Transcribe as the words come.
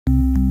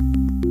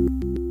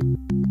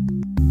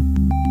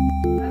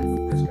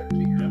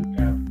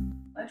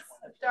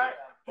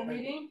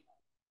meeting.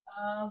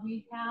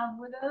 We have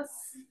with us,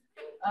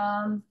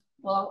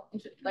 well,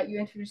 let you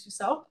introduce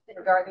yourself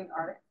regarding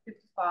Article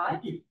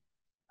 55. The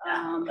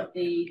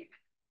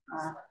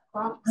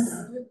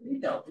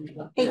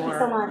Thank you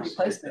so much.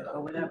 Replacement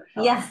or whatever.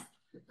 Yes.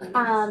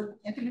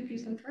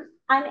 Introduce them first.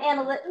 I'm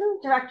Anna Litton,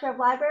 Director of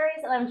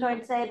Libraries, and I'm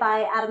joined today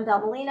by Adam Del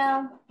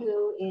Molino,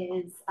 who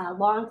is a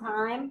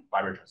longtime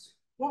library trustee.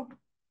 Yeah.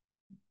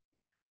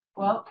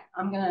 Well,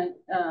 I'm going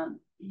to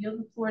yield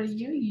the floor to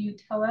you. You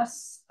tell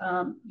us,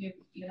 you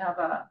have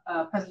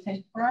a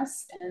presentation for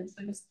us, and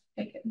so just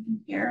take it from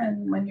here,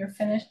 and when you're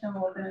finished, then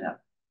we'll open it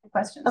up for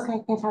questions.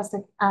 Okay,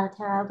 fantastic.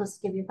 Tara, I'll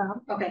just give you a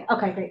thumb. Okay.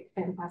 Okay, great.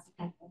 Fantastic.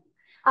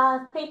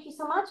 Thank you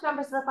so much,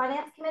 members of the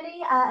Finance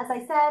Committee. As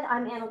I said,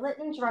 I'm Anna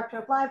Litton, Director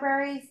of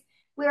Libraries.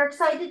 We are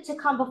excited to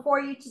come before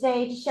you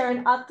today to share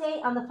an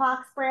update on the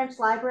Fox Branch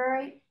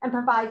Library and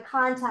provide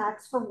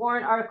context for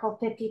Warrant Article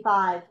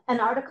 55,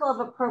 an article of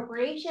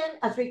appropriation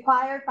as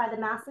required by the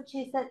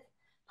Massachusetts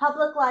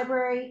Public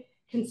Library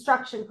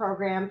Construction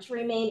Program to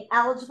remain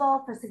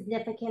eligible for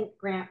significant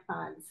grant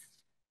funds.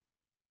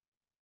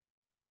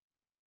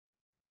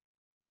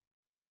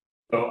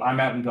 So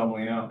I'm Adam Del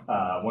Molino,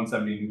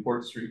 170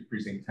 Newport Street,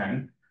 Precinct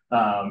 10.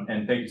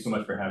 And thank you so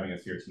much for having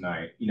us here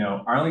tonight. You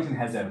know, Arlington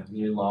has a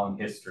really long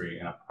history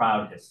and a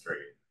proud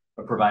history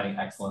of providing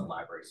excellent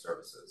library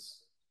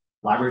services.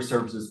 Library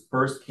services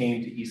first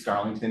came to East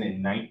Arlington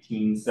in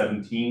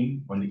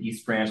 1917 when the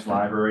East Branch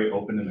Library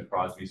opened in the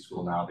Crosby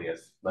School, now the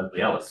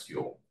Leslie Ellis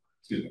School.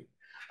 Excuse me.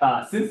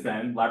 Since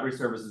then, library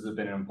services have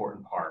been an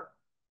important part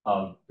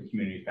of the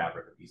community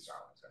fabric of East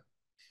Arlington.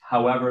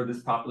 However,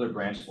 this popular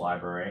branch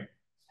library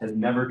has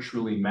never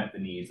truly met the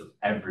needs of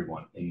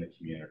everyone in the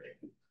community.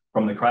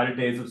 From the crowded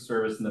days of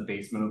service in the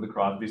basement of the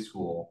Crosby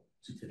School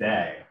to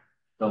today,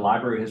 the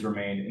library has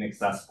remained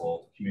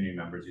inaccessible to community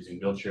members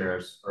using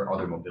wheelchairs or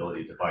other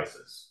mobility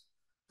devices.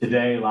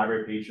 Today,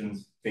 library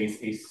patrons face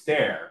a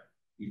stare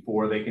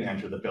before they can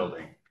enter the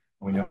building. And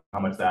we know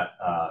how much that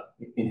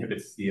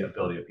inhibits the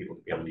ability of people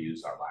to be able to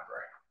use our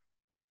library.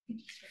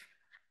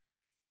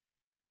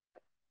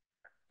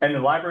 And the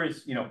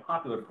library's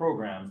popular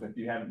programs, if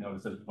you haven't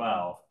noticed as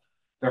well,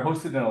 they're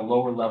hosted in a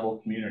lower level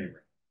community room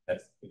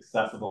that's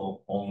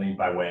accessible only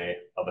by way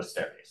of a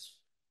staircase.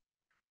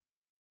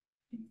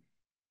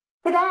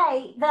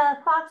 Today, the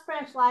Fox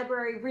Branch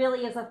Library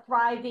really is a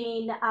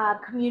thriving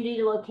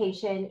community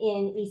location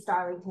in East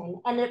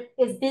Arlington, and it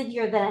is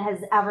busier than it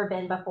has ever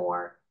been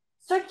before.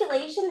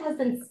 Circulation has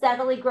been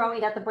steadily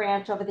growing at the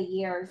branch over the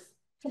years.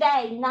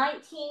 Today,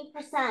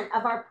 19%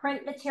 of our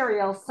print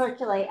materials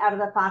circulate out of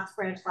the Fox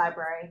Branch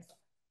Library.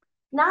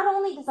 Not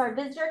only does our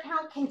visitor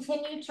count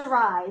continue to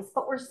rise,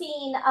 but we're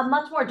seeing a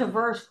much more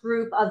diverse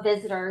group of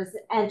visitors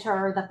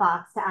enter the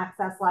Fox to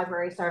access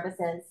library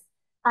services.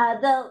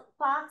 The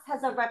Fox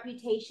has a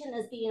reputation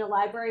as being a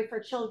library for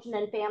children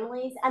and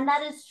families, and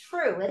that is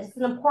true. It's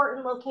an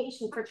important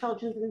location for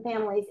children and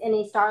families in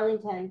East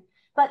Arlington.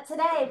 But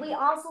today, we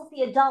also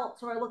see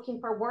adults who are looking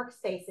for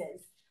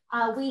workspaces.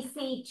 We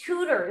see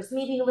tutors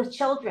meeting with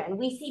children.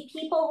 We see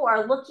people who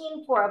are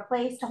looking for a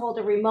place to hold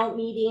a remote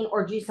meeting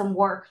or do some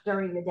work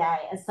during the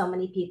day, as so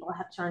many people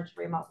have turned to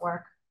remote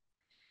work.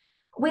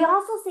 We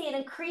also see an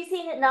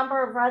increasing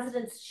number of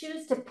residents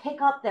choose to pick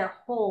up their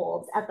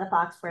holds at the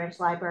Fox Branch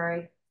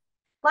Library.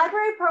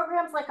 Library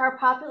programs like our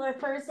popular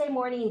Thursday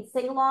morning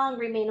sing-along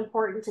remain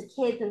important to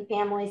kids and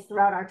families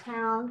throughout our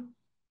town.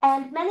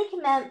 And many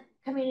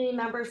community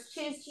members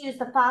choose to use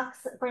the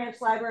Fox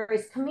Branch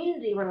Library's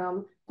community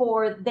room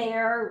for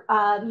their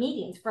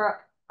meetings,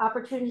 for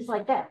opportunities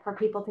like that, for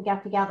people to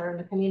get together in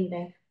the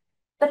community.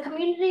 The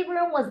community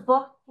room was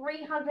booked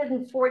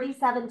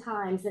 347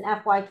 times in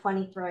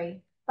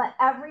FY23, but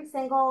every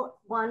single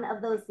one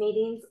of those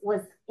meetings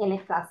was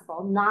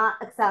inaccessible,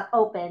 not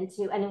open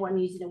to anyone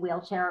using a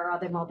wheelchair or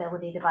other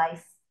mobility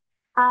device.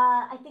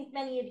 I think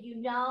many of you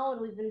know,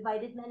 and we've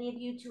invited many of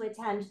you to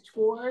attend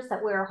tours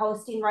that we're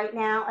hosting right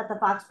now at the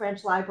Fox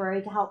Branch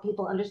Library to help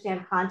people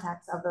understand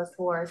context of those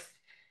tours.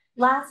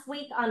 Last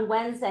week on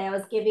Wednesday, I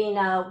was giving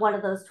one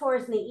of those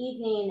tours in the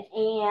evening,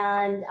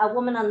 and a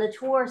woman on the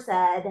tour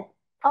said,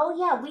 "Oh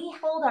yeah, we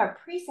hold our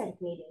precinct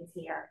meetings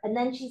here." And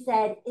then she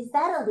said, "Is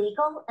that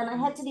illegal?" And I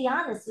had to be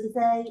honest and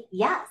say,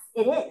 yes,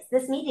 it is.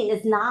 This meeting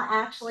is not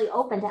actually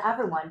open to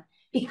everyone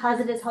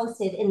because it is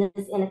hosted in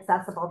this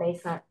inaccessible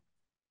basement.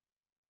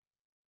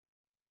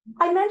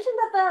 I mentioned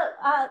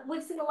that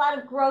we've seen a lot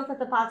of growth at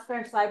the Fox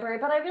Branch Library,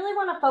 but I really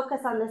want to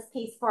focus on this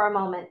piece for a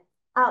moment.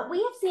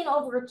 We have seen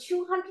over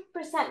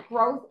 200%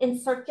 growth in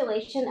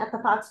circulation at the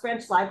Fox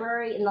Branch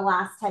Library in the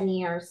last 10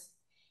 years.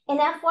 In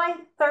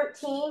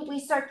FY13, we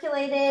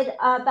circulated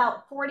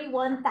about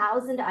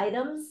 41,000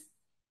 items.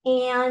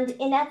 And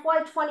in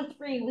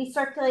FY23, we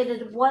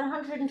circulated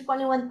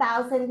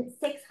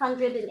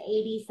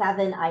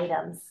 121,687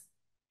 items.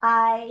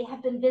 I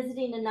have been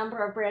visiting a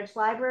number of branch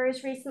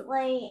libraries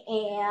recently,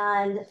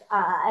 and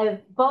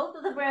both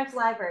of the branch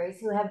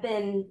libraries who have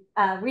been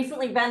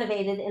recently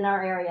renovated in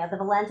our area, the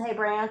Valente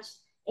branch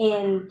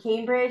in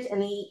Cambridge and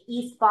the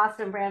East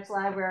Boston Branch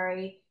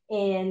Library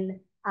in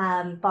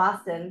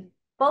Boston,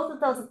 Both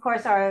of those, of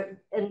course, are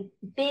in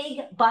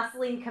big,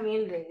 bustling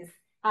communities.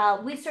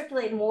 We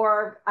circulate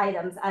more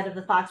items out of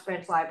the Fox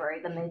Branch Library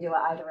than they do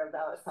at either of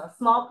those. So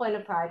small point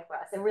of pride for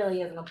us. It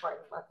really is an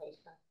important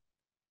location.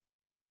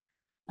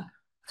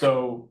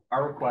 So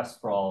our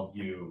request for all of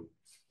you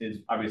is,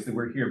 obviously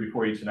we're here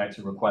before you tonight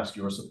to request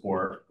your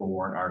support for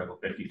warrant article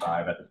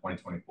 55 at the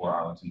 2024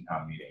 Arlington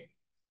Town Meeting.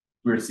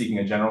 We're seeking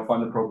a general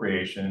fund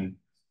appropriation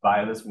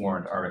via this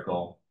warrant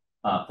article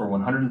for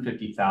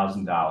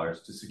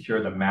 $150,000 to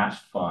secure the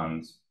matched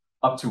funds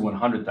up to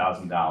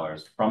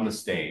 $100,000 from the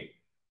state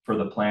for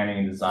the planning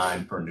and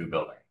design for a new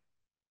building.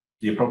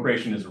 The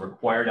appropriation is a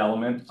required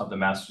element of the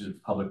Massachusetts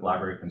Public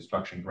Library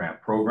Construction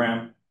Grant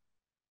Program.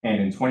 And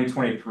in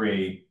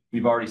 2023,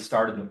 we've already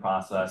started the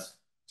process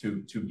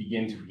to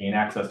begin to gain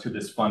access to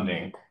this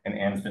funding, and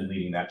Anne's been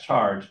leading that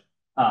charge.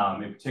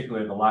 In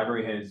particular, the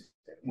library has,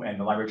 and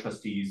the library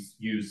trustees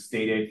use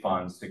state aid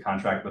funds to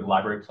contract with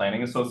library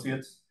planning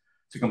associates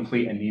to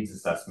complete a needs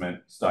assessment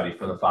study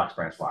for the Fox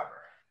Branch Library.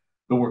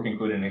 The work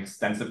included an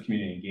extensive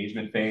community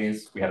engagement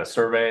phase. We had a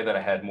survey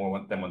that had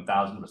more than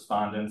 1,000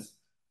 respondents.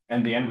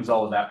 And the end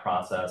result of that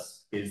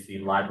process is the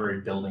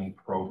library building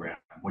program,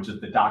 which is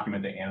the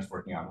document that Anne's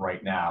working on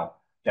right now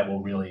that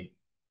will really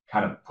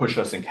kind of push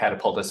us and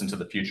catapult us into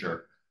the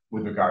future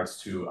with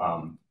regards to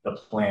the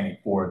planning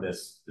for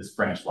this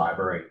branch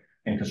library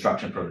and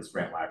construction for this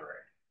grant library.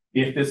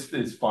 If this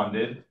is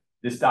funded,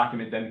 this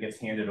document then gets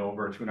handed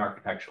over to an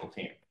architectural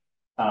team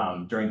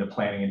during the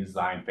planning and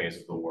design phase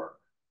of the work.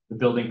 The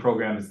building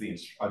program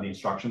are the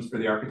instructions for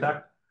the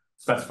architect,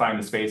 specifying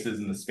the spaces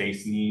and the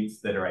space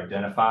needs that are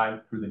identified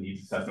through the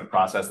needs assessment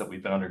process that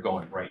we've been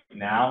undergoing right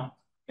now.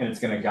 And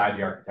it's going to guide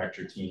the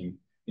architecture team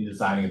in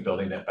designing a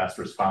building that best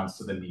responds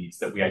to the needs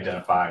that we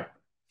identify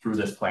through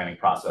this planning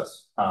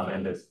process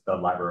and the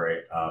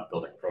library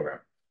building program.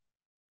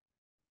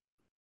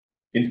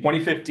 In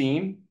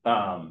 2015,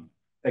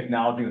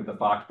 acknowledging that the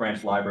Fox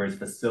Branch Library's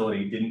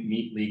facility didn't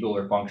meet legal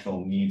or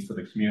functional needs for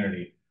the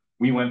community,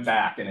 we went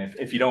back, and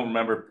if you don't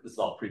remember, this is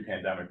all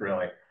pre-pandemic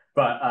really,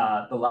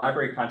 but the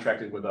library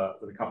contracted with a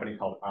company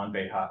called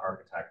Beha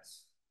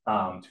Architects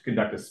to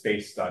conduct a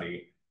space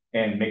study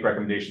and make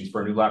recommendations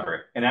for a new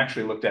library, and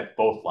actually looked at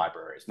both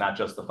libraries, not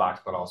just the Fox,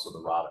 but also the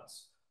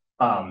Robbins.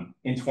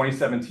 In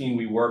 2017,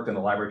 we worked in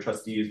the library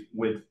trustees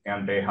with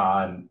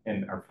Beha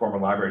and our former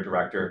library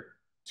director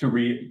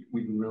we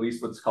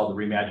released what's called the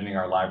Reimagining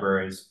Our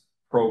Libraries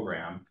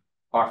program,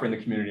 offering the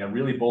community a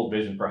really bold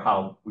vision for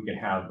how we can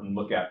have and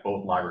look at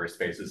both library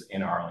spaces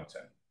in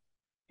Arlington.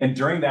 And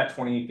during that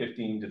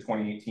 2015 to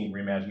 2018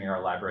 Reimagining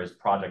Our Libraries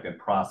project and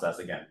process,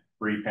 again,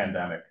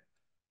 pre-pandemic,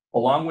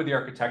 along with the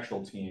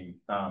architectural team,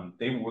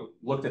 they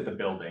looked at the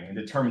building and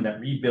determined that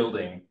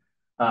rebuilding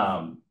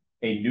a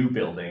new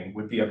building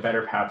would be a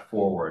better path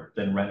forward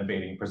than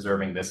renovating,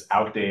 preserving this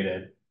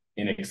outdated,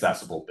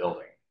 inaccessible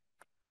building.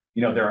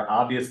 You know, there are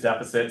obvious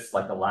deficits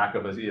like the lack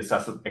of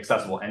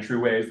accessible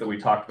entryways that we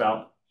talked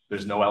about.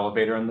 There's no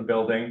elevator in the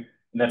building,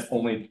 and that's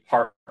only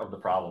part of the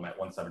problem at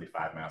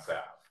 175 Mass Ave.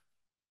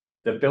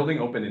 The building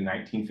opened in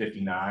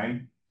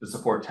 1959 to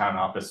support town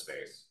office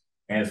space,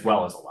 and as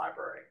well as a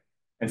library.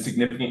 And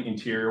significant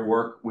interior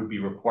work would be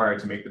required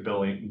to make the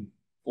building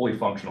fully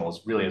functional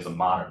as a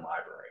modern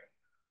library.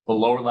 The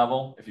lower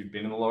level, if you've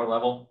been in the lower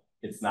level,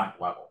 it's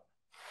not level.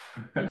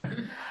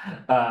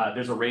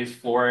 There's a raised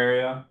floor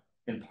area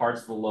in parts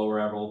of the lower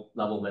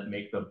level that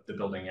make the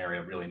building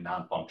area really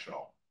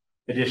non-functional.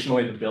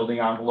 Additionally, the building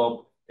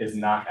envelope is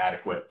not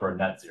adequate for a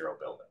net zero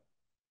building.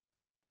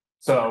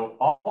 So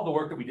all the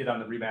work that we did on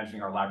the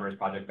Reimagining Our Libraries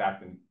project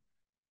back in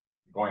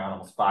going on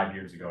almost 5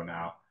 years ago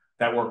now,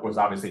 that work was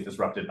obviously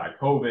disrupted by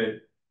COVID,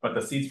 but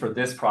the seeds for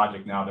this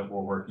project now that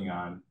we're working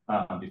on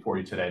before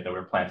you today that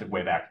were planted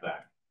way back then.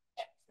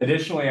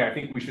 Additionally, I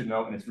think we should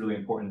note, and it's really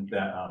important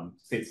that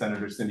State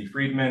Senator Cindy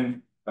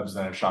Friedman,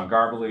 Representative Sean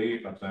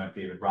Garbely, Representative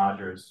David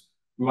Rogers,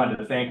 we wanted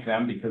to thank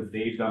them because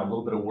they've done a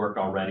little bit of work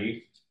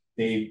already.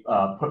 They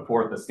put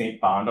forth a state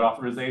bond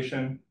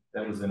authorization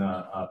that was in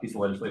a piece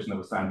of legislation that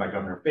was signed by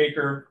Governor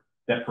Baker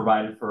that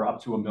provided for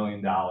up to $1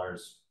 million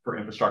for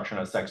infrastructure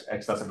and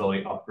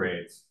accessibility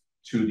upgrades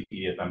to the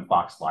EFM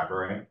Fox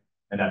Library.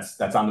 And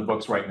that's on the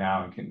books right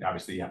now, and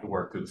obviously you have to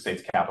work through the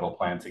state's capital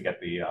plan to get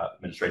the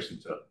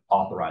administration to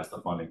authorize the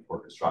funding for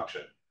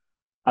construction.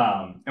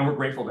 And we're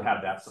grateful to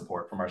have that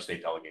support from our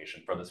state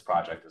delegation for this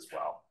project as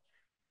well.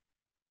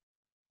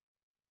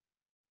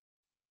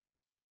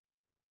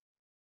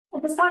 I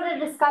just wanted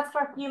to discuss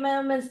for a few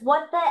moments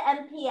what the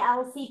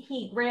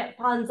MPLCP grant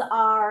funds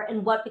are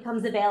and what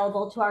becomes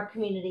available to our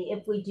community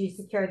if we do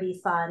secure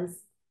these funds.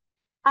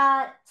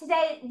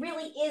 Today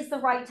really is the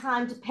right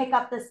time to pick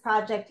up this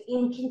project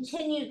and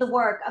continue the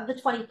work of the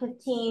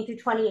 2015 through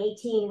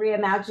 2018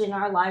 Reimagining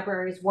Our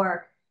Libraries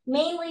work,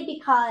 mainly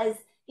because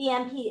the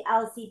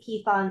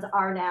MPLCP funds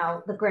are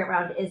now, the grant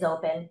round is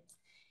open.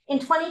 In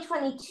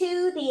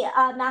 2022,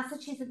 the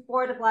Massachusetts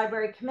Board of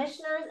Library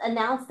Commissioners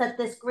announced that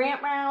this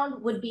grant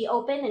round would be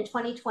open in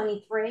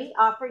 2023,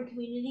 offering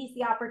communities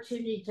the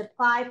opportunity to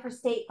apply for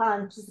state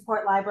funds to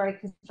support library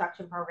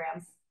construction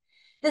programs.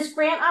 This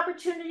grant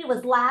opportunity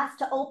was last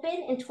to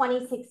open in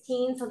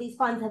 2016, so these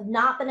funds have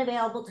not been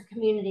available to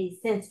communities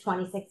since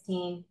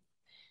 2016.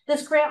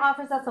 This grant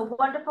offers us a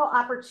wonderful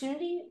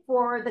opportunity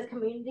for the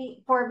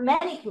community, for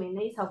many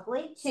communities,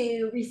 hopefully,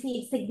 to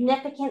receive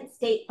significant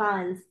state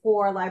funds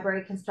for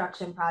library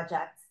construction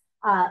projects.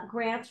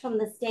 Grants from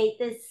the state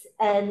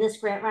this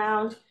grant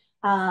round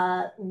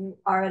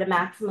are at a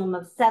maximum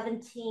of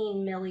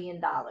 $17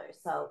 million,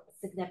 so a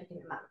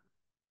significant amount.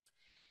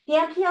 The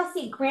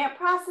MPLC grant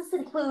process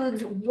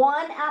includes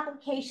one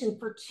application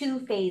for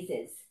 2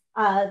 phases.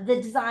 The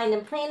design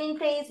and planning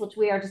phase, which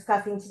we are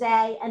discussing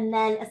today, and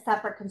then a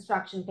separate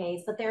construction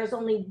phase, but there is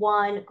only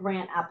one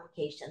grant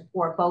application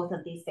for both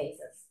of these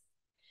phases.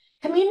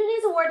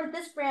 Communities awarded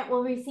this grant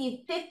will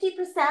receive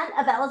 50%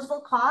 of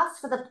eligible costs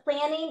for the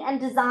planning and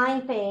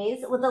design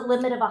phase with a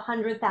limit of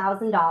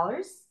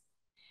 $100,000.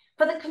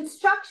 For the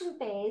construction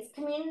phase,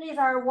 communities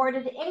are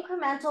awarded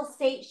incremental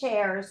state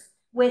shares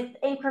with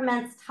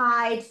increments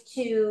tied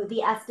to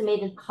the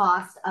estimated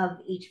cost of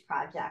each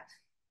project.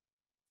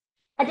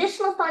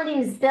 Additional funding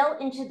is built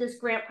into this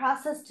grant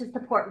process to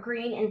support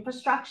green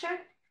infrastructure.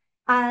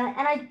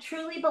 And I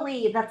truly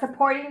believe that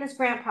supporting this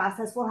grant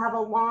process will have a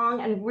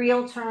long and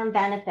real-term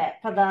benefit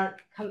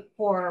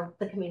for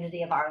the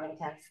community of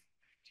Arlington.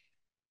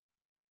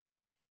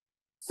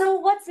 So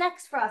what's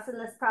next for us in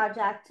this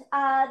project? The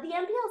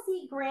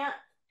MPLC grant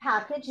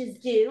package is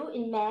due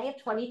in May of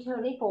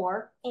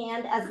 2024.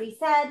 And as we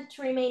said,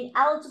 to remain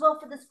eligible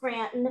for this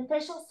grant, an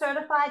official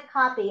certified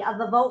copy of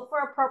the vote for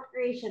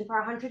appropriation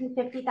for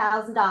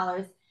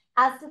 $150,000,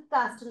 as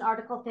discussed in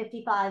Article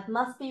 55,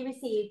 must be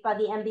received by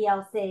the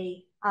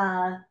MPLC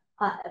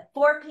at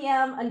 4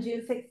 p.m. on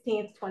June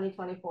 16th,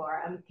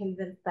 2024. I'm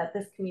convinced that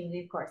this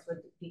community, of course,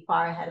 would be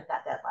far ahead of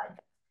that deadline.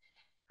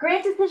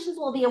 Grant decisions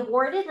will be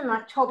awarded in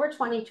October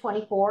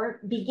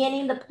 2024,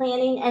 beginning the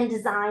planning and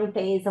design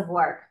phase of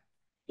work.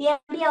 The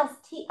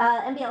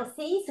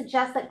MPLC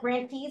suggests that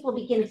grantees will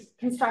begin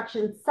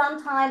construction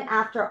sometime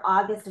after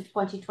August of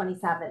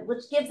 2027,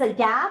 which gives a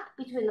gap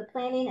between the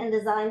planning and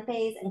design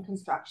phase and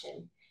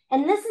construction.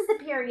 And this is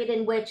the period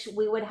in which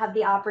we would have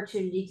the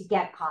opportunity to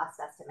get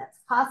cost estimates.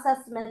 Cost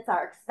estimates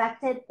are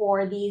expected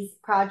for these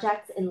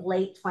projects in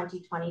late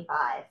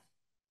 2025.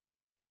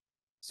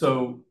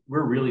 So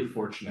we're really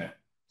fortunate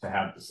to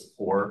have the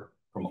support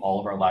from all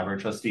of our library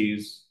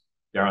trustees,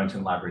 the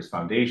Arlington Libraries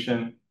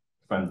Foundation,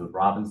 Friends of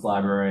Robbins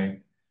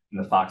Library,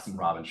 and the Fox and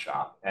Robbins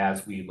Shop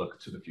as we look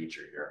to the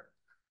future here.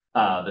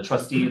 The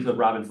trustees of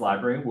Robbins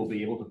Library will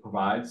be able to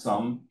provide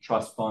some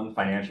trust fund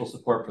financial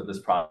support for this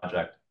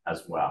project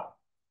as well.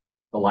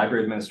 The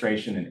library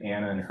administration and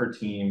Anna and her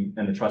team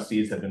and the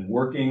trustees have been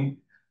working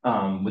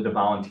with the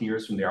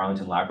volunteers from the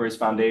Arlington Libraries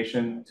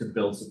Foundation to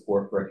build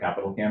support for a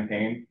capital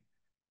campaign.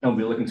 And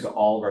we'll be looking to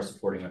all of our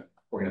supporting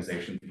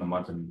organizations in the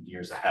months and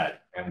years ahead.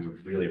 And we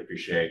really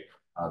appreciate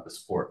the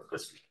support for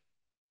this week.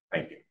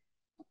 Thank you.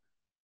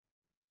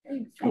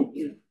 Thank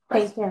you.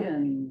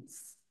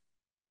 Questions?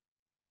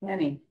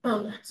 Annie?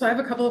 So I have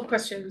a couple of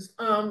questions.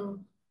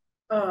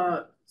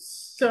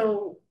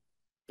 So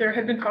there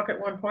had been talk at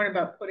one point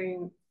about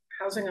putting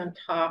housing on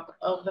top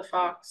of the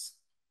Fox.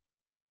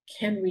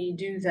 Can we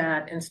do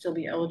that and still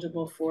be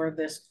eligible for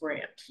this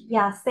grant?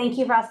 Yes, thank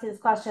you for asking this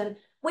question.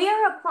 We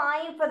are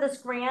applying for this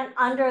grant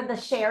under the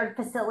shared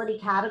facility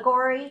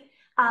category.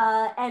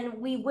 And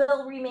we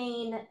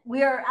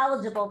are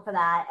eligible for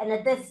that. And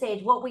at this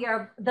stage,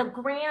 the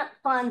grant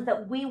funds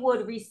that we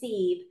would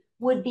receive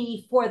would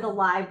be for the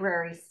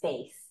library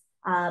space.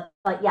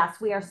 But yes,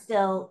 we are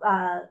still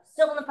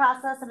in the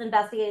process of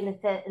investigating the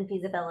fit and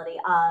feasibility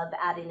of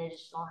adding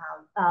additional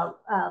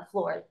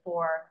floors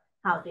for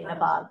housing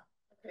above.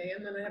 Okay,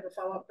 and then I have a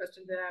follow-up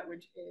question to that,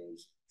 which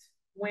is,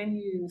 when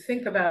you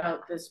think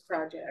about this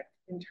project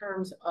in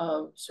terms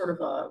of sort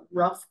of a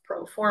rough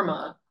pro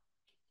forma,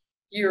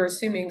 you're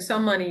assuming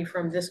some money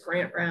from this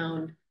grant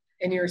round,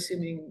 and you're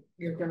assuming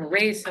you're going to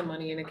raise some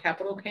money in a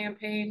capital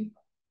campaign.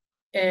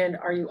 And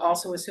are you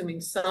also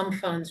assuming some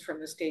funds from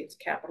the state's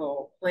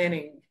capital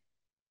planning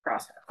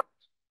process?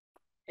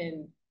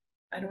 And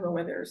I don't know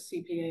whether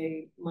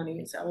CPA money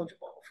is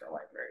eligible for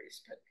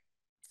libraries,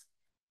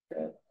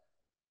 but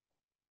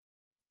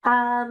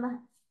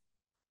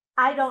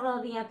I don't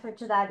know the answer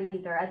to that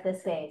either at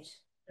this stage.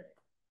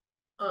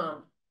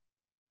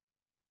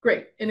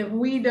 Great. And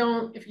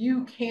if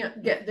you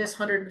can't get this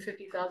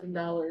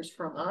 $150,000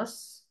 from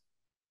us,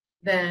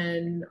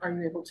 then are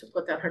you able to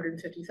put that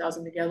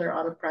 $150,000 together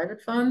out of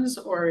private funds,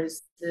 or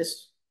does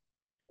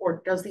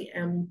the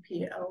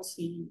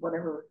MPLC,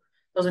 whatever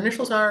those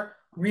initials are,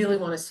 really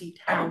want to see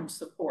town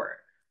support?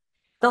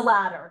 The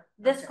latter.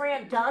 This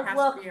grant does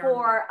look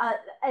for,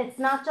 it's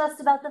not just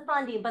about the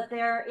funding, but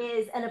there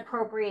is an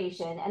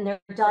appropriation, and there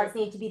does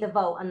need to be the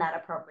vote on that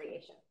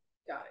appropriation.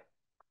 Got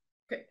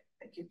it. Okay,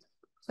 thank you.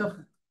 So,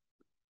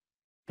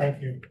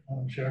 thank you,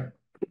 Chair.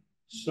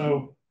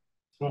 So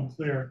I'm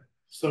clear.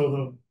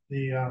 So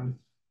we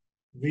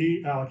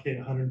allocate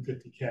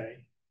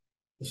 150K.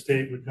 The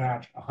state would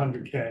match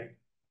 100K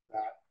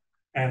that.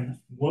 And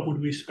what would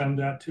we spend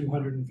that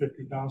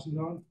 $250,000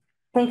 on?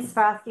 Thanks for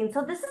asking.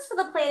 So this is for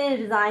the planning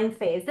and design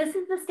phase. This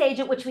is the stage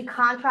at which we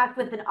contract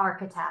with an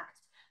architect.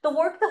 The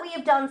work that we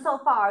have done so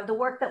far, the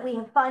work that we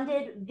have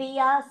funded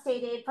via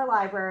state aid for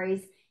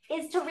libraries,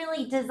 is to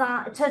really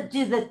design, to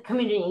do the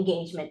community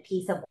engagement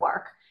piece of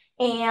work.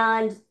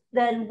 And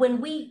then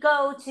when we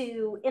go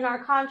to, in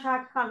our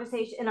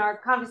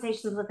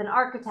conversations with an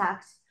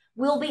architect,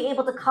 we'll be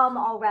able to come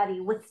already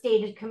with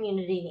stated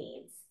community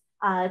needs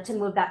to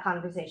move that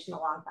conversation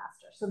along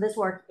faster. So this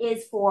work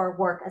is for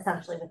work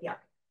essentially with the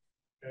architect.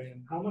 Okay,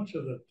 and how much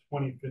of the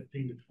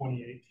 2015 to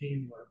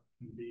 2018 work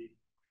can be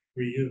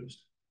reused?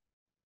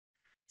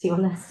 Do you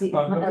want to see?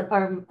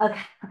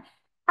 Okay.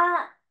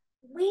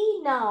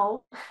 We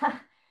know,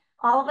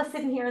 all of us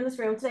sitting here in this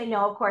room today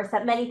know, of course,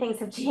 that many things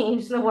have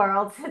changed in the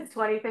world since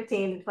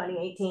 2015 to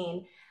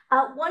 2018.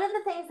 One of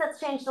the things that's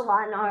changed a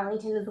lot in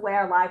Arlington is the way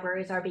our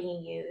libraries are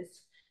being used.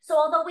 So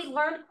although we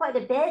learned quite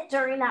a bit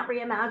during that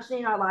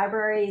reimagining our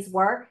libraries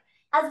work,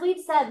 as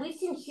we've said, we've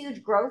seen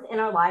huge growth in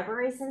our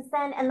libraries since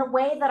then, and the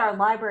way that our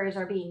libraries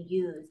are being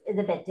used is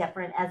a bit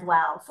different as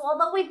well. So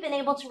although we've been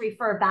able to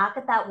refer back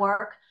at that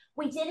work,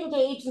 we did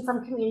engage in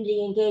some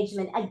community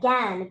engagement,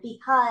 again,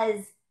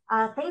 because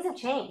things have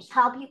changed.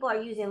 How people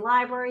are using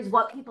libraries,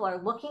 what people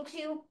are looking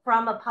to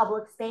from a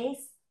public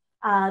space,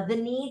 the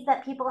needs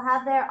that people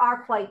have there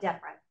are quite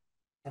different.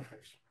 Okay,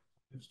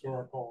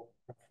 historical,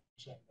 that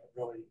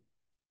really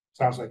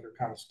sounds like they're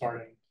kind of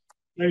starting,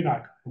 maybe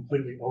not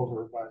completely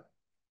over, but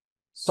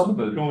some of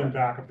the going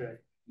back a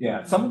bit.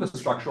 Yeah, some of the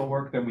structural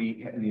work that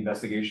we, in the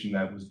investigation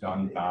that was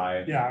done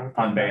by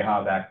on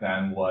Beha back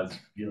then was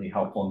really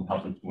helpful in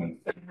helping to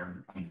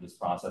inform this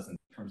process in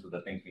terms of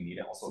the things we need,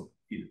 and also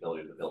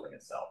feasibility of the building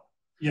itself.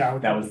 Yeah,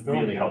 that was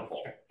really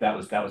helpful. That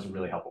was a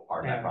really helpful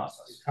part of that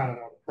process. Kind of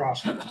know the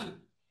process.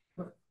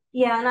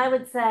 Yeah, and I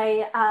would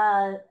say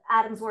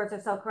Adam's words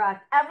are so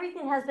correct.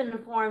 Everything has been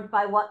informed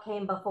by what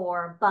came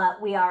before, but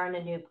we are in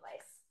a new place.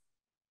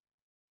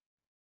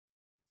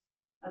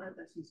 Other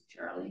questions,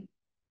 Charlie?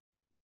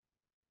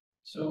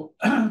 So,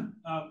 have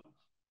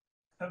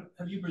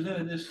you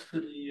presented this to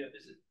the,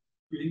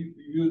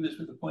 reviewed this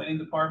with the planning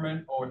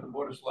department or with the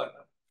board of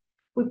selectmen?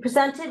 We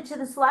presented to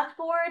the select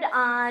board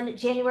on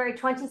January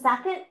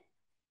 22nd,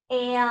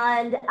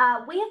 and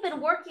we have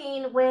been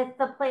working with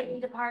the planning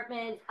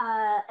department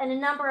in a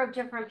number of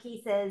different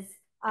pieces.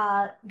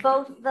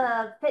 Both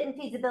the fit and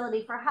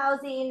feasibility for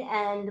housing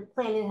and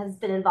planning has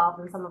been involved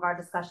in some of our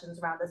discussions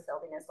around this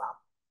building as well.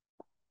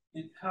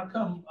 And how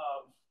come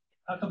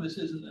this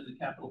isn't in the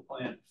capital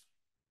plan?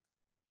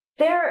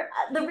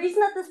 The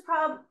reason that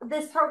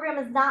this program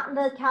is not in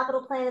the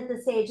capital plan at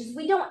this stage is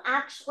we don't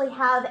actually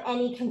have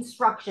any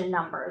construction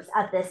numbers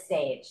at this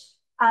stage.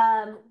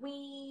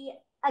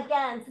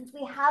 Again, since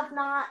we have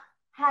not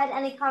had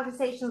any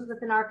conversations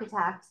with an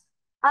architect,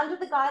 under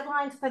the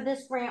guidelines for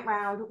this grant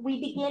round, we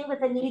begin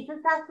with a needs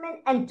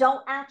assessment and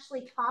don't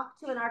actually talk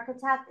to an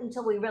architect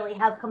until we really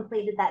have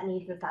completed that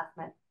needs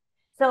assessment.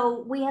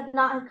 So we have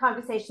not had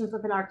conversations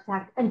with an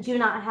architect and do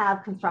not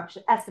have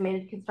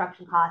estimated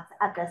construction costs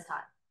at this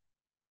time.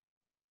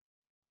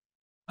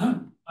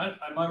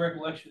 My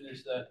recollection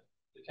is that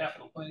the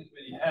Capital Planning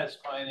Committee has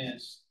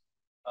financed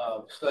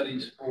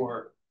studies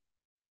for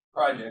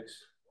projects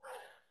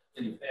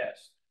in the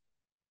past.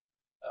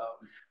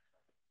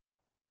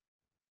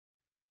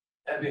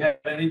 Have you had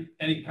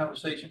any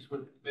conversations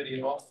with the committee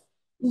at all?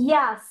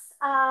 Yes,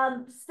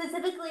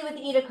 specifically with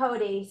Ida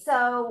Cody.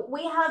 So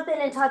we have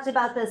been in touch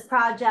about this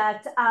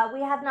project.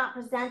 We have not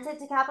presented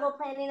to capital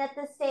planning at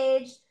this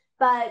stage,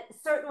 but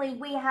certainly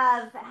we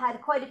have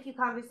had quite a few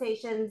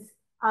conversations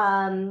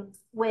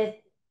with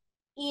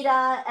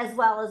Ida as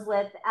well as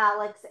with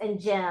Alex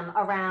and Jim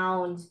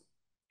around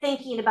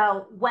thinking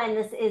about when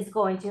this is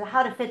going to,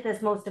 how to fit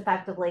this most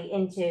effectively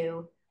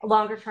into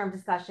longer term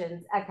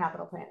discussions at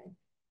capital planning.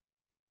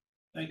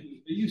 Thank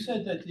you. You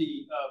said that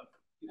you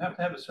have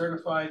to have a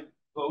certified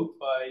vote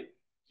by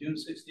June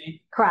 16th?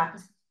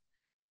 Correct.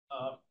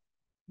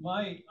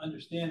 My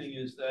understanding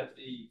is that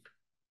the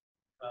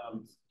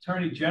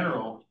Attorney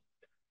General,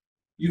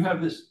 you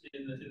have this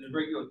in the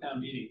regular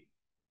town meeting,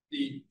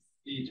 the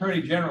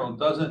Attorney General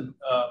doesn't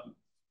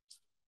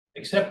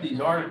accept these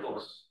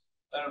articles.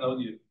 I don't know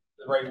the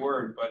right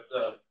word, but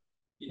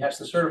he has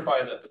to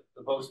certify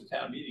the votes at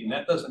town meeting.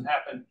 That doesn't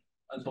happen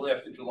until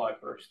after July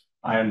 1st.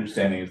 My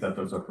understanding is that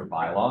those are for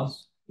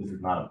bylaws. This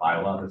is not a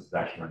bylaw, this is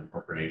actually an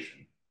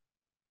interpretation.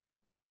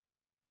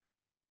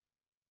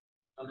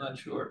 I'm not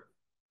sure.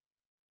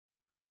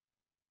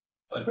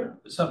 But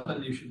it's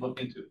something you should look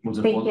into.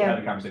 We'll have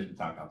a conversation with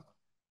town council.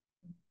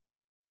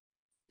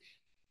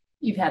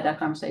 You've had that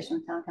conversation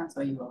with town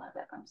council, or you will have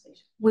that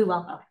conversation? We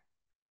will. Okay.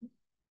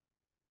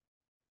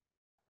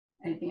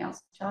 Anything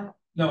else, Charlie?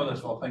 No,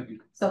 that's all. Thank you.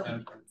 So,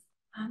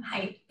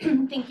 hi,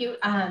 thank you.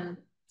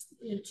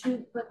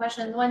 Two quick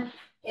questions. One,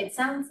 it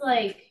sounds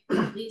like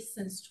at least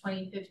since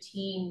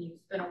 2015,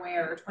 you've been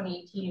aware, or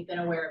 2018, you've been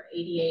aware of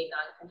ADA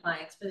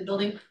non-compliance for the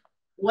building.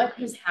 What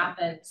has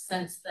happened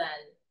since then?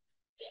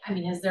 I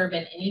mean, has there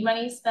been any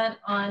money spent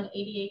on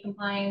ADA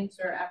compliance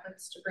or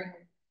efforts to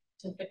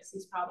fix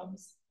these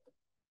problems?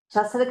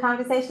 just had a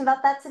conversation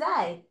about that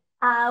today.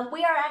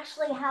 We are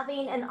actually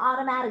having an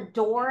automatic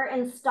door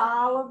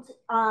installed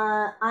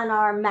on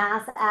our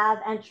Mass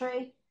Ave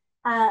entry.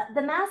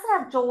 The Mass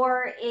Ave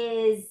door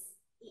is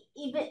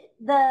even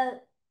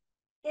the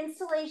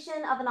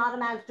installation of an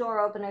automatic door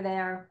opener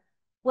there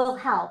will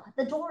help.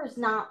 The door is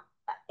not,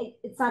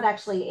 it's not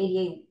actually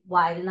ADA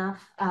wide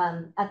enough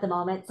at the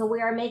moment. So we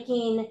are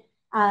making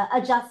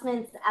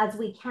adjustments as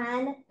we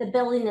can. The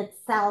building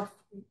itself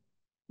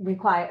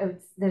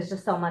requires, there's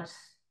just so much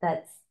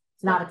that's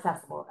not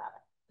accessible about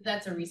it.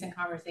 That's a recent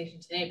conversation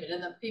today, but in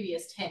the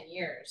previous 10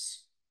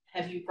 years,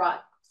 have you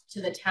brought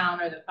to the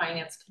town or the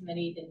finance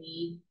committee the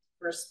need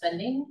for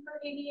spending for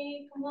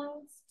ADA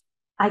compliance?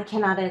 I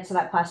cannot answer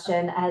that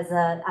question as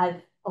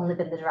I've only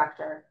been the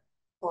director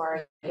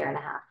for a year and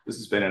a half. This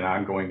has been an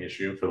ongoing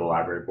issue for the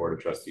library board of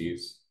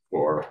trustees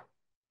for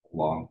a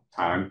long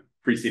time,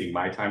 preceding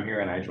my time here,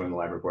 and I joined the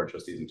library board of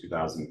trustees in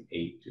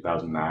 2008,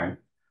 2009.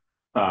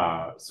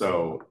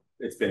 So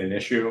it's been an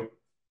issue.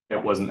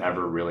 It wasn't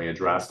ever really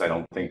addressed. I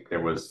don't think there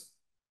was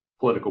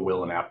political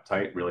will and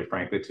appetite, really,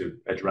 frankly, to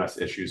address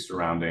issues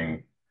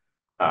surrounding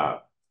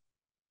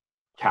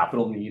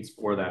capital needs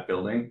for that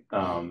building.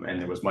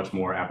 And there was much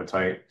more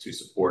appetite to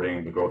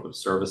supporting the growth of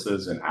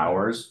services and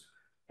hours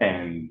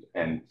and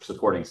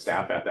supporting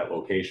staff at that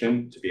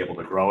location to be able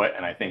to grow it.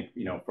 And I think,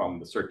 you know, from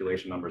the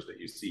circulation numbers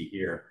that you see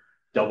here,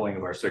 doubling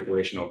of our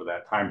circulation over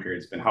that time period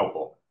has been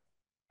helpful.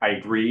 I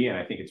agree, and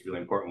I think it's really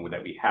important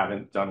that we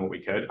haven't done what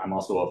we could. I'm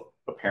also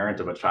a parent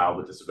of a child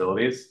with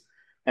disabilities,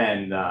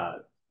 and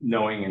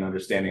knowing and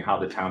understanding how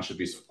the town should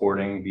be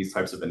supporting these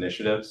types of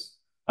initiatives,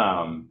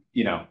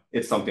 you know,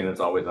 it's something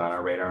that's always on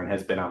our radar and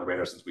has been on the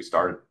radar since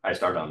I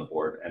started on the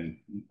board, and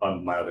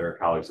my other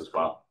colleagues as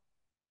well.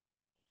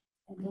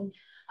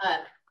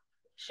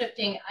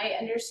 Shifting, I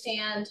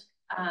understand,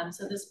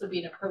 so this would be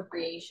an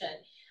appropriation.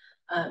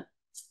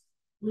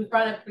 We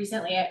brought up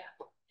recently,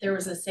 there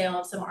was a sale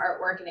of some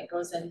artwork and it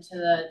goes into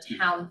the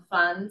town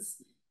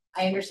funds.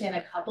 I understand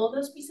a couple of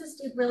those pieces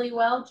did really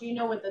well. Do you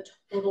know what the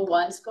total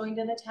was going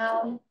to the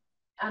town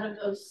out of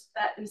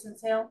that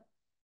recent sale?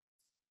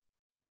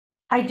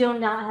 I do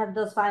not have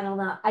those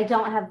final, I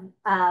don't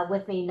have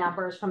with me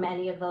numbers from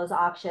any of those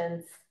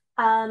auctions.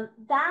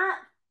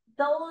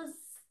 Those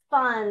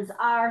funds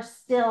are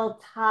still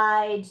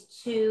tied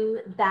to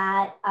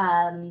that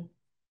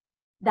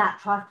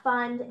trust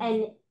fund,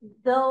 and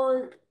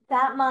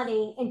that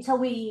money, until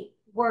we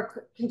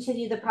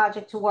continue the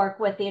project to work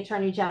with the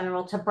Attorney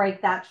General to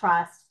break that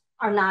trust,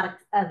 are not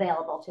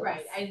available to us.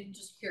 Right, I'm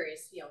just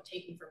curious, you know,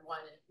 taking from one.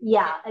 And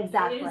yeah,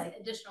 exactly. It is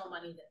additional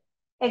money that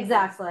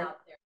exactly out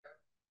there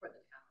for the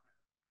town.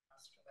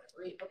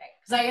 Okay,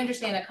 because I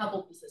understand a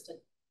couple pieces did.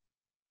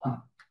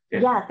 Well.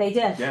 Yeah, they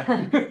did. Yeah.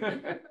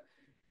 Okay,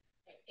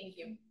 thank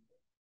you.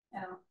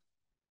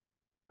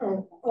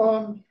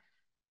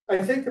 I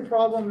think the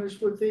problem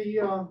is with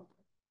the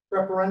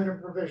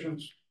referendum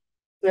provisions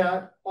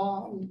that,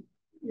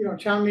 you know,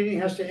 town meeting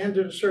has to end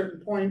at a certain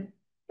point,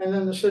 and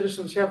then the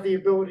citizens have the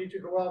ability to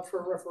go out for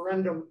a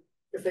referendum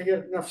if they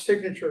get enough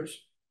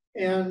signatures.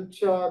 And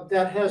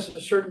that has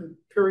a certain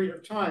period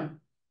of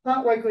time.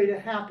 Not likely to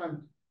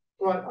happen,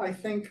 but I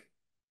think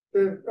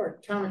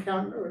our town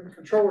accountant or the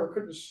controller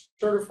couldn't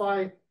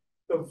certify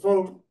the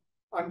vote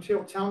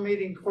until town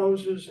meeting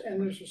closes,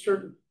 and there's a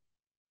certain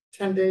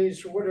 10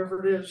 days or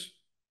whatever it is,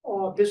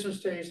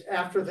 business days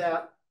after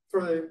that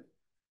for the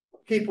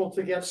people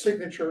to get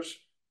signatures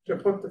to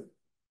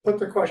put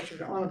the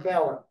question on a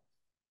ballot.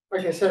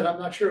 Like I said, I'm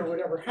not sure it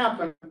would ever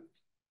happen,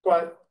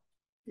 but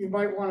you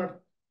might want to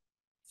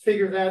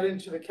figure that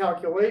into the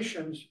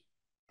calculations.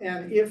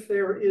 And if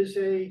there is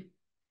a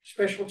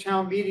special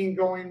town meeting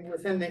going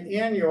within the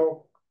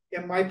annual,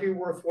 it might be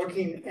worth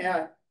looking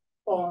at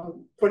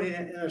putting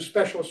it in a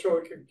special so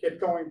it could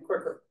get going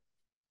quicker.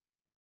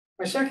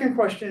 My second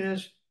question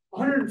is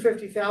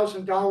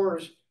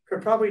 $150,000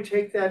 could probably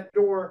take that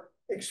door,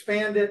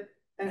 expand it,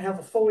 and have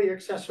a fully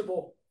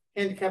accessible,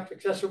 handicapped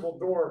accessible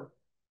door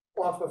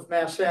off of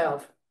Mass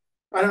Ave.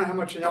 I don't know how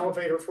much an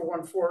elevator for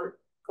one floor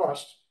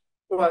costs,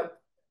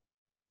 but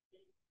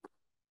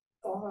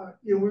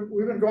you know,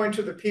 we've been going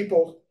to the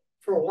people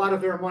for a lot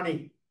of their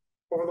money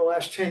over the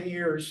last 10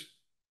 years.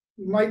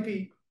 It might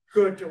be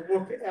good to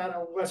look at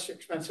a less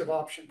expensive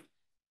option.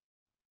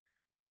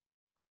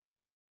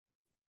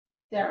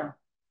 Darryl.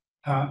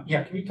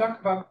 Yeah, can you talk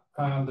about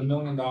the $1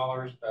 million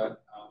that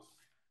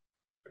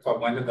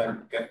when did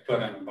that get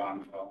put in a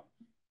bond bill?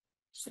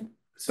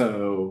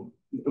 So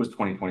it was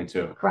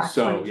 2022. Correct,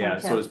 So 2022. yeah,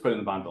 so it was put in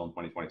the bond bill in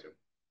 2022.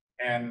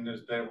 And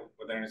were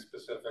there any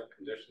specific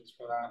conditions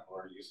for that,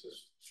 or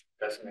uses,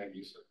 designated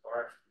uses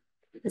for it?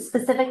 The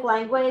specific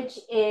language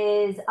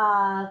is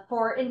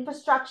for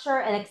infrastructure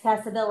and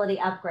accessibility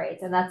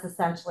upgrades, and that's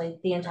essentially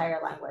the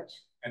entire language.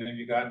 And have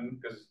you gotten,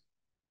 because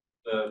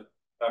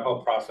that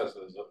whole process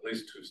is at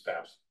least 2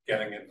 steps.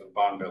 Getting into the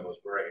bond bill is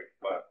great,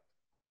 but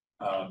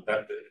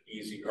that's the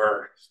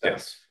easier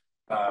steps.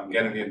 Yes.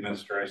 Getting the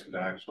administration to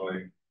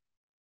actually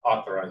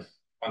authorize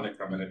funding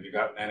from it. Have you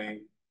gotten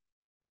any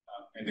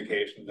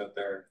indication that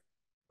they're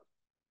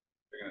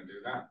going gonna do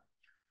that?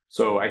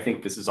 So I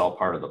think this is all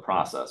part of the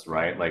process,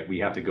 right? Like we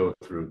have to go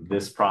through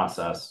this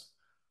process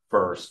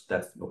first.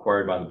 That's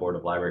required by the Board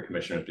of Library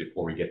Commissioners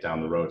before we get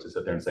down the road to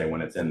sit there and say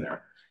when it's in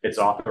there. It's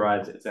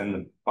authorized, it's in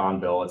the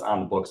bond bill, it's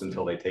on the books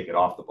until they take it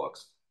off the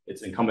books.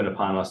 It's incumbent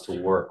upon us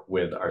to work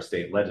with our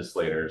state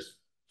legislators,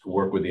 to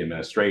work with the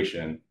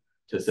administration,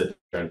 to sit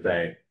there and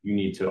say, you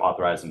need to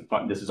authorize and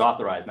fund, this is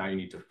authorized, now you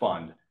need to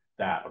fund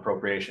that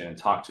appropriation and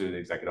talk to the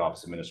Executive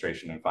Office of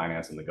Administration and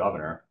Finance and the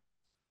governor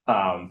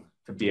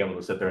to be able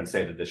to sit there and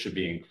say that this should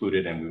be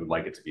included and we would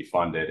like it to be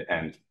funded.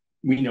 And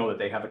we know that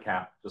they have a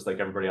cap, just like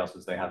everybody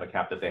else's, they have a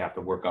cap that they have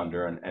to work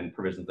under and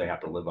provisions they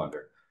have to live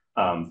under.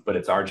 But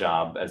it's our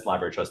job as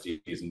library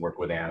trustees and work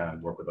with Anna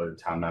and work with other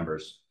town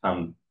members,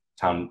 town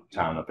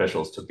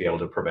officials to be able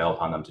to prevail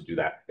upon them to do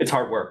that. It's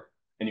hard work.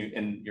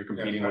 And you're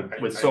competing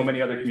with so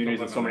many other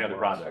communities and so many other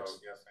projects. So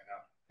yes,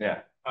 I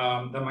know.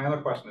 Yeah. Then my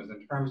other question is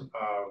in terms of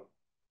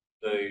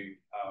the,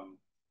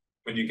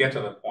 when you get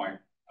to the point,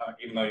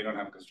 even though you don't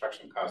have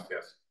construction costs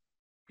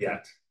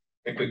yet,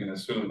 I think we can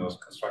assume those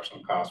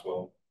construction costs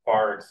will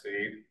far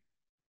exceed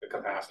the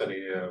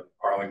capacity of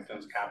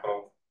Arlington's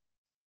capital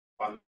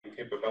funding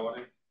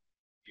capability.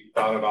 You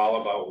thought at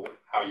all about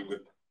how you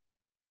would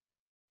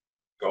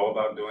go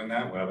about doing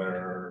that,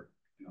 whether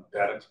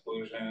debt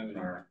exclusion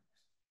or?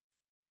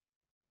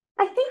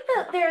 I think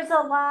that there's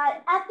a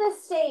lot at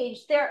this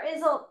stage. There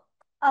is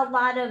a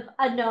lot of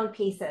unknown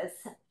pieces.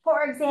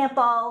 For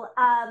example,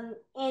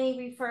 Annie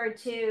referred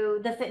to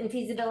the fit and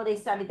feasibility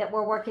study that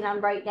we're working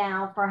on right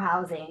now for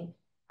housing.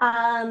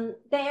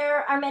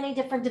 There are many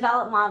different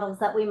development models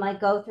that we might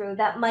go through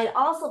that might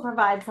also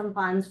provide some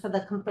funds for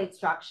the complete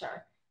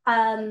structure.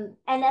 And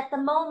at the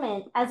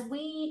moment, as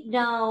we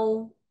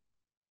know,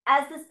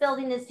 as this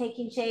building is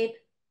taking shape,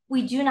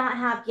 we do not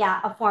have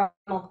yet a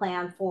formal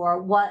plan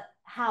for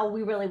how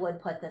we really would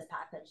put this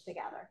package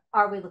together.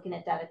 Are we looking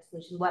at debt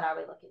exclusion? What are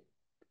we looking at?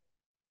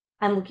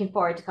 I'm looking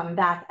forward to coming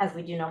back as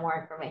we do know more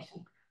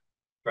information.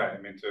 Right,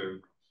 I mean,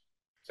 to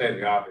say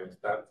the obvious,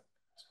 that's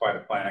quite a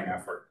planning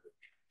effort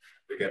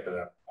to get to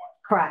that point.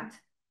 Correct.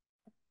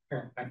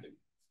 Okay, thank you.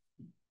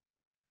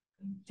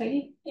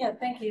 Katie? Yeah,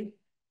 thank you.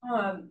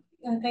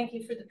 And thank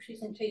you for the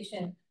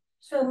presentation.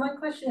 So my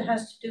question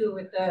has to do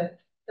with the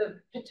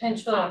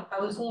potential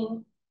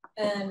housing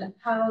and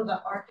how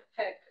the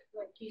architect,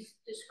 like you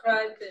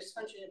described this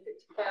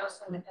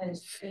 150,000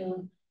 as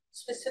being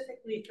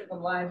specifically for the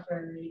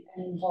library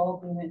and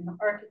involving an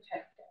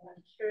architect. And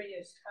I'm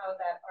curious how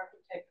that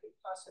architect could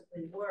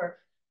possibly work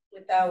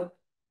without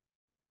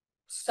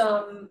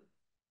some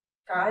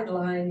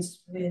guidelines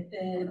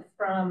within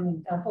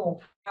from the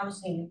whole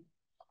housing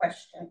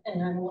question.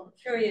 And I'm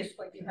curious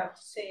what you have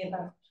to say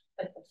about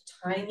like the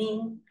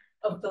timing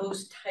of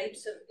those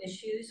types of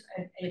issues.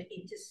 I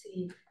hate to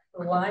see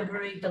the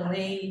library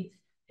delayed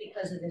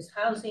because of this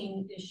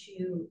housing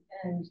issue,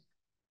 and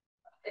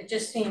it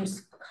just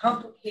seems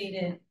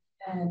complicated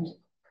and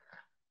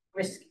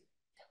risky.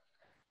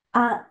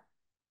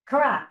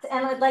 Correct.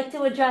 And I'd like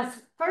to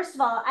address, first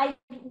of all, I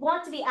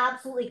want to be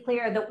absolutely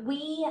clear that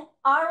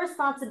our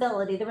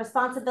responsibility, the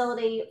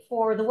responsibility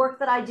for the work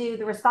that I do,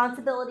 the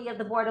responsibility of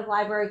the Board of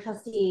Library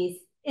Trustees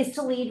is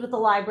to lead with the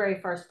Library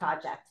First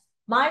project.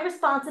 My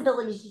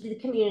responsibility to the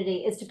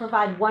community is to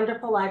provide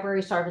wonderful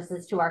library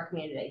services to our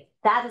community.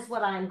 That is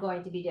what I'm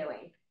going to be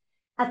doing.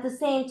 At the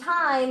same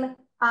time,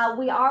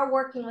 we are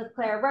working with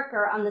Claire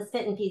Ricker on this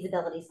fit and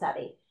feasibility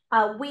study.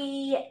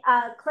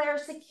 Claire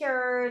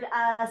secured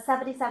a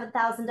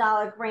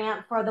 $77,000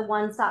 grant for the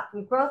One Stop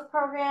from Growth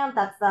program.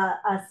 That's the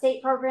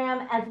state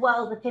program, as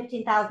well as a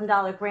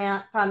 $15,000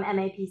 grant from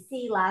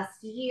MAPC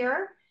last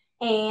year.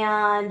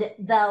 And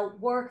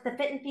the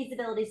fit and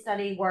feasibility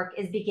study work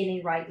is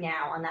beginning right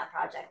now on that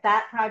project.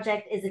 That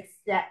project is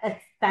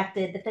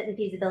expected, the fit and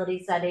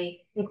feasibility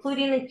study,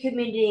 including the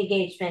community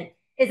engagement,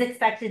 is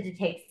expected to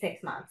take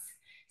 6 months.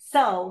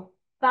 So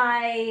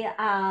by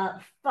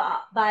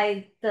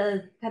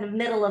the kind of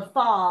middle of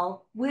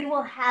fall, we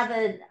will have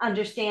an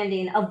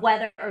understanding of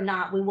whether or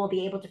not we will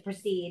be able to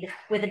proceed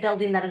with a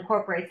building that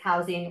incorporates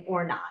housing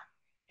or not.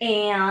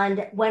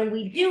 And when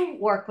we do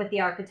work with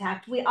the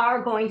architect, we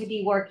are going to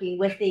be working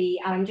with the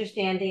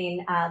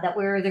understanding that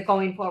we're either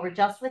going forward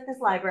just with this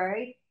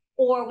library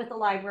or with the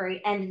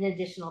library and an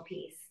additional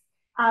piece.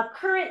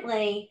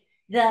 Currently,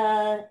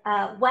 the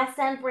West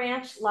End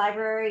Branch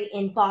Library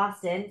in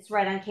Boston, it's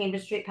right on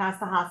Cambridge Street past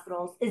the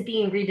hospitals, is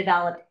being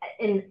redeveloped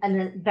in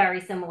a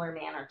very similar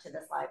manner to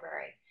this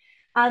library.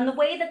 The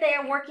way that they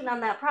are working on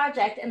that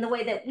project and the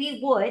way that we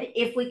would,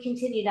 if we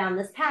continue down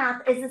this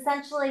path, is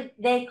essentially,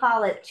 they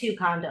call it 2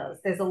 condos.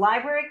 There's a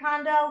library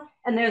condo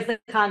and there's the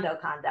condo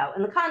condo.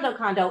 And the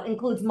condo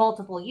includes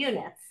multiple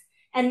units.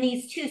 And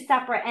these 2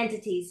 separate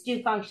entities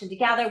do function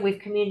together. We've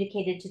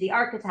communicated to the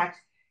architect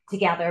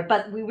together,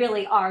 but we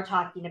really are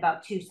talking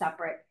about 2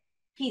 separate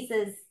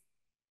pieces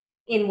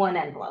in one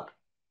envelope.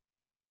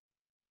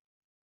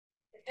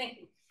 Thank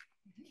you.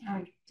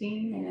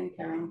 Dean and then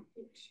Karen.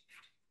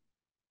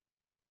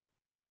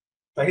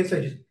 I guess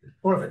I just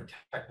more of a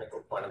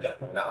technical point I'm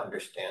definitely not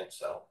understand,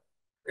 so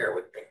bear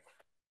with me.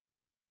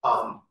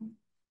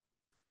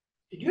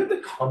 Did you have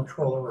the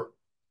comptroller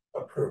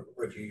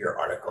review your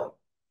article?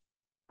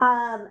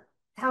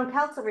 Town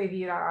council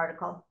reviewed our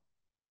article.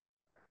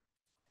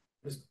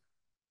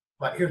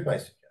 Here's my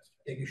suggestion.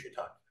 I think you should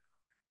talk,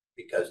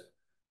 because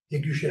I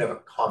think you should have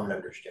a common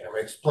understanding. I'm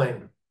gonna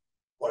explain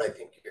what I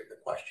think the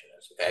question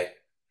is, okay?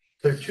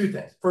 There are two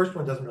things. First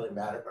one doesn't really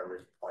matter, but I'm going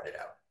to point it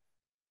out.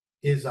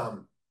 Is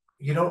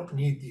you don't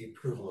need the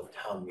approval of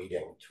town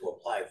meeting to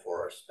apply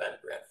for or spend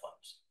grant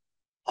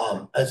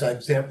funds. As an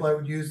example, I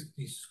would use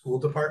the school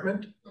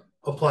department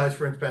applies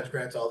for and spends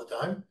grants all the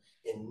time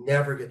and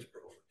never gets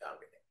approval from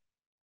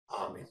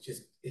town meeting. It's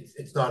just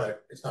it's not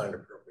an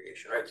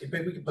appropriation, right? So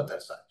maybe we can put that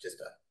aside.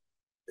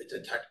 It's a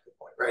technical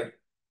point, right?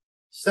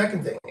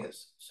 Second thing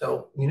is,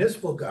 so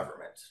municipal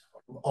governments,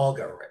 all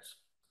governments,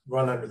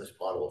 run under this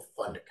model of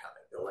fund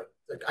accounting. They're like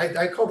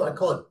I call it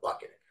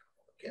bucket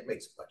accounting. Okay, it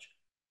makes it much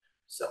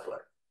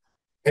simpler.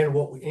 And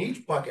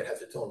each bucket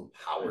has its own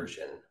powers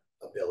and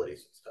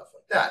abilities and stuff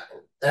like that.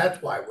 And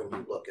that's why when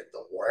you look at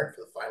the warrant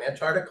for the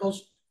finance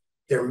articles,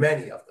 there are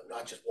many of them,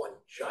 not just one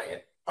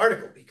giant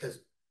article, because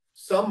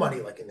some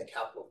money, like in the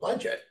capital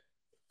budget,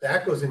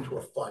 that goes into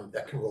a fund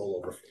that can roll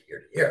over from year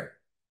to year.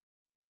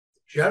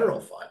 The general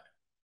fund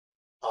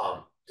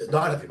does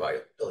not have the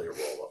ability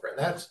to roll over. And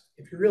that's,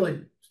 if you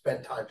really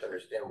spend time to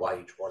understand why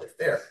each one is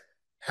there,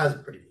 has a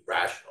pretty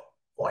rational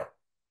point.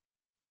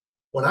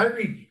 When I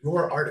read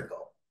your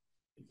article,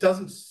 it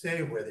doesn't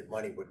say where the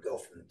money would go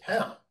from the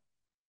town.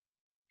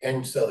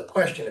 And so the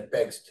question it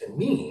begs to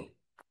me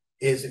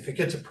is, if it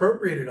gets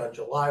appropriated on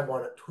July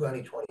 1 of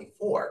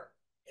 2024,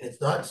 and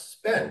it's not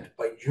spent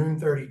by June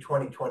 30,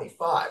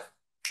 2025,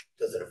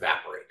 does it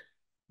evaporate?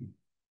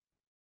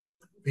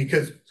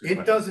 Because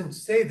it doesn't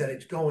say that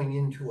it's going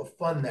into a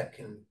fund that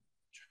can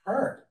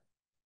turn.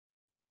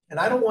 And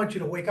I don't want you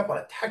to wake up on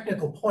a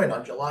technical point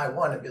on July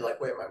 1 and be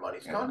like, wait, my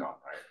money's gone. Right.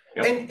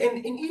 Yep.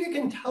 And Ida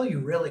can tell you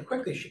really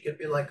quickly. She could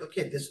be like,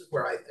 okay, this is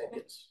where I think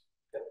it's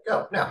going to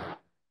go. Now,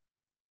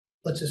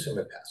 let's assume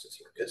it passes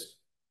here, because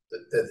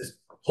this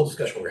whole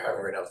discussion we're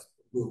having right now is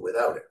move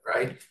without it,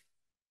 right?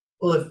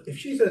 Well, if the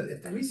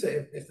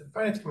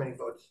finance committee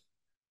votes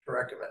to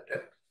recommend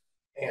it,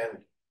 and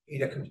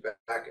Ida comes back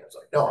and it's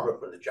like, no, I'm going to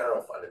put in the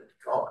general fund and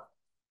draw it.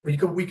 We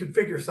could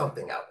figure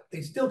something out.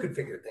 They still could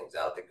figure things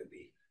out. They could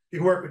be, you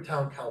can work with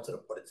town council to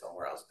put it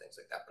somewhere else, things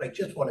like that. But I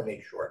just want to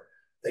make sure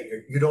that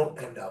you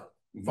don't end up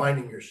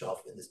finding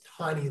yourself in this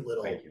tiny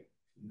little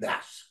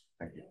mess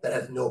that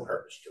has no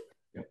purpose to it.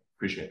 Yep.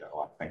 Appreciate that a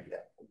lot. Thank you.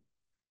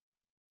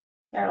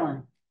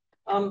 Carolyn.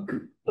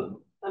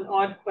 An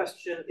odd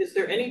question. Is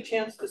there any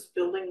chance this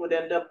building would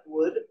end up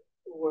wood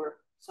or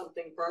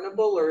something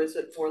burnable, or is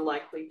it more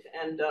likely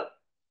to end up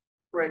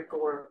brick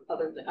or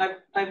other things?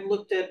 I've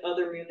looked at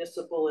other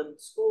municipal and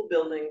school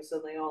buildings,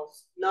 and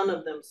none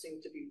of them seem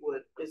to be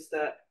wood. Is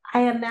that?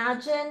 I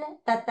imagine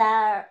that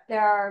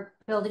there are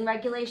building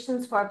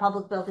regulations for a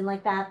public building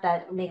like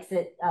that makes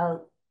it a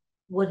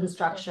wooden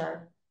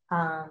structure.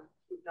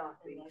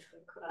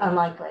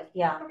 Unlikely,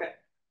 yeah. Okay,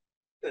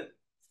 good.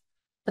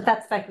 But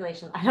that's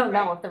speculation. I don't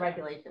know if the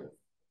regulations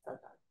says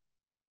that.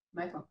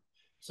 Michael.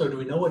 So do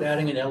we know what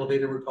adding an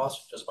elevator would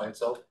cost just by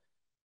itself?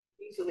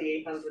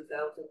 Easily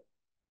 800,000.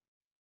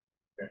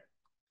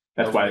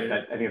 That's why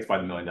I think it's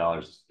 $5 million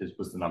was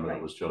the number that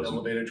was chosen.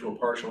 Elevator to a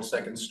partial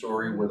second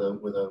story with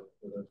a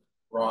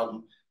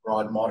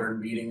broad modern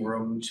meeting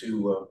room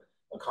to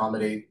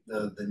accommodate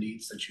the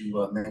needs that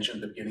you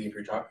mentioned at the beginning of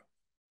your talk.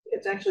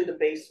 It's actually the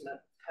basement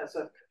has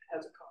a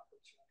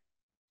conference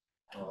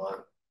room.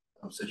 Well,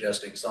 I'm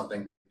suggesting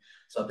something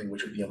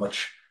which would be a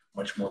much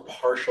more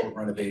partial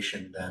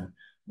renovation than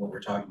what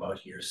we're talking about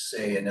here.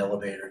 Say an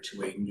elevator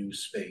to a new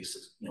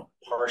space,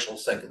 partial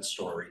second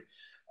story.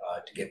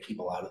 To get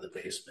people out of the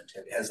basement.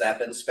 Has that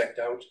been spec'd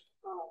out?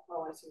 Oh,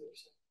 I see what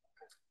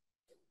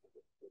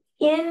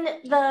you're saying.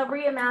 In the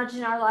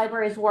Reimagine Our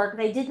Libraries work,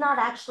 they did not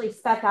actually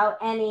spec out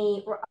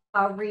any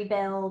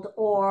rebuild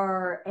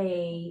or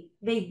they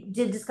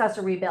did discuss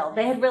a rebuild.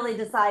 They had really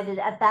decided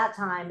at that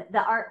time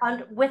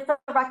with the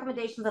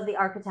recommendations of the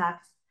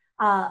architect,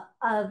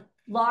 a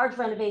large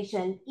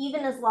renovation,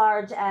 even as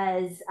large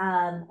as,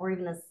 or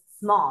even as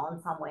small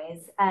in some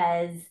ways,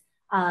 as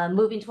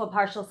moving to a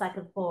partial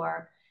second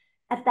floor.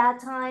 At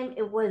that time,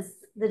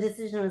 the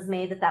decision was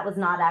made that was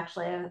not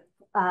actually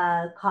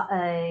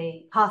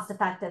a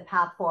cost-effective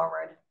path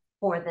forward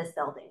for this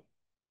building.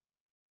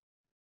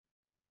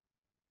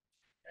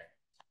 Okay.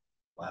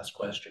 Last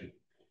question.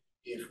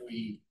 If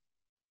we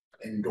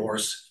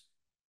endorse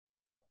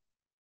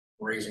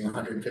raising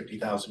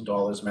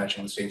 $150,000,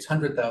 matching the state's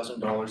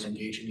 $100,000,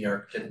 engaging the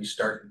architect, we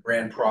start the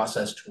brand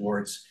process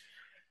towards,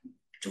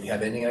 do we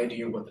have any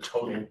idea what the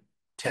total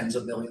tens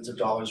of millions of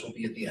dollars will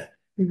be at the end?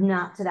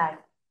 Not today.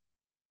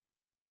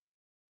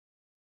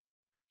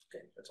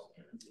 Okay, that's all.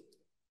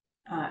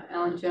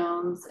 Ellen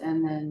Jones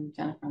and then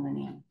Jennifer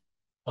Linian.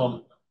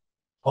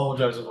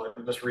 Apologize if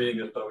I'm misreading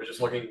this, but I was just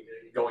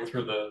going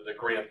through the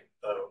grant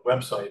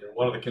website, and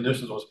one of the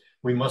conditions was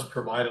we must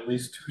provide at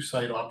least 2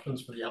 site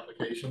options for the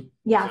application.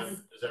 Yes.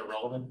 Is that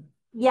relevant?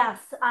 Yes,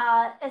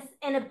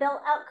 in a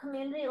built-out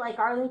community like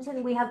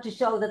Arlington, we have to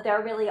show that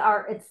there really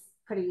are, it's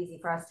pretty easy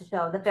for us to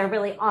show that there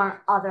really aren't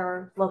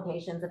other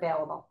locations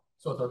available.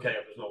 So it's okay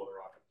if there's no other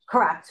options?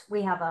 Correct.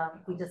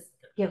 We just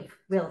give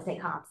real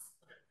estate comps.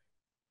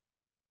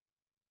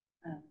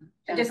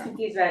 I'm just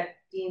confused about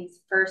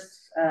Dean's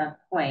first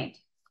point.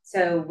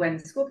 So when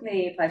the school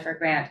committee applies for a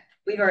grant,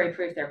 we've already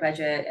approved their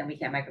budget and we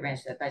can't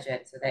micromanage their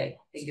budget, so they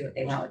do what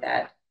they want with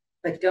that.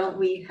 But don't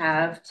we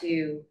have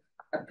to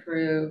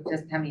approve,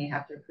 doesn't Tommy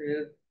have to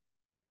approve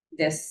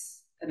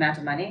this amount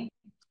of money?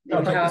 No,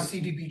 it's like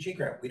the CDBG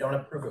grant. We don't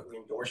approve it, we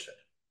endorse it.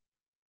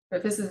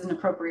 But this is an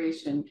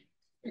appropriation.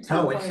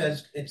 No, it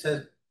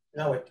says,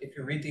 no, if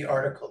you read the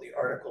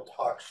article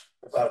talks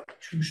about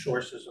two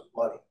sources of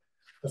money.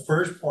 The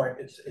first point,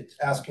 it's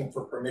asking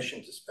for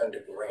permission to spend a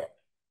grant.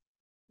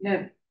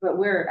 No, but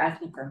we're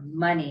asking for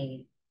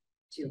money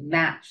to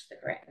match the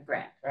grant,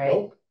 right?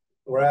 Nope.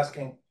 We're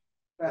asking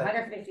for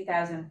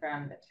 150,000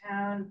 from the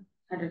town,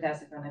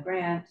 100,000 from the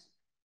grant,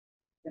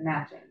 the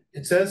matching.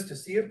 It says to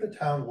see if the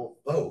town will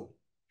vote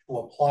to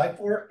apply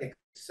for,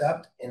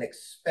 accept, and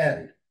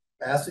expend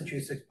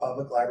Massachusetts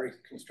Public Library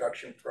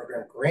Construction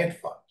Program grant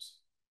funds.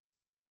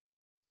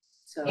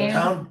 So the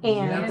town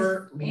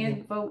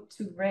and vote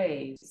to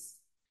raise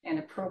and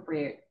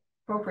appropriate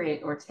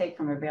or take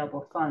from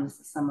available funds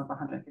the sum of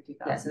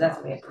 150,000. Yeah, so that's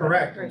what we have.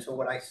 Correct. And so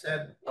what I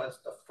said was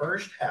the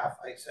first half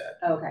I said.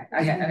 Okay.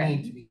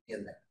 Need to be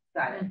in there.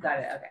 Got it. Okay.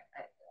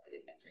 I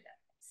didn't enter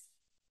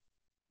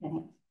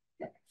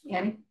that.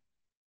 Annie?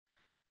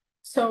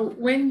 So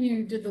when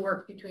you did the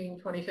work between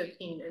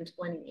 2015 and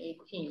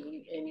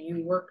 2018, and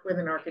you worked with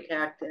an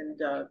architect and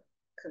a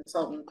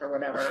consultant or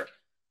whatever,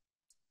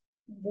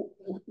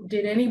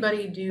 did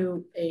anybody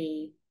do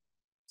a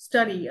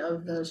study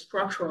of the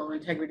structural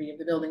integrity of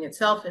the building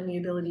itself and the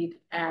ability to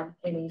add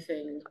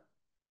anything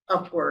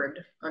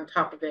upward on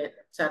top of it,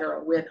 et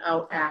cetera,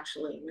 without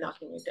actually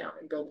knocking it down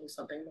and building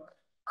something more?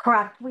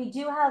 Correct. We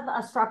do have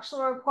a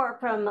structural report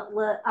from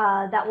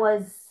that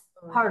was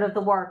part of the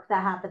work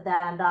that happened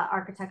then. The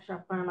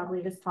architectural firm, I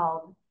believe, is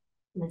called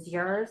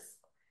Messrs.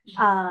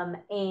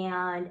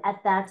 And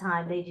at that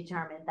time, they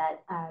determined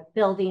that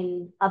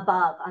building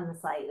above on the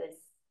site is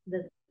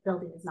the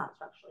building is not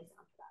structurally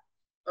sound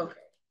for that.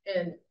 Okay,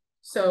 and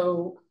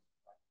so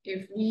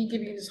if we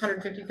give you this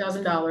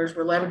 $150,000,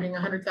 we're leveraging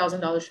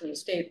 $100,000 from the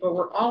state, but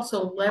we're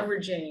also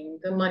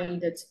leveraging the money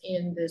that's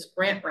in this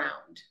grant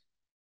round.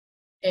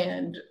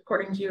 And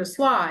according to your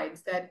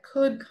slides, that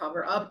could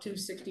cover up to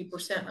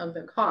 60% of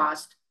the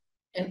cost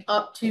and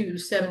up to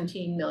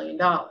 $17 million.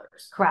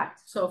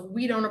 Correct. So if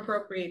we don't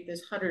appropriate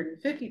this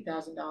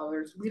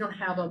 $150,000, we don't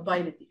have a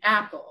bite at the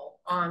apple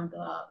on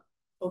the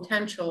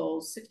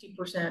potential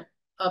 60%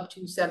 up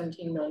to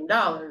 $17 million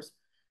to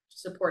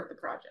support the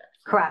project.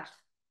 Correct.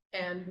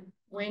 And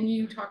when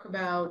you talk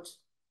about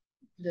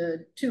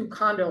the 2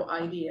 condo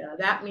idea,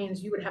 that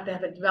means you would have to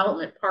have a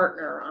development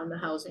partner on the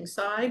housing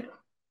side,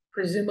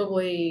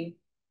 presumably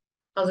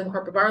Housing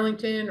Corp of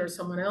Arlington or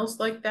someone else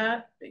like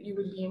that you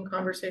would be in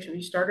conversation.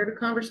 You started a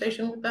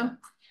conversation with them?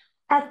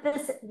 At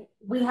this,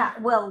 we've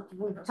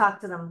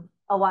talked to them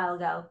a while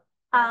ago.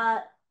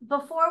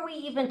 Before we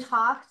even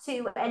talk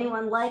to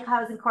anyone like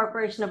Housing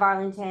Corporation of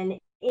Arlington,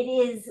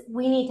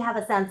 we need to have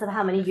a sense of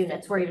how many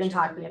units we're even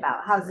talking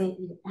about.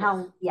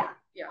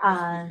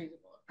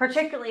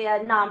 Particularly a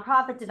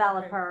nonprofit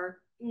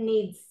developer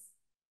needs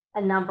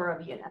a number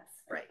of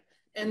units. Right.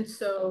 And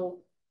so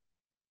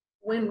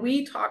when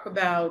we talk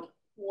about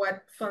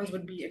what funds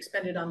would be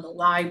expended on the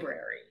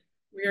library,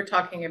 we are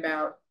talking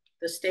about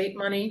the state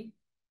money,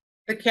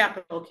 the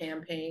capital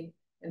campaign,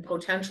 and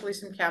potentially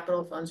some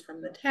capital funds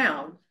from the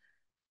town.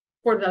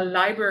 For the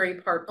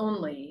library part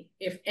only,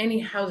 if any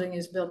housing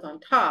is built on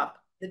top,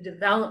 the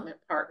development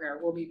partner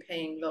will be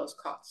paying those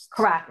costs.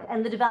 Correct.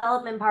 And the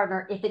development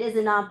partner, if it is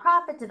a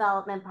nonprofit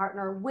development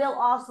partner, will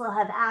also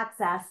have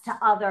access to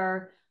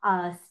other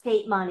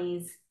state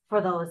monies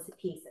for those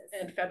pieces.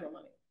 And federal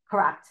money.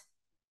 Correct.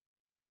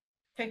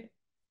 Okay.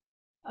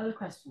 Other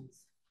questions?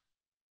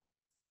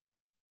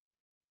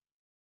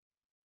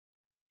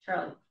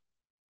 Charlie.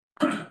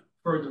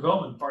 For a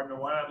development partner,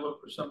 why not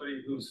look for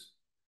somebody who's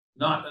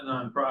not a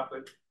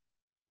nonprofit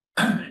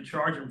and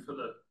charge them for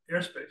the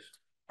airspace?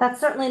 That's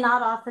certainly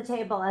not off the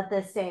table at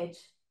this stage.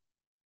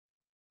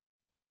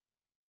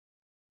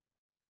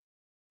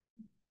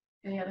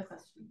 Any other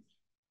questions?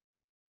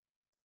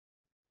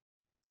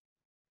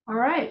 All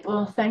right.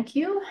 Well, thank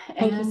you.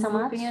 Thank you so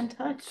much. We'll be in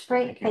touch.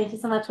 Great. Thank you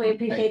so much. We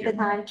appreciate the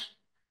time.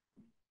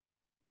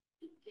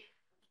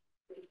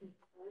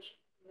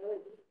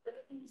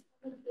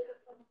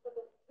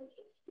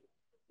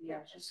 Yeah,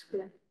 just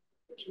time.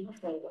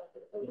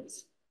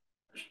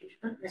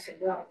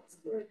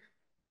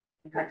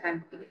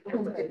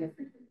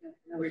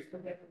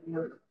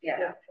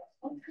 Yeah.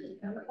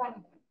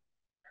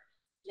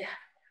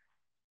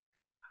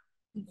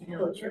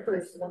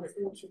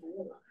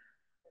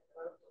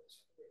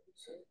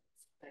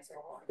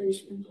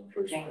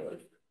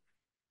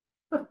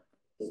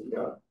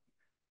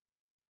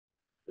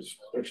 It's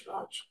not.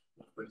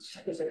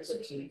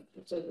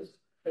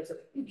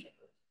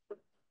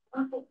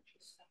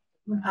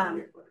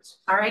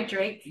 All right,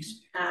 Drake.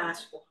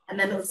 And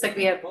then it looks like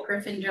we have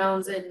Griffin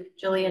Jones and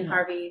Jillian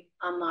Harvey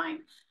online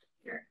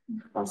here.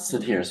 I'll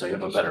sit here so you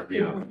have a better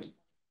view.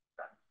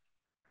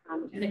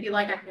 And if you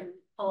like, I can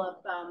pull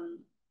up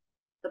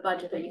the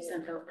budget that you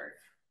sent over.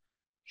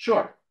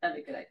 Sure. That'd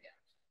be a good idea.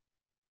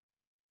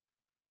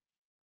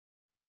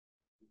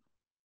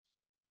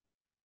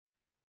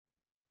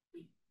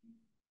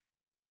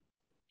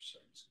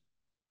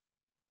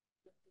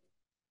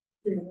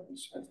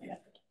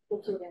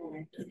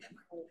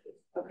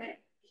 Okay.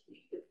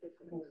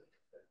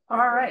 All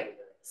right,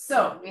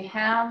 so we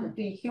have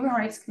the Human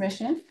Rights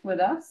Commission with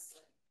us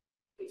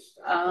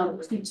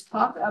to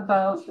talk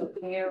about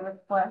their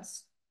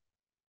request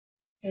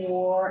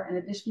for an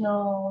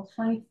additional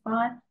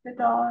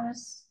 $2,500.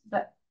 Is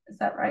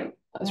that right?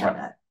 That's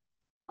right.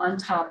 On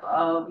top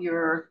of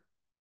your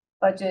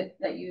budget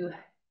that you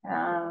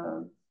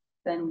have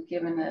been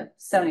given at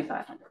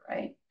 $7,500,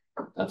 right?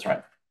 That's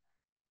right.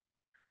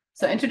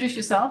 So introduce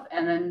yourself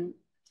and then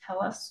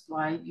tell us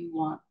why you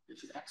want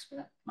this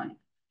extra money.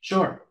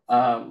 Sure.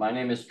 My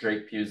name is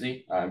Drake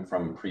Pusey. I'm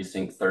from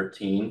Precinct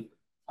 13.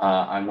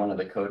 I'm one of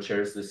the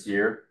co-chairs this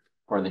year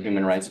for the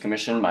Human Rights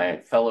Commission.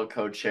 My fellow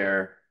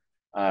co-chair,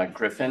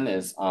 Griffin,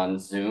 is on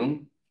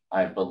Zoom.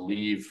 I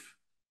believe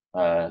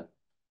Jillian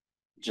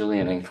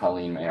and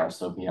Colleen may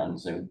also be on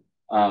Zoom.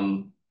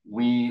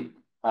 We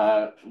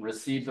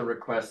received the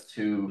request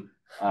to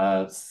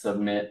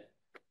submit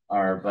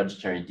our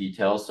budgetary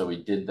details, so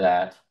we did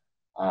that,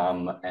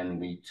 and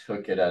we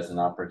took it as an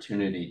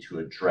opportunity to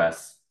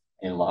address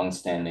a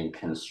longstanding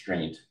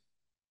constraint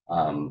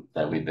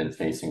that we've been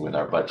facing with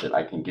our budget.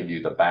 I can give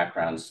you the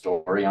background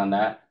story on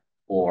that,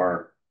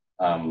 or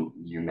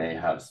you may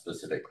have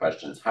specific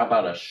questions. How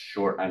about a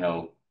short, I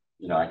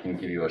can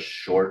give you a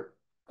short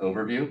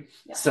overview.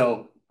 Yeah.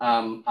 So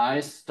I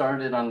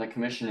started on the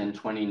commission in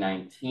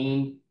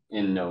 2019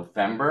 in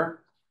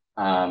November,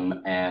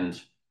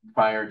 and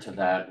prior to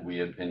that, we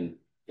have been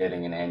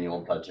getting an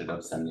annual budget of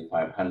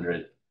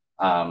 $7,500.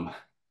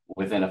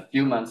 Within a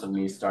few months of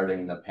me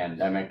starting, the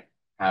pandemic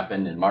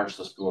happened in March,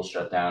 the school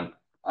shut down.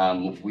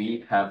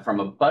 We have, from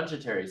a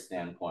budgetary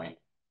standpoint,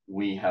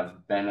 we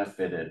have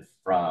benefited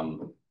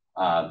from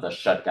the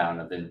shutdown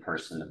of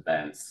in-person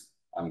events,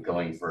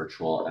 going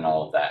virtual and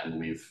all of that. And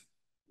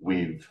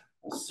we've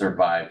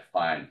survived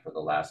fine for the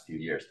last few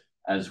years.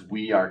 As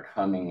we are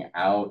coming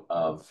out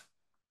of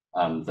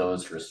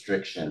those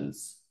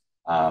restrictions,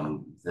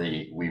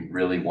 we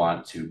really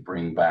want to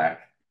bring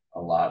back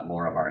a lot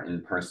more of our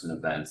in-person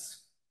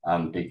events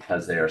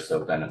because they are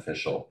so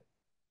beneficial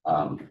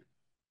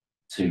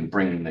to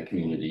bringing the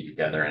community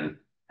together and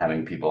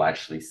having people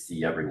actually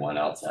see everyone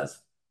else as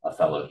a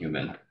fellow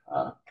human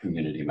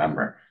community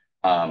member.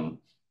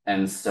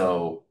 And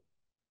so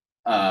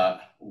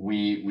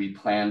we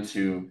plan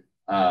to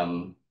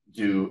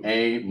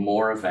do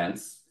more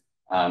events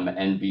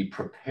and be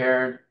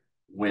prepared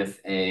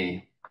with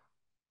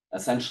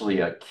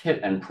essentially a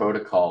kit and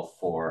protocol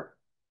for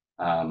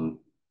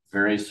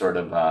very sort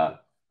of,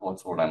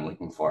 what's the word I'm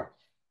looking for?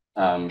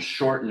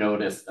 Short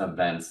notice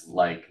events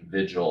like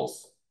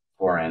vigils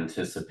for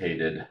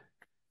anticipated,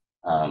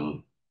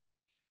 not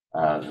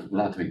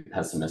to be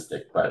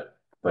pessimistic, but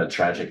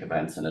tragic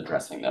events and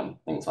addressing them,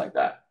 things like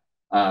that.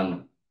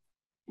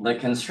 The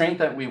constraint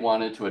that we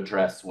wanted to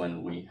address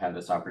when we had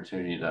this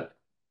opportunity to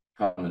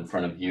come in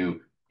front of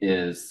you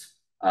is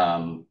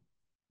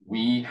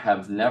we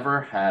have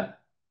never had,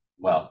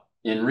 well,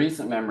 in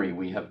recent memory,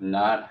 we have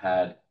not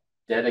had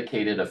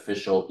dedicated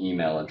official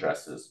email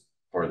addresses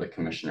for the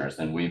commissioners.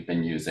 And we've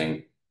been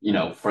using,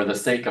 for the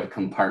sake of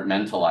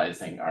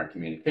compartmentalizing our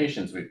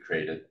communications, we've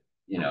created,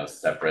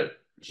 separate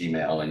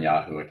Gmail and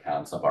Yahoo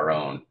accounts of our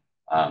own.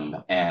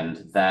 And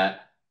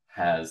that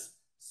has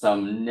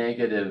some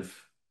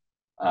negative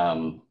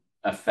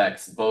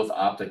effects, both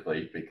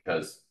optically,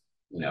 because,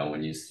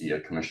 when you see a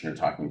commissioner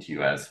talking to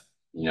you as,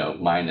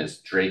 mine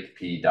is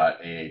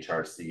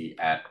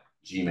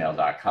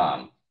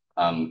drakep.ahrc@gmail.com.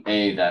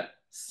 That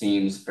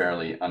seems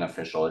fairly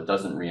unofficial. It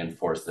doesn't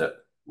reinforce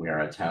that we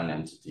are a town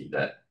entity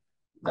that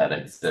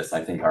exists.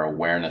 I think our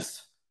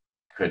awareness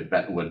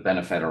would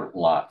benefit a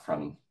lot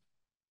from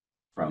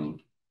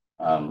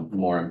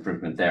more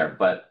improvement there.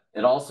 But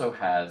it also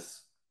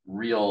has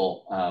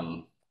real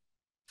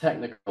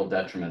technical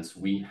detriments.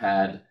 We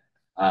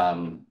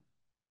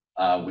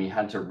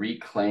had to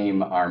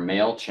reclaim our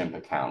MailChimp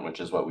account, which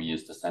is what we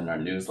use to send our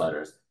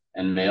newsletters.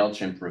 And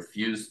MailChimp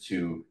refused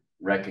to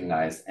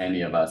recognize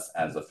any of us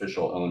as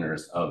official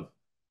owners of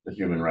the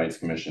Human Rights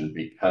Commission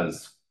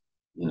because,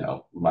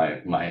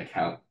 my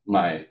account,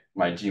 my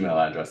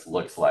Gmail address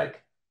looks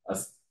like a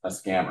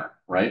scammer,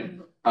 right?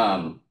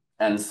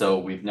 And so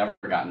we've never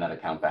gotten that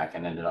account back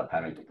and ended up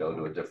having to go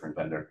to a different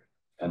vendor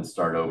and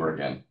start over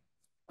again.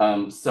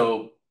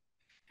 So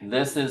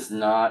this is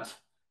not,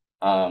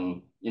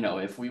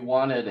 if we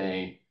wanted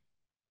a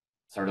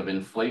sort of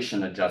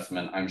inflation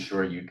adjustment, I'm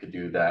sure you could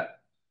do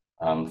that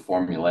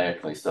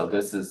formulaically. So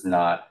this is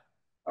not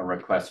a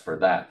request for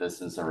that.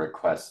 This is a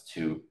request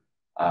to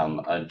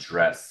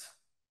address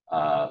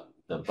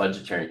the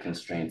budgetary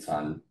constraints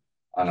on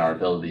our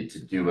ability to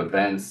do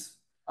events.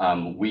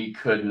 We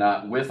could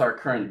not, with our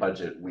current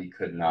budget, we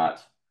could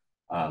not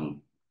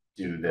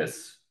do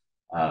this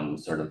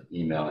sort of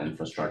email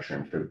infrastructure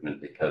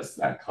improvement because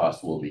that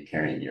cost will be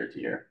carrying year to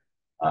year.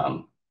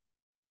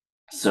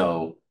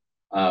 So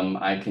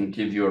I can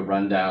give you a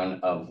rundown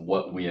of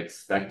what we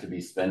expect to be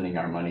spending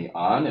our money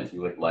on if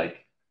you would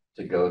like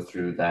to go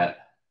through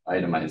that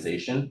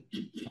itemization.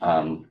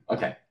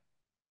 Okay,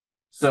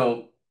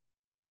 so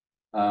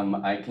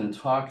I can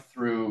talk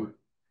through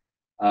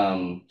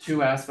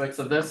two aspects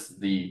of this,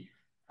 the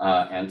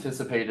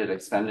anticipated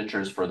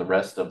expenditures for the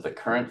rest of the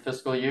current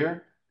fiscal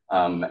year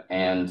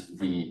and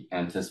the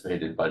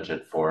anticipated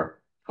budget for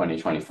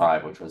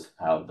 2025, which was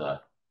how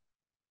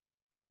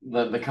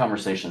the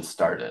conversation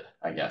started,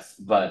 I guess.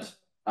 But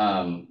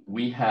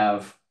we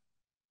have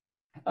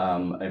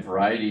a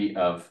variety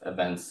of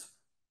events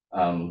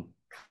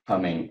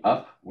coming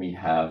up. We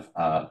have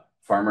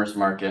farmers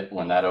market.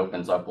 When that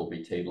opens up, we'll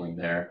be tabling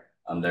there.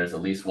 There's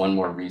at least one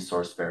more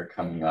resource fair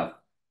coming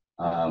up.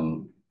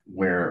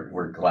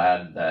 We're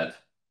glad that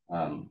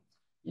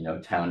you know,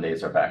 town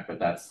days are back, but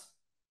that's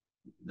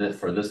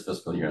for this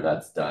fiscal year,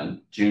 that's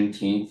done.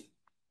 Juneteenth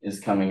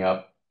is coming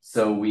up.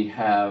 So we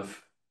have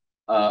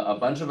a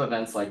bunch of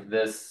events like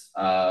this.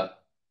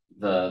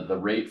 The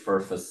rate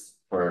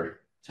for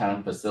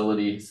town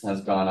facilities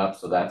has gone up,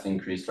 so that's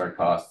increased our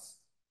costs.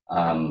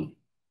 And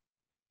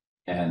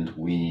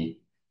we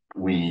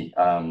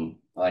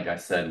like I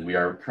said, we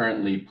are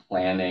currently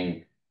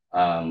planning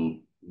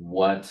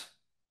what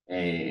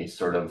a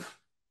sort of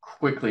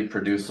quickly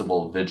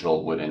producible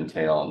vigil would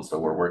entail. And so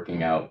we're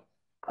working out,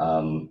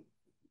 you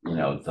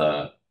know,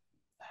 the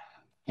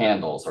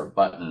handles or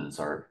buttons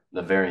or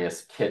the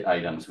various kit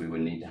items we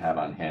would need to have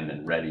on hand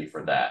and ready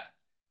for that.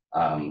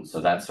 So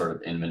that's sort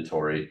of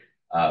inventory.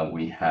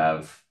 We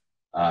have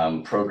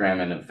program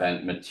and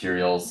event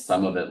materials.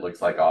 Some of it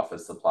looks like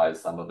office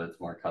supplies, some of it's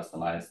more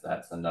customized.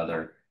 That's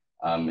another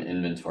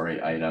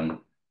inventory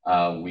item.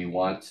 We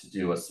want to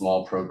do a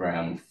small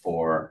program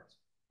for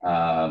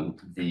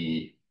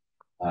the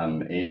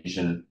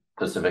Asian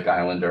Pacific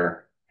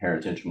Islander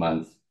Heritage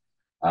Month.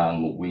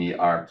 We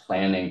are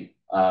planning,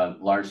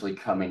 largely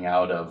coming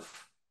out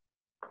of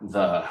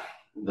the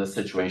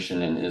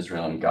situation in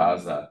Israel and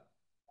Gaza,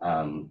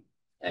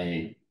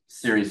 a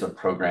series of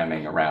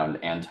programming around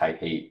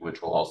anti-hate,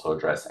 which will also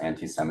address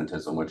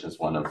anti-Semitism, which is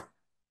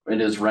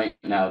it is right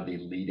now the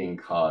leading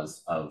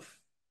cause of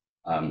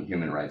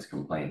human rights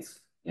complaints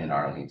in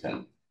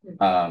Arlington.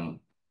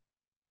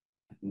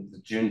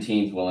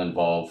 Juneteenth will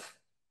involve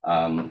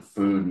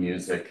food,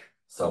 music,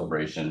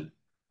 celebration,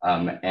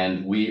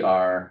 and we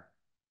are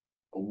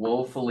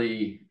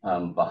woefully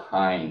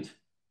behind,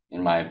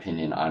 in my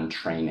opinion, on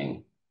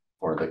training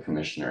for the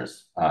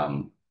commissioners,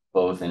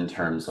 both in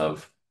terms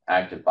of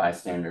active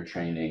bystander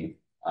training,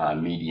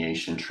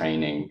 mediation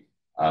training,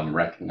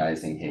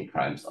 recognizing hate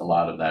crimes. A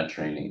lot of that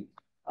training,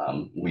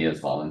 we as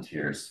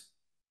volunteers,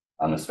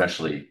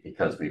 especially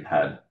because we've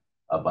had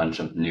a bunch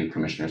of new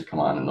commissioners come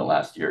on in the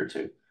last year or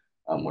two,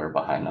 we're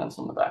behind on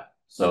some of that.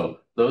 So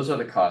those are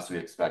the costs we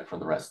expect for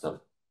the rest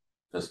of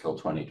fiscal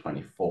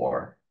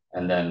 2024.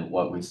 And then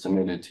what we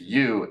submitted to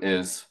you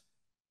is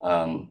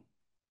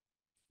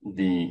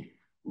the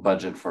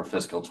budget for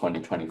fiscal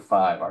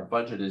 2025. Our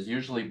budget is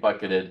usually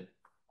bucketed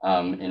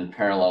in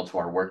parallel to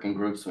our working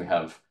groups. We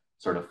have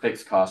sort of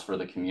fixed costs for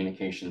the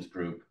communications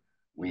group.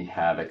 We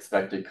have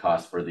expected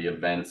costs for the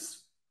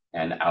events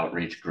and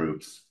outreach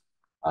groups.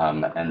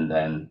 And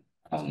then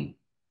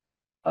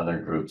other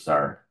groups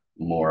are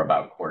more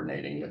about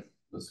coordinating with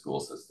the school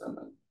system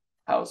and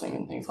housing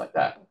and things like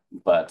that.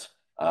 But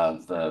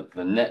the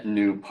net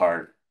new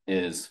part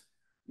is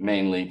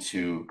mainly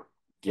to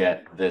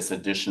get this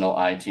additional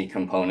IT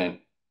component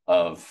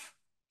of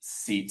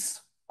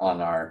seats on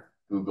our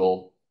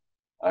Google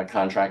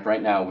contract.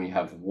 Right now, we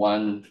have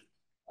one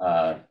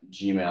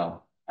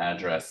Gmail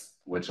address,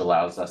 which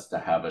allows us to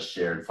have a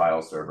shared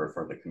file server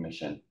for the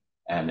commission.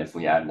 And if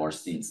we add more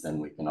seats, then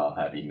we can all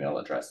have email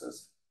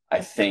addresses.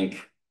 I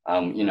think,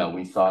 you know,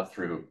 we thought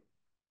through,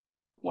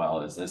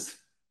 well, is this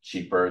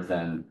cheaper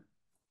than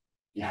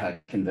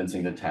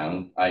convincing the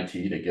town IT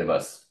to give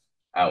us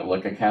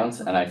Outlook accounts?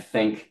 And I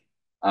think,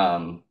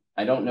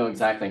 I don't know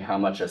exactly how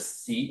much a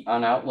seat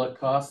on Outlook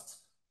costs.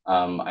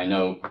 I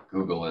know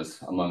Google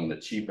is among the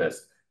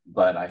cheapest,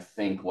 but I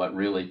think what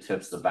really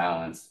tips the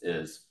balance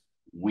is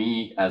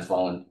we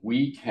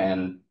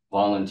can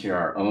volunteer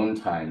our own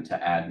time to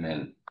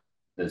admin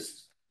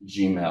this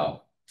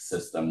Gmail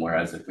system,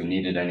 whereas if we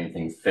needed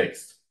anything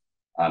fixed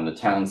on the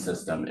town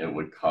system, it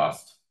would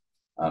cost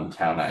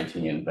town IT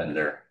and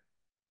vendor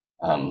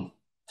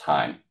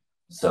time.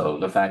 So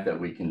the fact that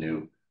we can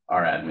do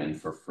our admin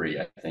for free,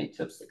 I think,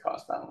 tips the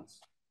cost balance.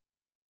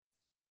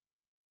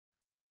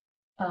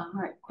 All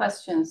right,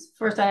 questions.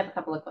 First, I have a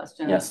couple of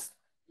questions. Yes.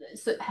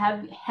 So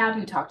have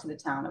you talked to the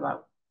town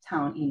about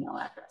town email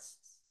addresses?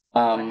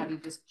 Or have you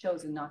just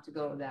chosen not to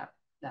go that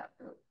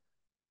route?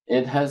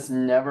 It has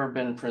never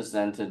been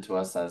presented to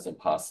us as a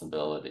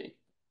possibility.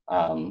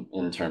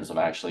 in terms of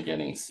actually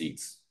getting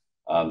seats.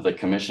 The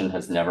commission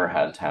has never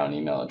had town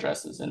email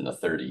addresses in the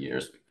 30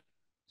 years.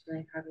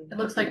 It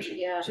looks like,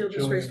 yeah. She'll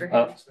just raise her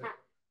hand.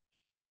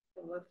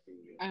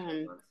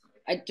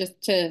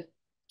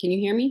 Can you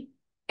hear me?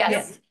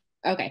 Yes.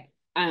 Okay.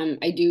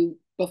 I do,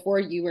 before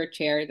you were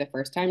chair the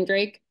first time,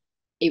 Drake,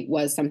 it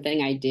was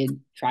something I did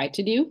try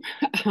to do.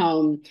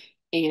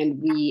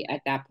 And we,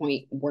 at that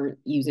point, weren't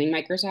using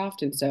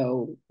Microsoft. And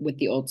so with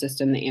the old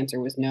system, the answer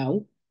was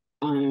no.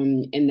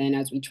 And then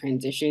as we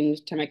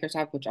transitioned to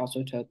Microsoft, which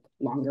also took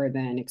longer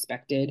than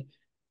expected,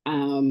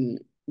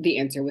 the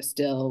answer was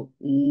still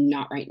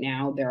not right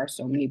now. There are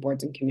so many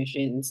boards and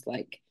commissions,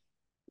 like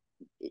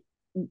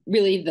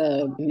really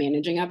the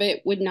managing of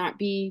it would not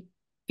be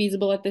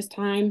feasible at this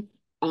time.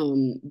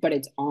 But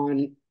it's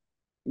on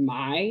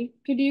my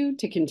to-do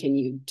to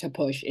continue to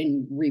push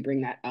and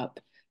re-bring that up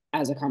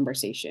as a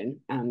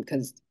conversation,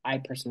 because I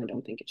personally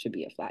don't think it should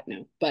be a flat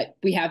no, but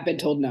we have been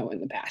told no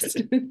in the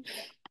past.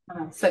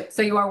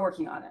 So you are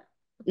working on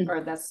it,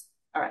 or that's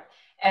all right.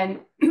 And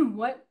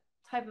what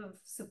type of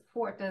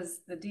support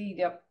does the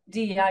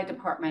DEI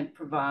department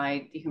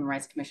provide the Human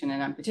Rights Commission?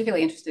 And I'm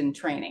particularly interested in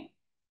training.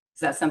 Is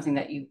that something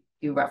that you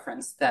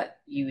referenced that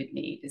you would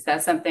need? Is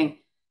that something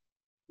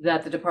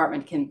that the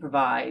department can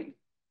provide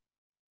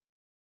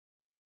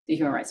the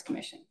Human Rights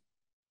Commission?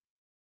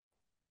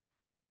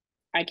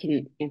 I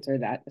can answer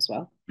that as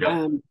well.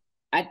 Yeah.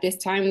 At this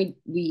time,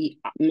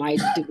 my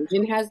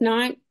division has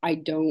not. I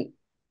don't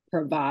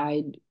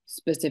provide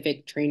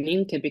specific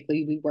training.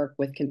 Typically, we work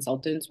with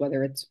consultants,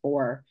 whether it's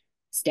for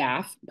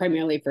staff,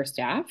 primarily for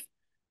staff,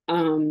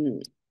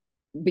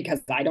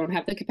 because I don't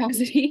have the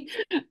capacity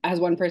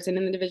as one person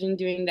in the division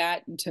doing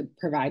that to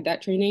provide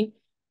that training.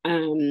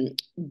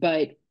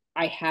 But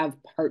I have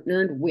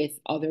partnered with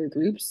other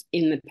groups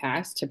in the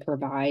past to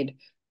provide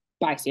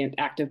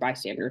active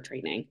bystander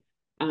training,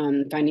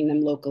 finding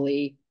them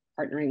locally,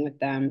 partnering with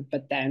them.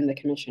 But then the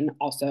commission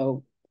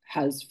also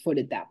has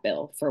footed that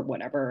bill for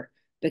whatever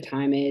the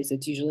time is.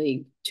 It's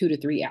usually 2 to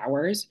 3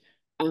 hours.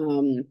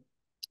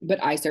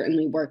 But I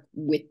certainly work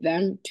with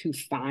them to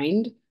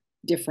find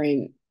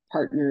different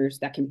partners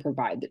that can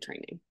provide the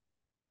training.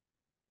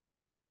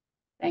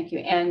 Thank you.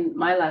 And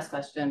my last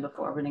question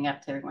before opening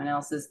up to everyone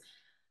else is,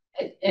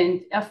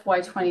 in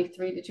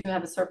FY23, did you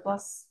have a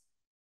surplus?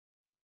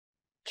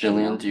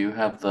 Jillian, do you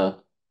have the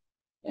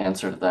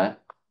answer to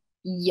that?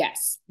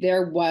 Yes,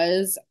 there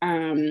was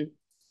a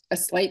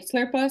slight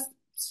surplus.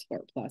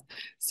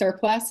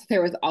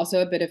 There was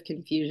also a bit of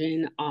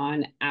confusion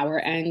on our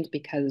end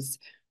because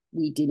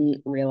we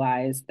didn't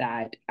realize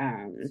that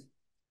a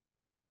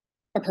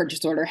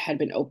purchase order had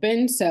been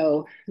opened.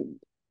 So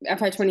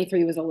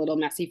FY23 was a little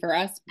messy for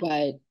us,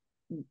 but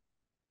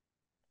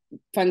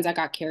funds that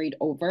got carried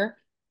over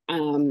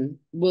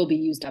will be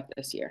used up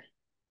this year.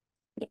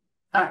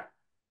 All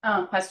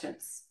right.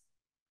 Questions?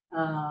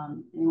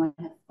 Anyone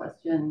have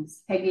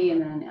questions? Peggy,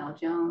 and then Al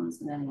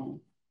Jones, and then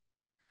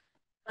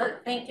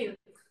thank you.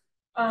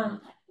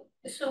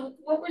 So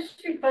what was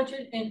your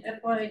budget in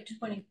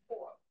FY24?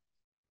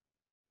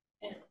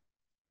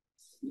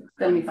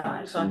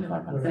 75.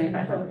 75.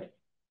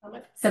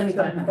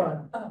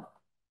 Oh.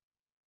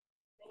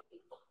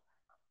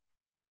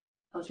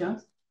 Al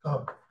Jones?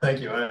 Oh,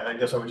 thank you. I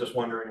guess I was just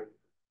wondering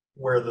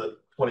where the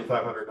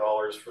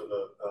 $2,500 for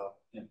the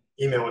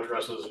email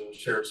addresses and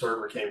shared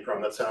server came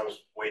from. That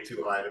sounds way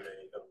too high to me.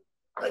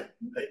 I do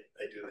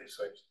these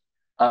things.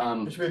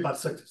 It should be about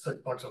 $6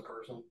 a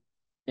person.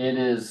 It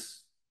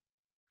is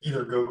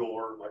either Google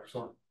or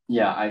Microsoft.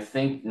 Yeah, I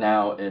think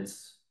now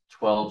it's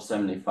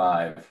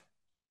 $12.75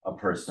 a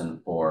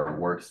person for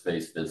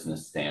Workspace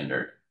Business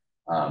Standard,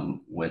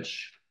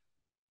 which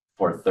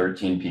for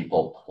 13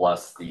 people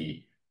plus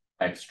the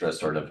extra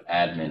sort of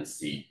admin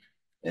seat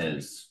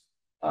is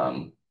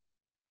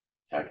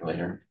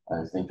calculator.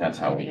 I think that's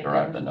how we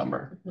derive the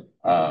number. Go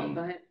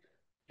ahead.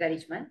 Is that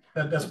each month?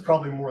 That's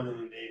probably more than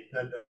you need.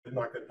 That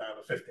knock it down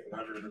to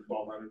 1,500 or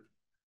 1,200.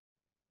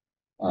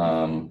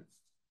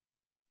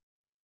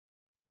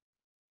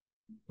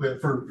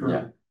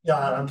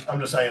 I'm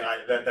just saying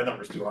that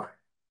number's too high.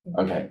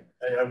 Okay.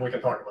 And we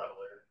can talk about it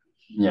later.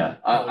 Yeah,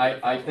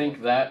 I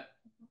think that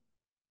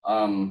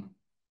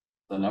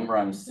the number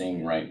I'm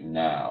seeing right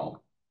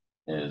now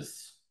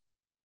is,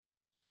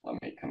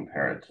 let me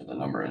compare it to the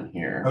number in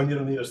here. And you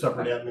don't need a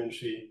separate admin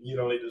sheet. You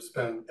don't need to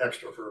spend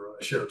extra for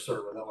a shared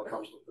server. That one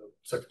comes with the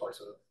 $6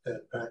 a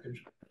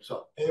package.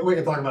 So we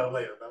can talk about it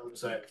later, but I'm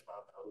saying it's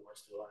about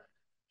 $1,000 too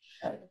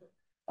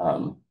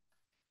high.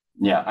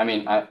 Yeah, I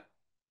mean,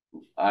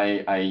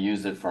 I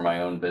use it for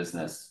my own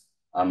business.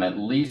 At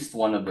least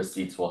one of the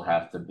seats will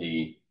have to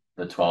be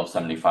the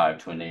 $12.75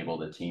 to enable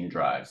the team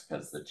drives,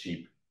 because the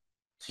cheap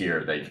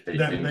tier they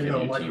didn't give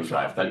you team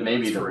drives, but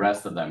maybe the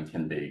rest of them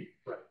can be.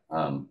 Right.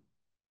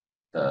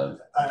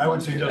 I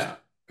would suggest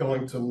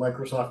going to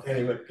Microsoft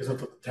anyway, because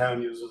that's what the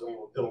town uses, and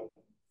it'll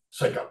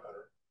sync up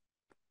better.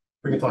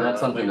 We can talk That's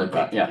about something it like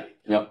that. Yeah.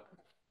 Yep.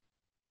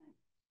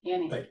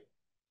 Annie. Thank you.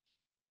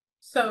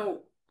 So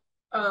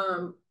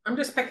I'm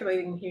just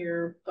speculating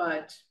here,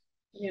 but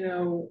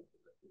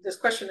this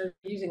question of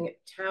using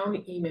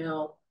town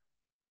email,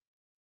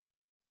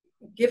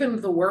 given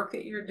the work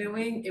that you're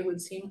doing, it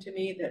would seem to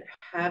me that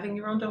having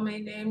your own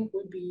domain name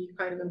would be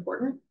kind of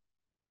important.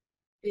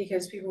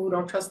 Because people who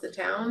don't trust the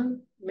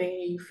town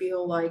may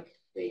feel like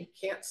they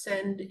can't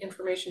send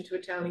information to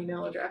a town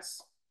email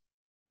address.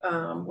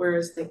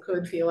 Whereas they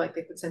could feel like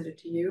they could send it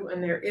to you.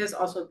 And there is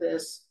also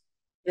this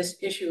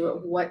issue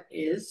of what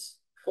is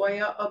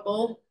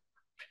FOIA-able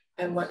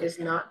and what is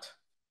not.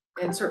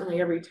 And certainly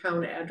every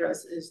town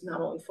address is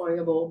not only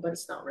FOIA-able, but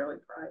it's not really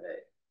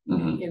private.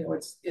 Mm-hmm. You know,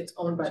 it's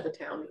owned by the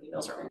town, the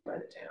emails are owned by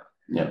the town.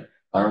 Yeah,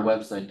 our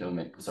website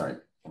domain, sorry,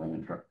 can I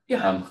interrupt?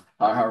 Yeah.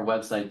 Our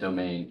website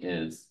domain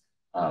is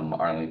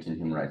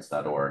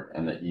arlingtonhumanrights.org,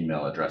 and the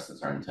email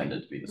addresses are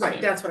intended to be the same.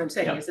 Right, that's what I'm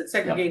saying, Yep. is that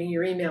segregating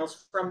your emails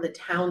from the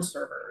town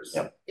servers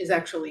Yep. is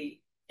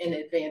actually an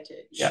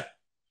advantage. Yeah.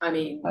 I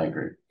mean, I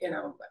agree. You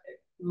know,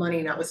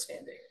 money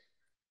notwithstanding.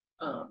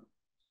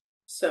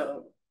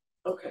 So,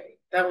 okay,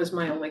 that was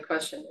my only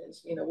question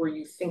is, you know, were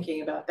you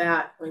thinking about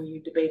that when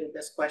you debated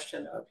this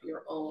question of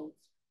your own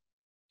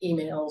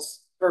emails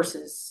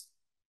versus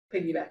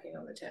piggybacking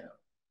on the town?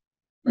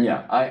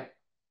 Yeah,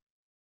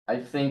 I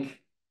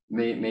think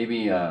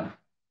maybe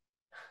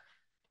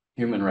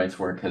human rights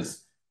work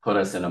has put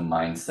us in a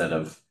mindset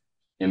of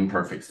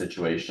imperfect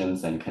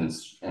situations and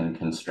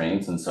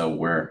constraints, and so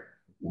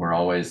we're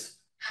always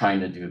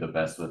trying to do the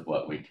best with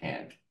what we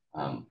can.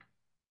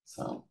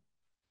 So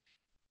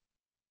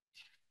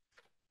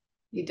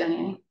You done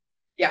any?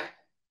 Yeah.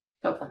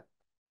 Okay.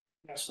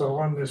 So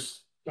on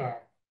this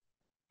thread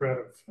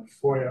of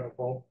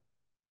FOIA-able,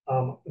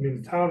 I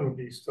mean, the town would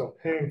be still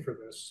paying for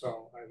this,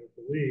 so I would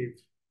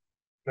believe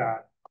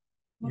that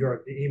the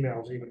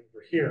emails, even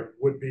over here,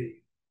 would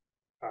be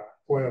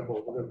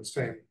FOIA-able within the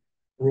same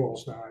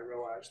rules. Now, I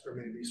realize there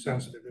may be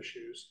sensitive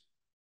issues,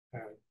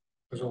 and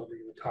presumably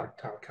you would talk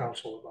to town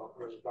council about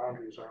where the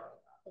boundaries are.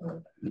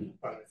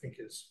 But I think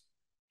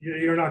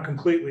you're not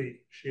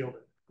completely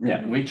shielded.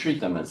 yeah, we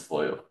treat them as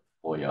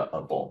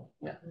FOIA-able.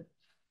 Yeah.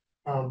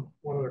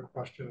 One other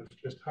question is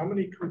just how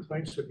many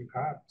complaints have you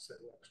had said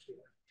last year?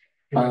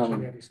 You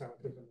mentioned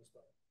anti-Semitism is the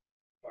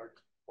large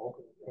bulk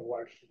of a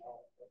large amount.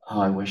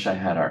 Oh, I wish I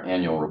had our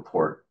annual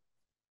report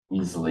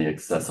easily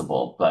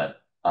accessible,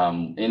 but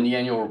in the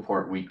annual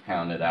report we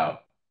count it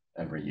out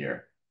every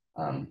year.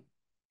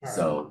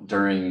 So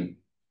during,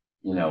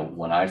 you know,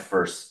 when I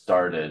first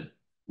started,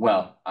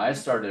 well, I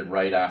started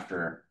right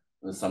after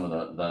some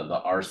of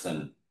the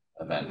arson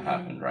event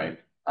happened, right?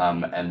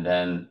 And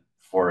then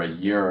for a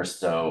year or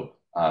so,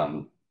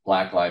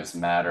 Black Lives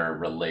Matter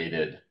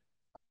related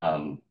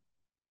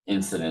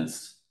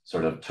incidents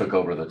sort of took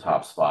over the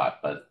top spot,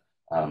 but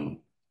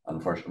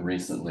unfortunately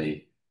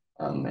recently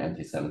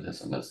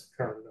anti-Semitism is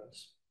covered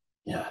us.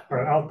 Yeah. All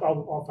right,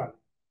 I'll find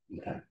it.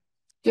 Okay.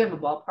 Do you have a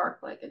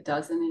ballpark, like a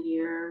dozen a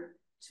year,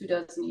 2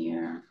 dozen a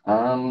year?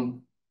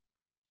 You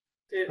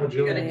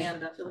got a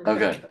hand up.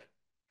 Okay.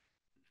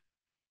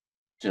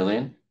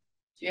 Jillian?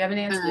 Do you have an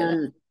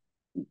answer?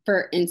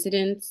 For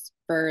incidents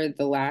for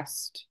the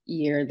last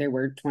year, there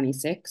were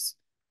 26.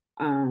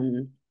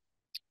 And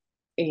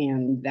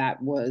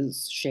that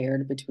was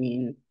shared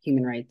between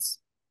human rights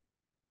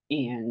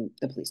and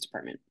the police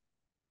department.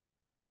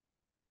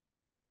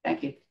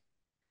 Thank you.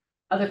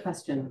 Other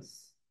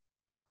questions?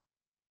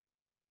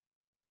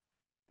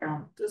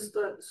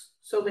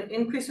 So the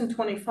increase in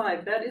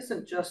 25, that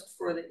isn't just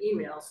for the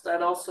emails,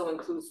 that also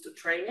includes the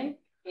training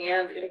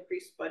and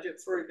increased budget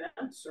for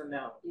events, or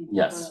no?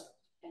 Yes.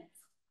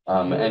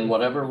 And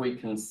whatever we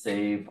can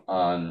save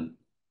on,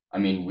 I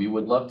mean, we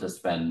would love to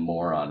spend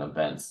more on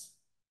events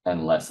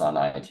and less on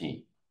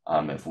IT.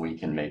 If we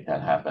can make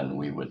that happen,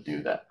 we would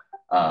do that.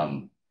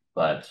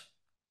 But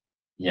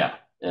yeah,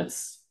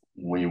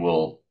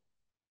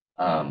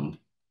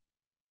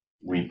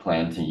 we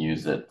plan to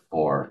use it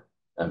for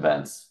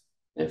events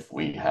if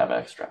we have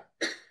extra.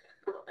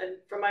 And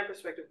from my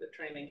perspective, the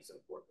training is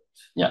important.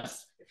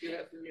 Yes. If you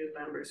have new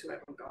members who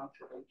haven't gone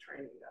through the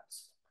training,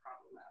 that's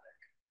problematic.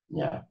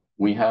 Yeah,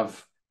 we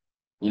have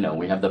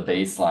the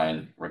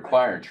baseline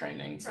required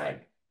trainings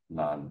like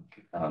the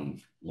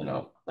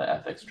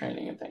ethics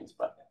training and things,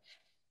 but.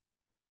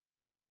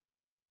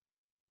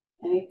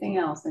 Anything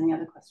else? Any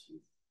other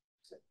questions?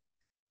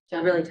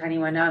 A really tiny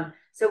one.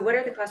 So what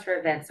are the costs for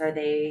events? Are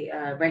they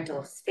rental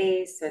of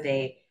space? Are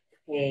they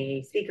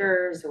pay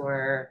speakers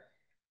or?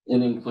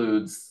 It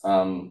includes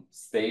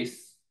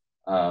space.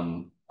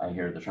 I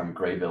hear the term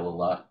gray bill a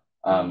lot.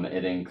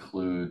 It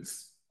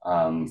includes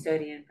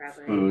custodian,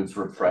 probably. Foods,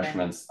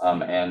 refreshments,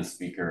 and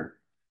speaker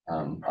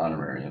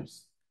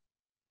honorariums.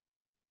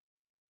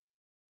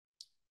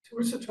 So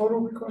what's the total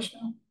request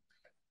now?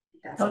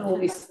 Total will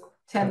be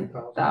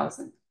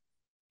 10,000.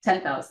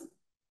 10,000.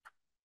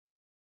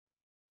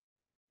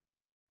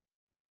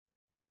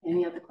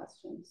 Any other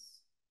questions?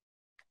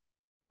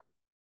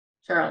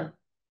 Charlie?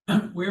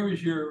 Where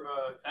is your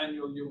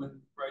annual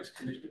Human Rights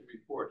Commission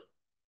report?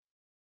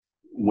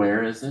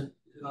 Where is it?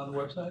 Is it on the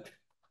website?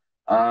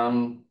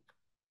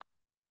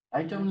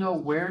 I don't know.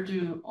 Where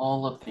do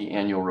all of the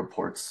annual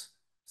reports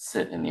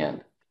sit in the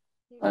end?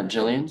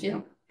 Jillian?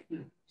 Yeah.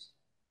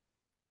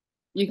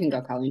 You can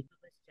go, Colleen.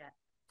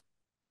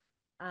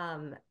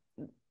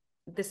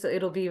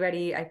 It'll be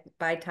ready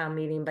by town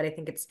meeting, but I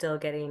think it's still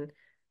getting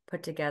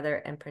put together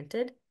and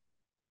printed.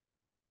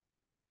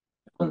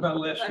 What about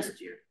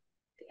last year?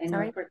 The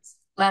annual reports.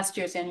 Last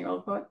year's annual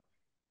report?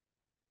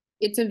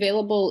 It's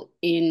available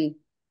in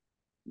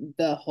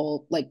the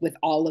whole, like with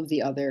all of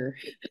the other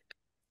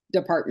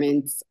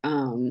departments.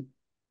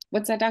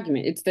 What's that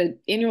document? It's the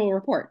annual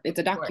report. It's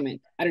a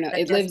document. I don't know.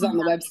 It lives on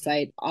the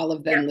website. All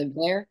of them live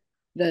there.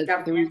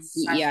 The three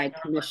DEI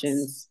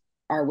commissions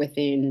are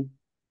within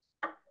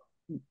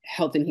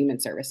Health and Human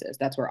Services.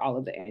 That's where all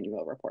of the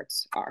annual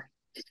reports are.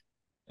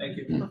 Thank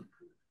you.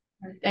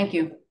 Thank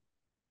you.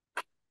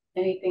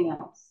 Anything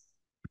else?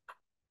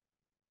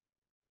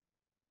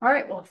 All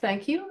right, well,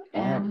 thank you,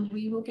 and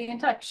we will be in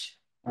touch.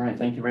 All right,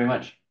 thank you very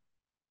much.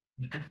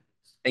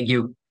 Thank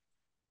you.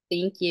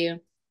 Thank you.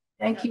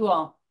 Thank you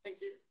all. Thank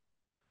you.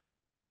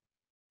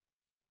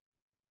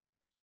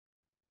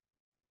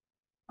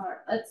 All right,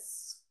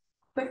 let's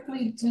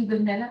quickly do the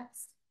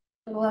minutes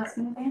for the last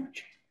meeting.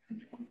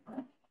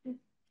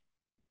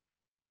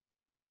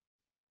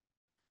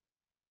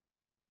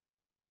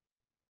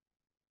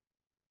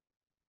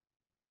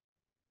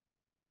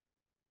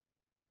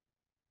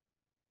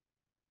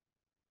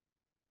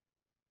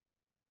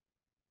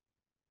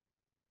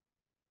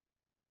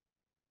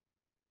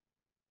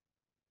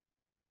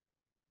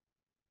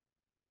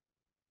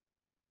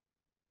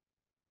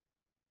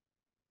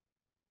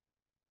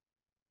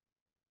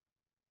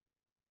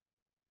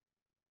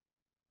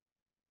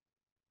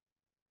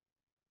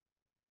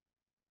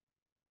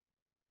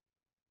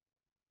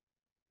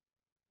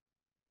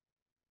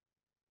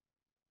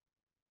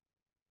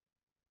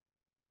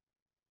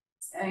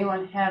 Does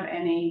anyone have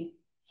any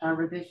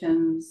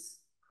revisions,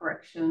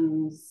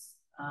 corrections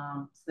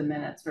to the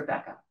minutes?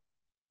 Rebecca?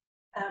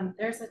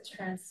 There's a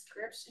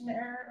transcription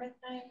error, I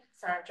think.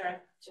 Sorry, I'm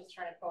just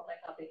trying to pull up my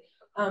copy.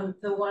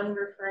 The one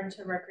referring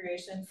to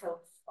recreation for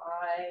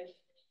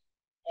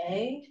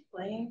 5A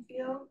playing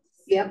fields.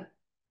 Yep.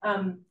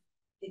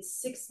 It's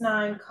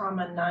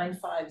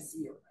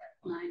 69,950.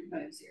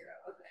 950.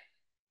 Okay.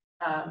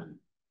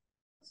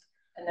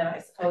 And then I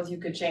suppose you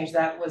could change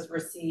that was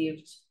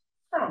received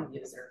from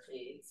user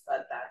feeds,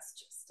 but that's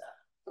just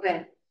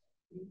okay.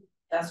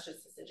 That's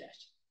just a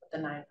suggestion with the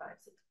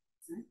 950.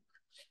 Okay.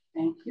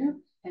 Thank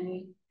you.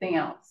 Anything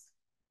else?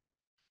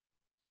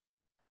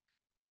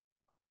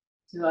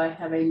 Do I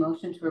have a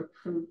motion to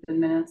approve the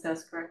minutes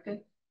as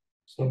corrected?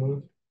 So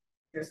moved.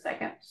 Your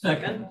second.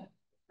 Second. All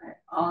right.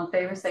 All in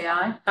favor, say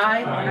aye.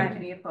 Aye. Aye.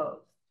 Any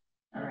opposed?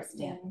 All right,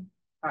 Dan.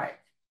 All right.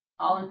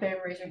 All in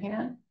favor, raise your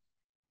hand.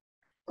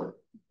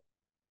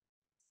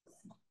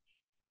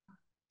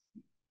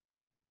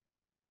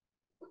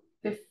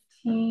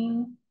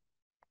 15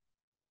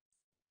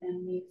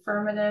 in the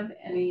affirmative.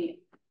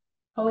 Any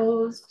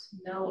opposed?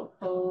 No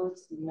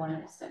opposed. 1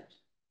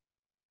 abstention.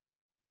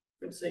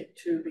 I would say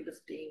 2 because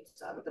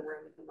Dean's out of the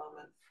room at the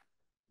moment.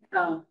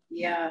 Oh,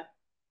 yeah.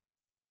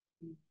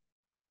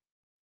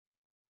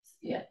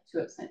 Yeah, 2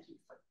 abstentions.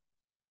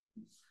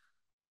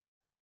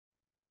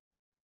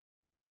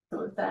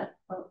 So is that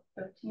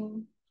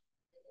 13?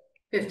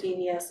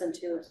 15 yes and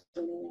 2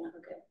 abstaining.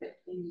 Okay,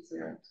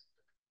 15-0.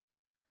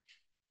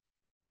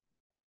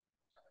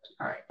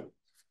 All right.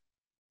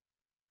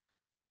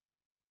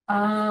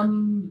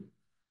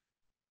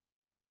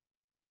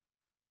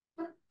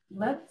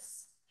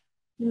 Let's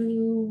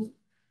do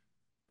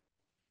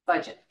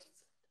budget.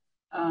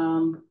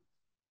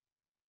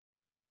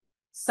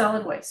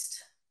 Solid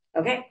waste.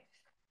 Okay.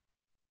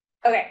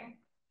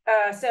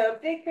 So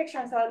big picture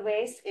on solid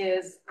waste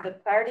is the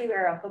clarity we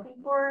are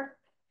hoping for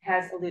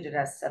has eluded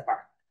us so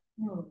far.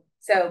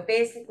 So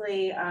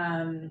basically,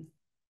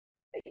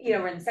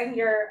 we're in the second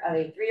year of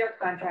a 3-year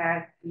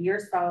contract.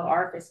 Years follow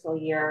our fiscal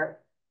year,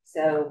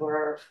 so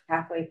we're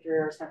halfway through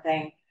or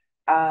something.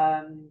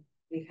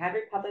 We've had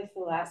Republic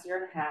for the last 1.5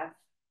 years.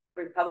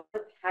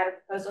 Republic had a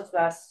proposal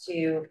to us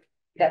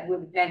that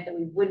would meant that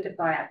we wouldn't have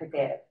gone out for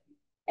bid,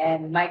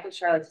 and Mike and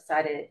Charlotte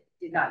decided it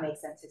did not make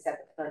sense to accept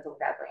the proposal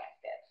without going out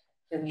for bid.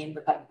 Doesn't mean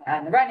Republic not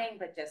in the running,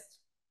 but just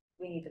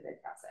we need the bid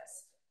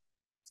process.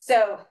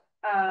 So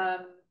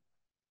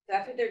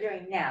that's what they're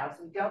doing now.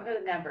 So we don't know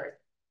the numbers.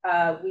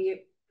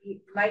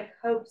 Mike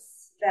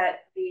hopes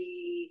that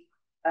the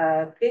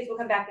bids will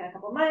come back in a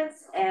couple of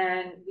months,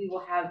 and we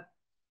will have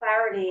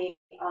clarity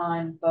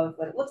on both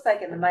what it looks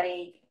like and the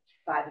money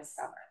by the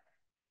summer.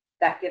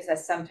 That gives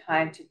us some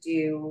time to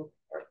do,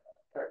 or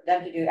for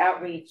them to do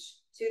outreach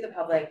to the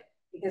public,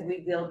 because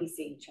we will be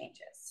seeing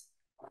changes.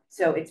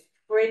 So it's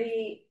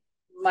pretty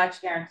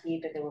much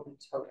guaranteed that there will be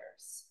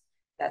toters.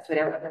 That's what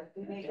every other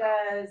company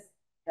does.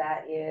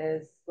 That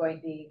is going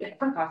to be a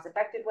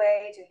cost-effective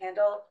way to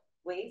handle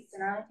waste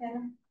in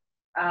Arlington.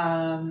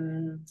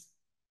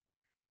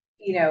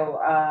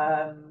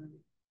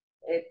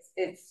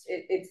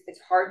 It's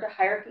hard to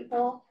hire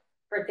people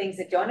for things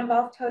that don't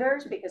involve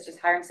toters, because just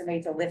hiring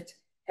somebody to lift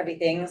heavy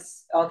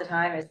things all the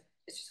time is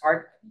just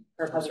hard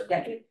for public.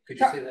 Could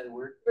you say that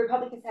word?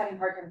 Republicans having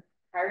hard time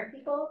hiring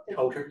people.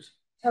 Toters?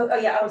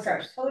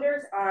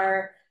 Toters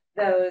are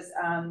those,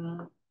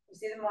 you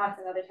see them lots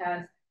in other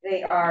towns.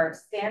 They are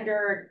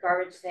standard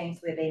garbage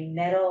things with a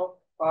metal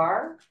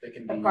bar They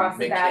can be across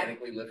the back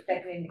mechanically lifted.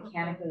 that can be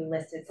mechanically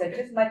lifted. So it's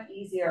just much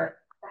easier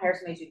to hire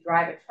somebody to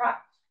drive a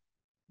truck,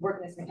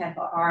 working this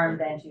mechanical arm,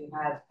 than to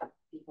have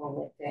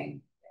people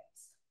lifting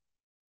things.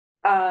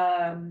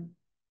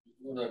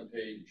 One on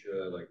page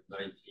like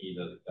 19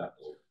 of the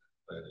capital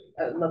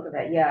planning. Look at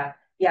that, yeah.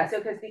 Yeah, so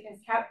because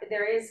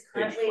there is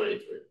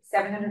currently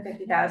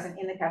 750,000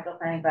 in the capital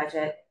planning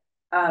budget.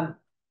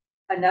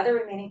 Another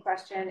remaining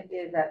question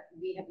is that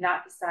we have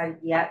not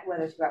decided yet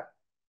whether to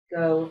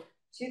go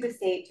to the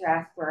state to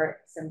ask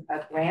for a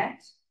grant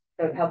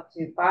that would help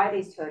to buy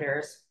these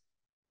toters.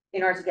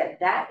 In order to get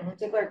that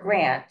particular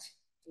grant,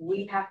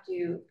 we have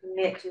to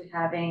commit to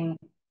having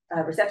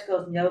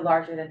receptacles no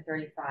larger than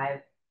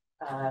 35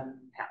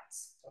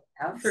 pounds.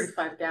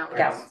 35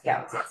 gallons.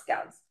 Gallons.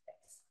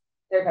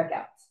 35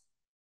 gallons.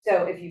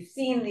 So if you've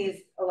seen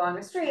these along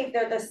the street,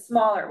 they're the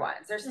smaller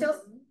ones. They're still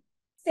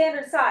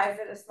standard size,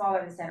 they're the smaller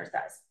than standard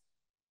size.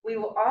 We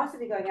will also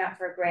be going out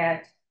for a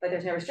grant, but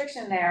there's no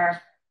restriction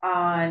there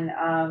on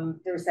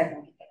the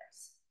recycling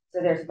containers.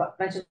 So there's a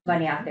bunch of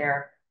money out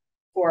there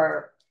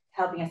for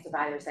helping us to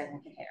buy the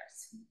recycling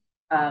containers.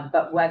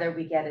 But whether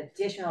we get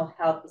additional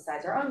help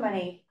besides our own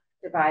money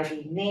to buy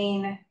the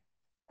main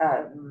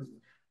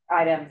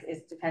items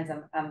depends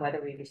on whether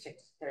we restrict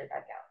to 35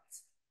 gallons.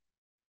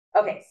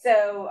 Okay,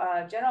 so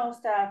general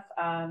stuff,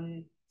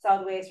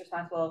 solid waste,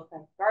 responsible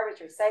for garbage,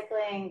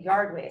 recycling,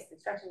 yard waste,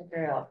 construction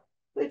material,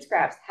 food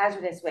scraps,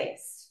 hazardous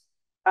waste.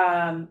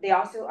 They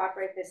also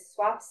operate this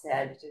swap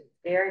shed, which is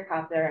very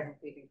popular, and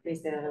we've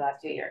increased it over the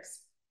last 2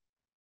 years.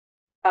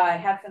 I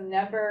have some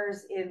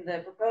numbers in the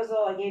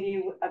proposal I gave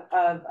you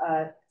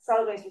of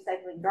solid waste,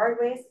 recycling, yard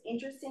waste.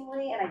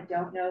 Interestingly, and I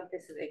don't know if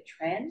this is a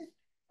trend,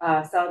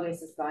 solid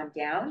waste has gone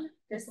down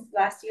this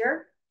last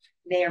year.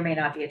 May or may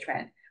not be a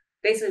trend.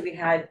 Basically, we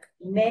had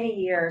many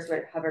years where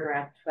it hovered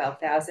around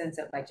 12,000,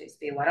 so it might just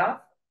be a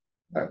one-off,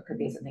 or it could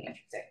be something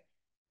interesting.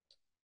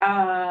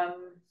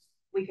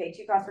 We pay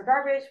 2 costs for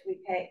garbage. We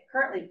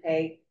currently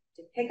pay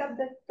to pick up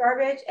the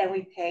garbage, and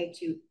we pay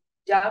to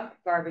dump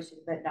garbage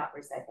but not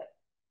recycle it.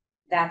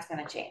 That's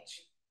going to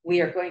change.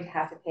 We are going to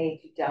have to pay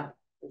to dump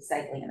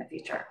recycling in the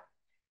future.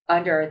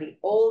 Under the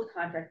old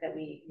contract that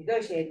we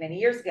negotiated many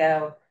years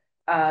ago,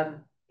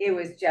 it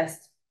was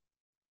just,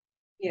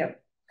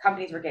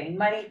 companies were getting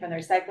money from the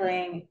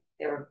recycling.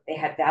 They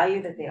had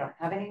value that they don't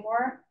have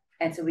anymore.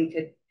 And so we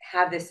could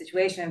have this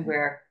situation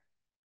where,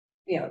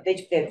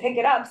 they pick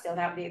it up, still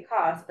not be a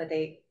cost, but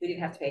we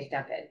didn't have to pay to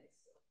dump it.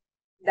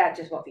 That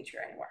just won't be true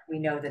anymore. We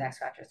know the next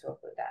contract will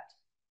include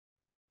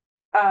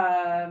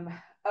that.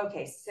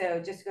 Okay,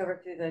 so just to go over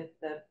through the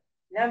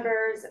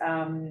numbers,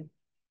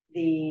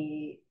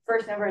 the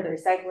first number, the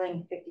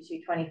recycling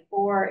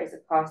 5224 is a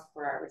cost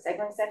for our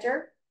recycling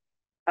center.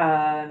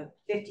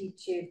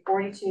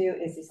 5242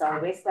 is the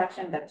solid waste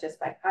collection. That's just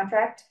by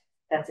contract.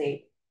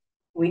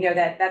 We know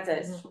that's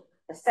a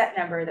set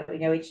number that we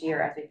know each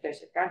year as we finish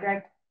the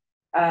contract.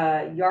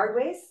 Yard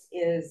waste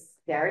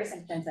varies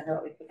and depends on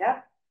what we pick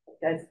up.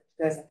 It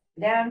goes up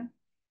and down.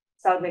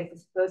 Solid waste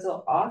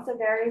disposal also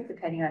varies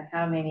depending on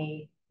how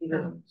many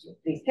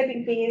these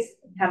tipping fees,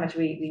 how much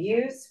we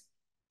use.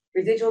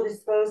 Residual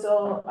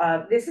disposal,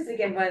 this is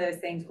again one of those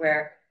things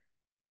where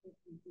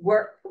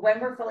when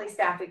we're fully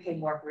staffed, we pay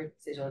more for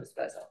residual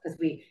disposal because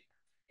we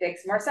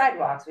fix more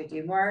sidewalks, we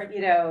do more,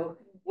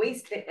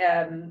 waste,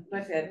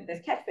 the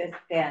catch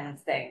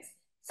bins things.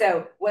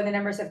 So when the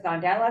numbers have gone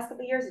down the last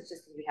couple of years, it's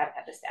just because we haven't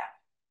had the staff.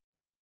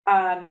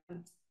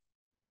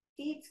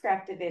 Feed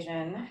scrap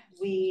division,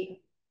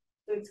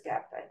 food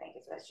scrap, I think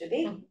is what it should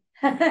be.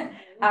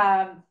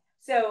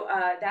 So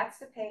that's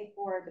to pay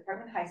for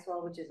Department High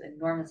School, which is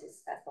enormously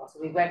successful. So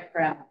we went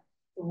from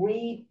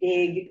 3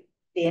 big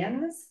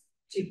bins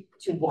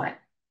to 1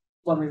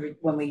 when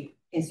we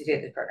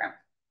instituted the program.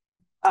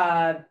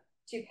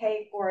 To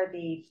pay for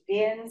the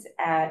bins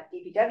at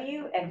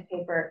DPW and to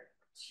pay for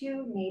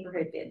 2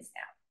 neighborhood bins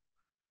now.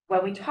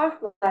 When we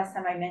talked last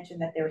time, I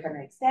mentioned that they were talking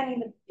about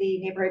expanding the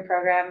neighborhood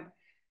program.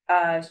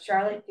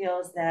 Charlotte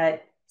feels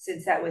that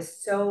since that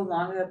was so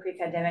long ago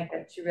pre-pandemic,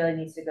 that she really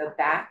needs to go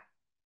back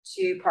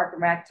to Park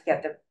and Rec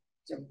to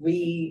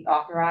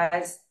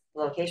reauthorize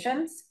the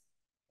locations.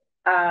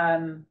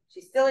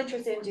 She's still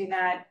interested in doing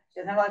that. She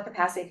doesn't have a lot of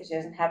capacity because she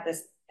doesn't have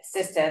this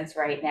assistance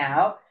right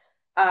now.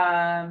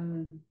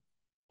 And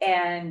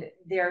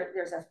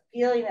there's a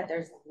feeling that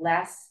there's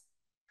less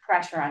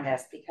pressure on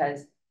this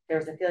because there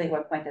was a feeling at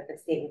one point that the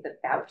state was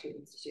about to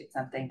institute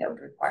something that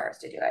would require us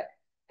to do it.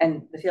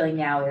 And the feeling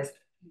now is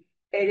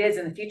it is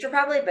in the future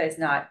probably, but it's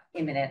not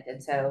imminent.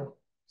 And so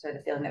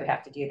the feeling that we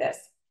have to do this.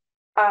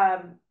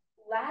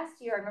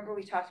 Last year, I remember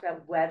we talked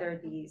about whether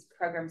these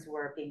programs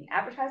were being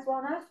advertised well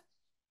enough.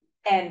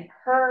 And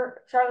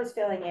Charlotte's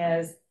feeling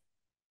is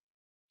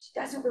she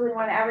doesn't really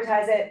want to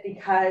advertise it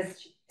because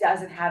she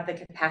doesn't have the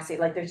capacity.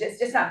 Like there's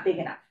just not big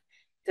enough.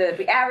 So if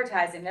we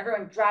advertise it and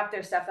everyone dropped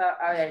their stuff out,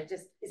 there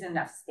just isn't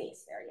enough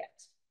space there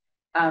yet.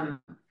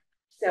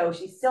 So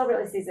she still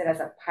really sees it as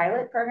a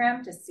pilot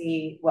program to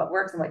see what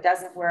works and what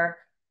doesn't work.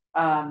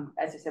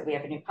 As I said, we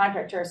have a new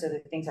contractor, so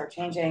that things are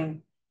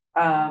changing.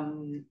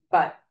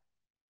 But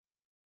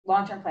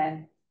long-term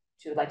plan,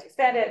 she would like to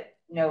expand it.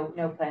 No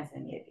plans in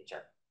the immediate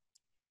future.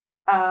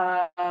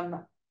 I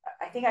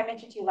think I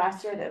mentioned to you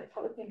last year that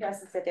public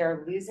press said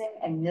they're losing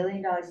 $1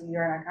 million a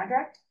year on our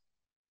contract.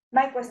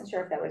 Mike wasn't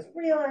sure if that was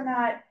real or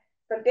not,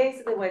 but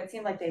basically what it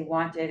seemed like they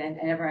wanted, and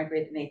everyone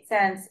agreed it made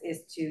sense,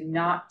 is to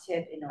not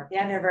tip in North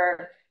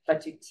Andover, but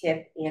to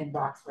tip in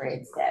Roxbury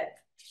instead.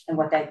 And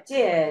what that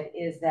did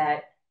is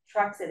that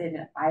trucks that had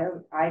been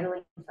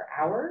idling for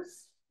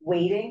hours,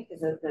 waiting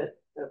because the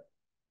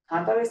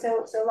convoy is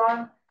so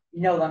long,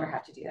 no longer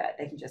have to do that.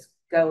 They can just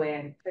go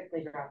in,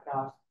 quickly drop it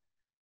off,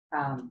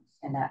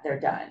 and that they're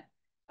done.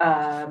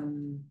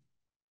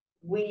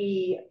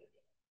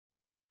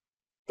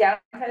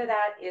 Downside of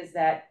that is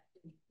that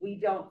we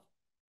don't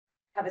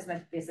have as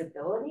much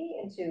visibility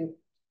into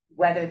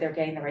whether they're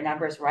getting the right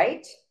numbers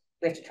right.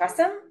 We have to trust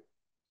them.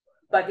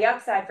 But the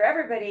upside for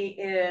everybody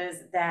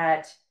is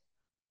that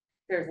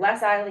there's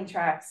less idling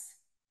trucks.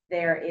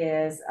 There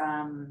is,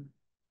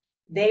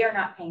 they are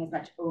not paying as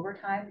much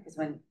overtime because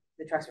when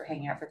the trucks were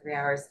hanging out for 3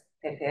 hours,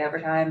 they pay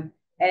overtime,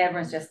 and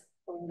everyone's just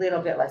a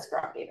little bit less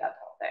grumpy about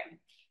the whole thing.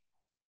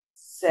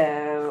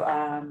 So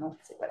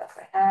let's see what else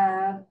I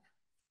have.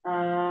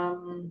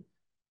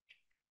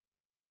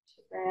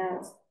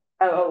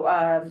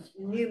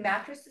 New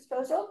mattress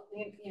disposal.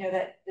 You know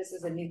that this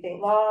is a new state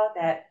law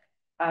that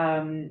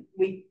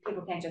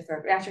people can't just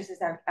throw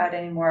mattresses out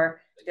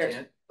anymore. They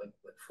can't, like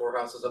 4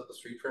 houses up the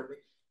street from me.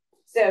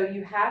 So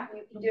you can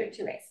do it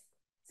 2 ways.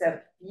 So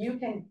you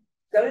can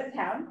go to the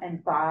town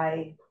and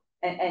buy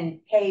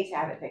and pay to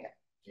have it picked up.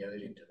 Yeah, they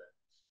didn't do that.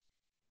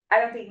 I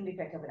don't think it can be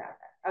picked up without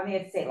that. I mean,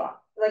 it's state law.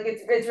 Like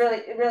it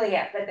really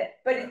is.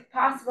 But it's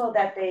possible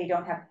that they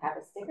don't have to have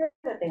a sticker,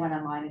 that they went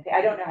online and pay.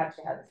 I don't know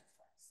actually how this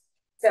works.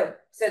 So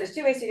there's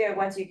 2 ways to do it.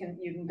 Once you can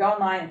go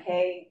online and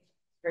pay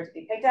for it to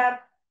be picked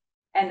up,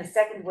 and the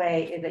second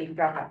way is that you can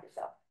drop it off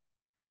yourself.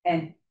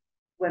 And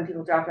when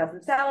people drop it off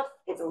themselves,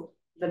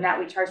 the amount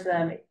we charge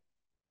them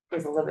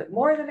is a little bit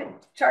more than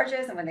it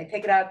charges, and when they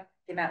pick it up,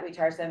 the amount we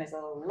charge them is a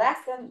little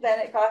less than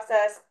it costs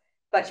us.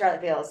 But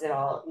Charlotte feels it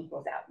all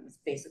equals out, and it's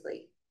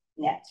basically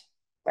net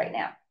right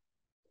now.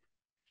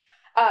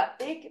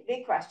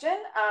 Big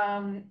question.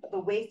 The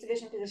waste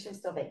division position is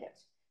still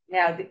vacant.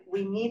 Now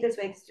we need this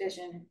waste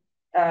division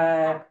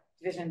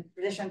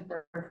position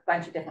for a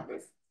bunch of different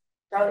reasons.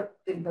 Charlotte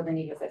didn't feel the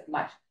need with it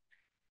much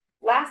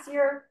last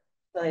year,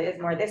 so it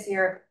is more this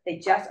year. They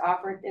just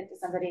offered it to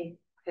somebody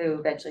who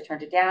eventually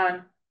turned it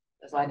down.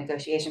 There's a lot of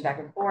negotiation back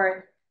and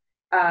forth.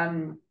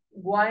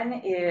 One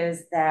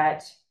is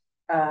that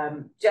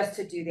just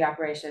to do the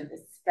operation,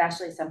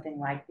 especially something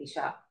like the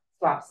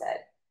swap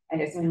said. I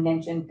know someone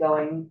mentioned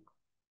going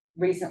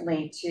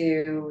recently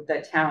to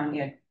the town,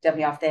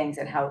 dumping off things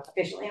and how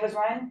efficiently it was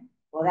run.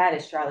 Well, that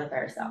is Charlotte by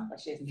herself. Like,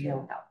 she has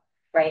no help,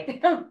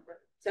 right?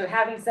 So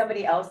having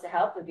somebody else to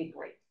help would be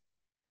great.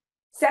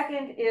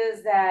 Second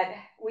is that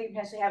we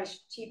potentially have a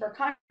cheaper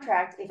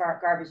contract if our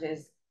garbage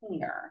is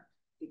cleaner.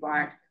 People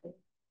aren't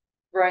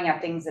throwing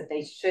out things that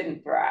they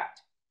shouldn't throw out.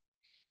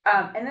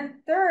 And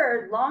then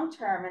third, long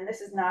term, and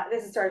this is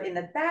sort of in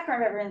the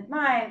background of everyone's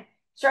mind,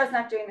 Charlotte's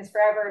not doing this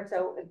forever,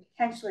 so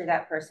potentially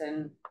that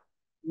person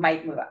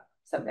might move up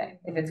someday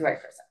if it's the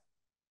right person.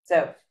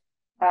 So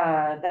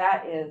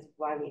that is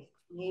why we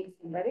need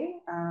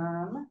somebody.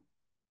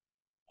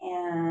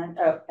 And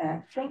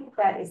I think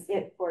that is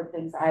it for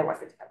things I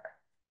wanted to cover.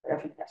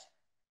 Open question.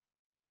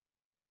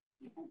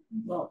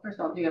 Well, first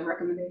of all, do you have a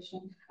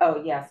recommendation?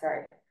 Oh yeah,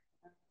 sorry.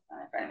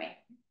 Not in front of me.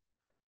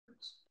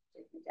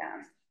 Take me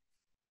down.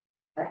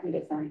 I can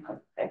get some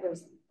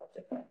papers.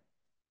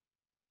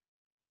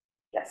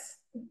 Yes.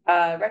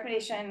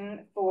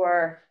 Recommendation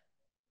for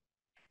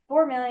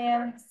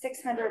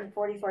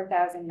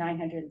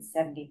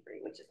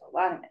 $4,644,973, which is a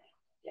lot of money.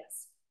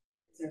 Yes.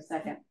 Is there a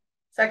second?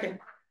 Second.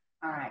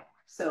 All right.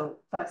 So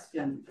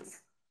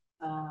questions.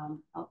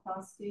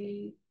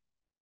 Alpasi,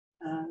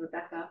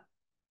 Rebecca,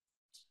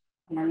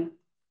 Annie.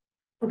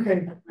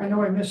 Okay, I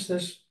know I missed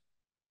this.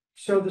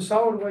 So the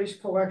solid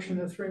waste collection,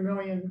 the 3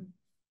 million,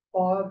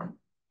 Bob,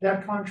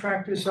 that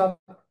contract is up.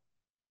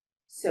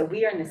 So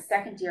we are in the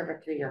second year of a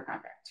 3-year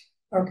contract.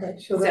 Okay,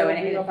 so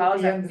it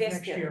follows our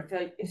fiscal year.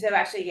 So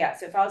actually, yeah,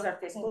 so it follows our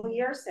fiscal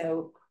year.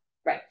 So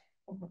right.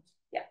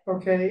 Yeah.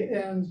 Okay,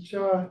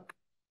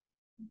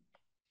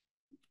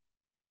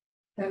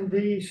 and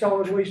the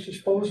solid waste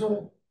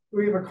disposal, do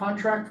we have a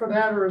contract for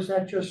that, or is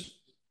that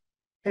just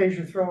pay as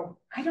you throw?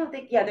 I don't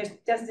think, yeah, I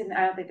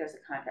don't think there's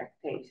a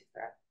contract page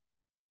for it.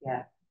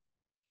 Yeah.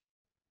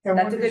 And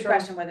that's a good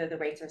question, whether the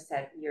rates are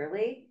set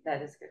yearly.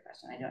 That is a good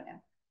question. I don't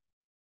know.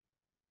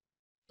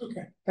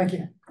 Okay, thank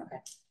you.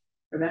 Okay.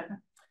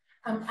 Rebecca?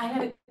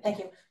 Thank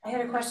you. I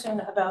had a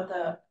question about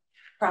the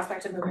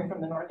prospect of moving from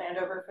the North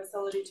Andover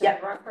facility to the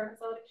Roxbury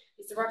facility.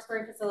 Is the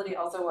Roxbury facility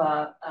also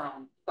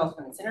an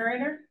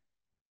incinerator?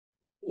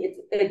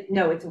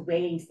 No, it's a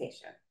weighing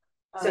station.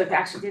 So it's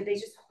actually, they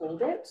just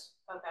hold it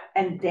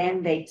and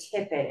then they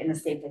tip it in the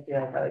state that the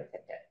road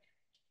tipped it.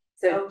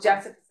 So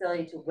just a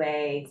facility to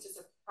weigh. It's just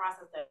a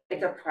process that.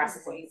 It's a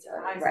processing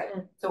facility, right.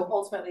 So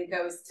ultimately it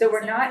goes. So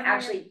we're not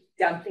actually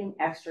dumping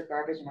extra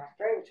garbage in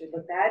Roxbury, which would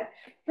look bad.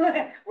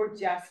 We're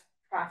just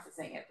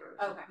processing it.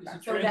 Okay.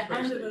 So the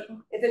end of it,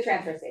 it's a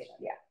transfer station,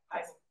 yeah.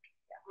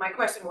 My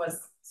question was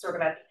sort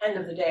of at the end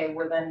of the day,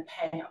 we're then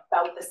paying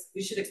about this,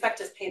 we should expect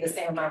to pay the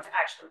same amount to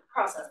actually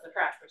process the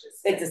trash, which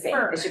is. It's the same,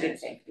 it should be the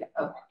same, yeah.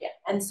 Okay, yeah,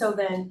 and so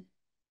then,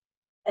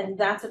 and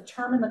that's a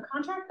term in the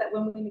contract that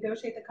when we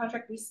negotiate the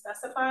contract,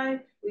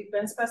 we've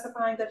been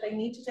specifying that they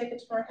need to take it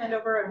to North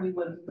Andover and we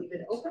would leave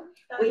it open?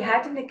 We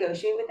had to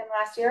negotiate with them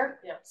last year.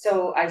 Yeah.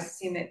 So I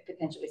assume it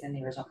potentially was in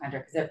the original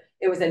contract because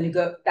it was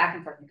a back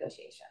and forth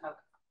negotiation. Okay.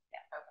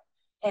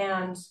 Yeah. Okay.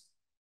 And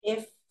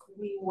if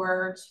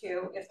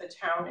the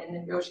town in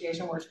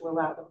negotiation were to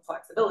allow them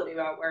flexibility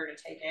about where to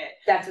take it.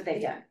 That's what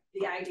they've done.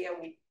 The idea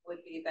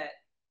would be that,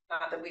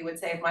 not that we would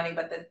save money,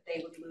 but that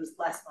they would lose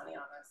less money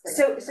on us.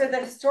 So the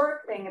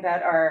historic thing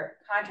about our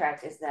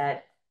contract is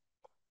that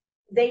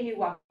they knew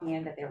walking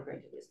in that they were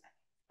going to lose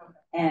money. Okay.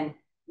 And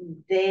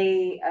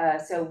they,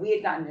 so we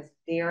had gotten this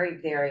very,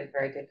 very,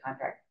 very good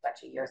contract a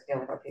bunch of years ago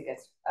with our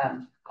previous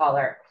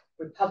caller.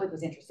 Republic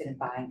was interested in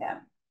buying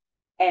them.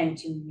 And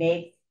to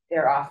make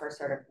their offer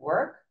sort of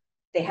work,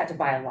 they had to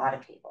buy a lot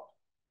of people.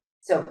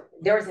 So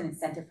there was an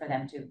incentive for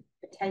them to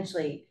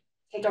potentially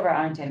take over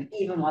Arlington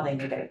even while they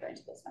knew they were going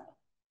to lose money.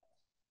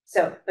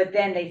 So, but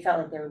then they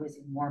felt like they were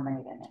losing more money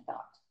than they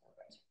thought.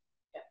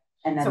 Yeah.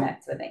 And then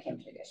that's when they came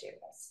to negotiate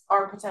with us.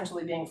 Our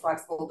potentially being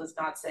flexible does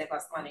not save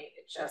us money.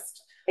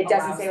 It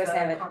doesn't save us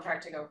the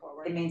contract to go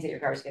forward. It means that your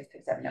garbage gets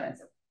picked up. No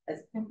one's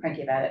as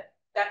cranky about it.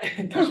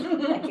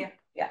 Thank you.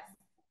 Yeah.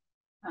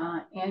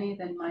 Annie,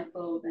 then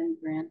Michael, then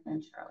Grant,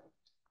 then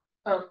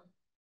Charlie.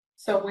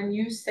 So when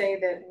you say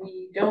that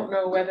we don't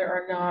know whether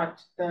or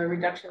not the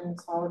reduction in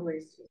solid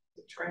waste is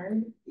the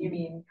trend, you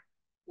mean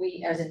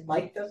we as in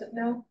Mike doesn't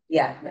know?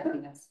 Yeah,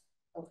 nothing else.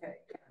 Okay,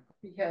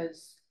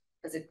 because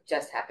it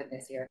just happened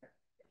this year.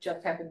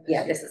 Just happened this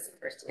year. Yeah, this is the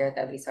first year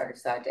that we sort of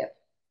saw a dip.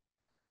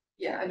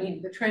 Yeah, I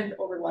mean, the trend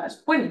over the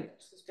last 20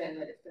 years has been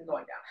that it's been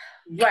going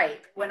down.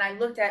 Right. When I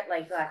looked at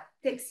like the last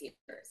 6 years,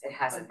 it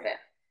hasn't been.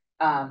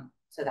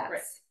 So that's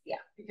right. Yeah.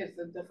 Because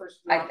the first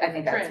I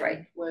think that's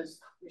right. Was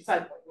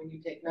recycling. When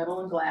you take metal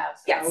and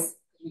glass yes. out,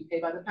 we pay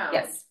by the pound.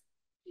 Yes.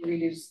 You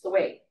reduce the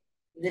weight.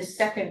 This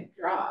second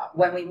drop.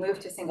 When we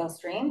moved to single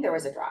stream, there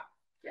was a drop.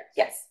 Yes.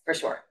 Yes, for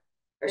sure.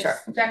 For sure.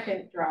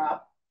 Second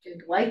drop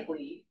is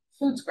likely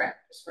food scrap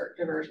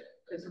diversion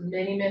because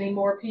many, many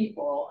more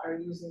people are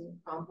using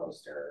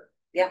composter.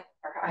 Yeah.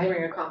 Are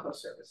hiring a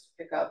compost service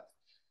to pick up.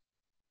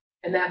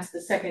 And that's the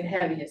second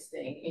heaviest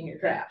thing in your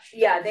trash.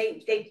 Yeah,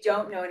 they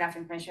don't know enough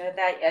information about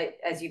that.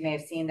 As you may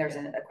have seen, there's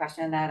a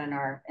question on that in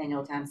our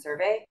annual town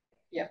survey.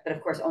 Yeah. But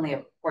of course, only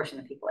a portion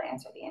of people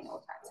answer the annual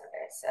town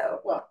survey. So,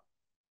 well,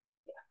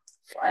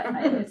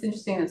 yeah. It's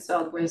interesting that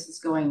solid waste is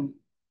going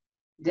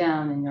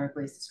down and yard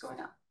waste is going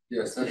up.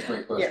 Yes, that's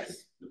my question.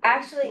 Yes.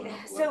 Actually,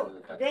 so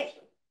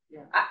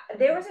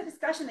there was a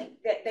discussion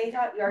that they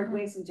thought yard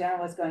waste in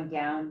general was going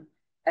down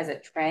as a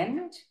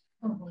trend.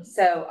 Mm-hmm.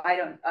 So I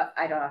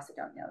also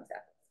don't know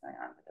exactly what's going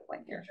on with the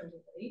one year. In terms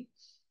of weight?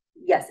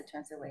 Yes, in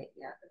terms of weight,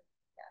 yeah.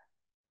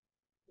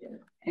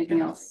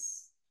 Anything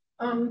else?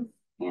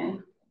 Yeah.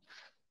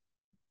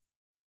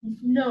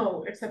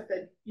 No, except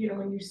that,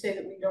 when you say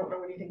that we don't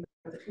know anything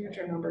about the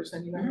future numbers,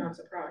 then I'm not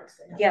surprised.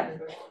 They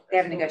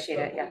haven't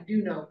negotiated, yeah. We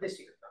do know this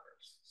year's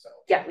numbers, so.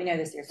 Yeah, we know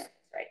this year's numbers,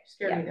 right.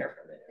 Scared me there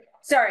for a minute.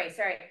 Sorry.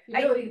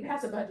 You can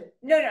pass a budget.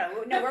 No,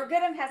 we're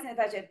good on passing the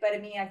budget, but I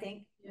mean, I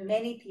think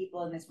many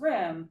people in this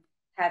room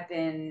have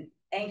been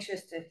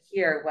anxious to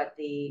hear what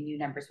the new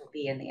numbers will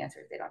be, and the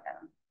answer is they don't know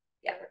them.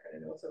 Yeah.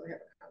 So we have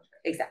a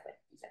contract. Exactly.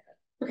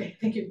 Okay,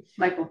 thank you.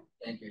 Michael.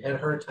 Thank you. I had a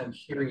hard time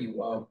hearing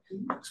you. Can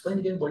you explain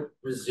again what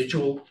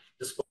residual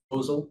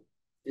disposal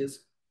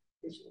is?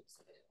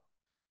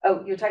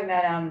 Oh, you're talking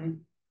about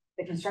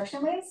the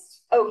construction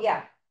waste? Oh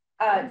yeah.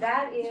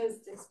 That is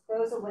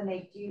disposal when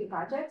they do the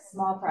projects,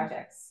 small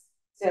projects.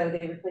 So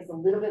they replace a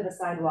little bit of the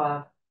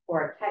sidewalk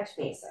or a catch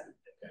basin.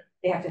 Okay.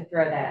 They have to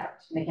throw that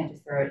out, and they can't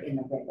just throw it in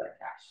the regular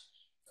trash.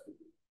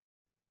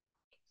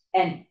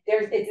 And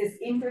it's this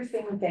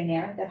interesting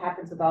dynamic that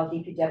happens with all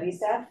DPW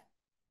stuff,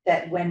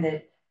 that when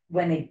they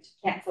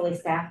can't fully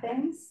staff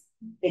things,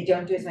 they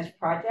don't do as much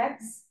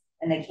projects,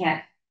 and they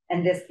can't.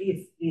 And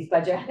these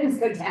budget items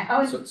go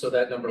down. So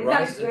that number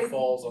rises and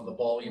falls on the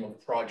volume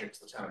of projects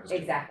the town is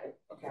doing. Exactly.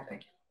 Okay,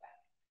 thank you.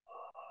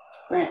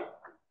 Grant.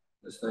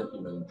 Yes, thank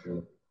you, Madam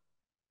Chair.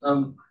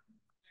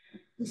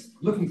 Just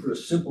looking for a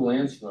simple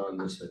answer on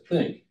this, I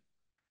think.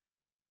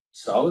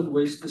 Solid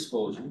waste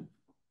disposal,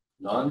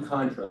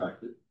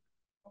 non-contracted.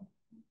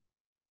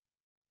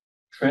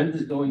 Trend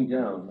is going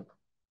down.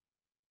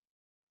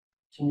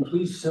 Can you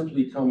please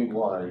simply tell me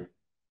why,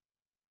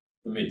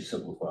 for me to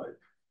simplify it,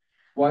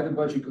 why the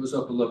budget goes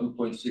up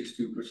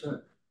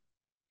 11.62%?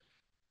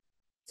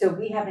 So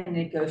we have a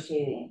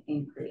negotiating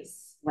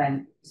increase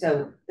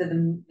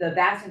the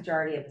vast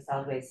majority of the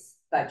solid waste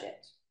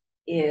budget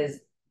is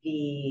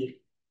the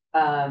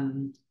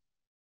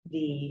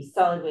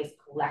solid waste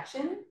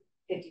collection,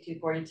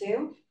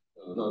 5242.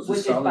 No, it's which a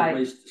is solid by-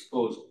 waste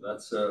disposal,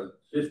 that's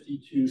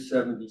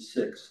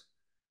 5276.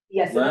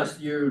 Yes. Last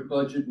year's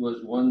budget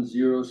was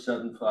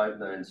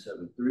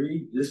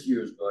 1075973. This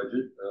year's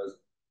budget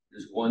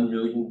is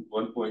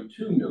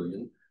 1.2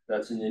 million.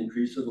 That's an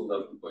increase of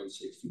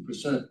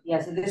 11.62%.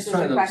 Yeah, so this is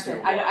the question.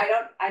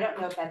 I don't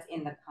know if that's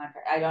in the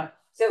contract. I don't.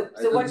 So It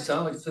doesn't what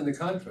sound like it's in the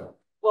contract.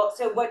 Well,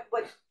 so what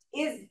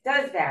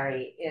does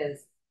vary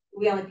is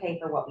we only pay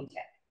for what we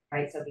tip,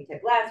 right? So if we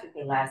tip less, we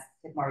pay less.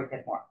 Tip more, we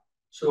tip more.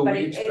 So but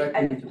we expect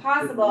it's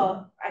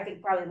possible. I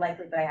think probably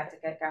likely, but I have to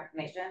get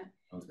confirmation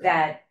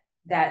that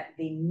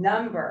the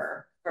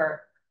number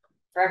for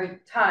every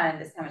ton,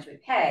 this is how much we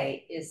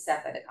pay, is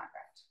set by the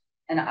contract,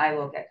 and I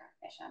will get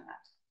confirmation on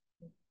that.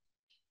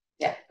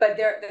 Yeah, but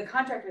the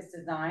contract was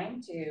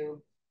designed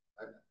to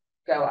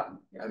go up.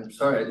 I'm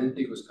sorry, I didn't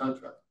think it was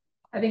contract.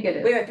 I think it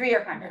is. We have a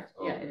 3-year contract.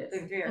 Oh. Yeah, it is. We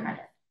have a 3-year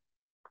contract.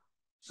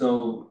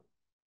 So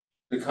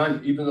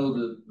even though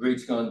the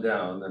rate's gone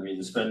down, I mean,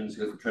 the spending's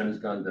because the trend has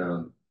gone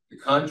down, the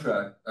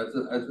contract,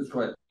 that's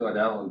why I thought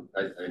Alan,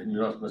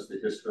 you must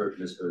have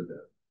misheard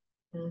that.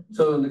 Mm-hmm.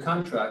 So in the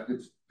contract,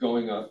 it's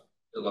going up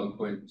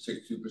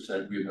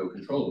 11.62%. We have no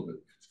control of it.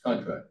 It's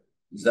contract.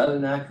 Is that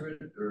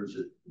inaccurate, or is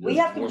it? We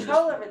have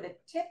control over the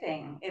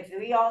tipping. If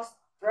we all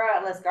throw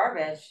out less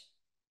garbage,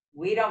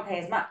 we don't pay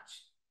as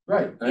much.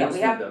 Right. Yeah,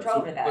 we have control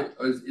over that.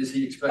 But is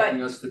he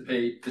expecting us to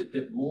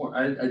tip more?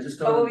 I just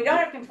don't. But what we don't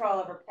have control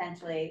over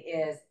potentially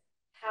is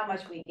how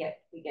much we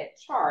get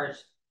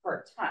charged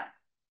per ton.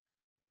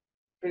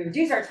 If we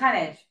reduce our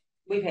tonnage,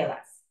 we pay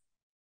less.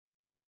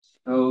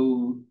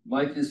 So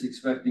Mike is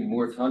expecting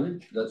more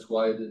tonnage. That's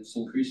why it's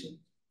increasing.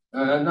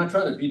 I'm not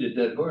trying to beat a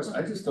dead horse.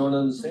 I just don't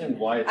understand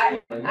why it's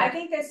going up. I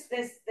think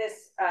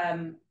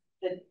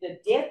the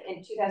dip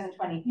in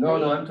 2023.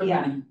 No, I'm talking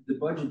about the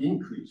budget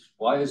increase.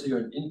 Why is there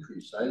an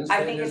increase? I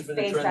understand think there's it's been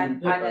a based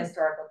trend on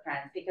historical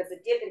trends, because the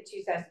dip in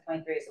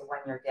 2023 is a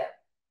 1-year dip.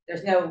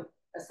 There's no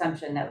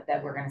assumption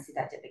that we're going to see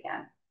that dip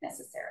again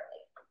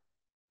necessarily.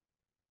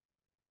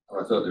 Oh,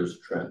 I thought there was a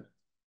trend.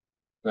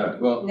 All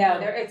right, well. No,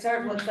 it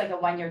sort of looks like a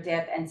 1-year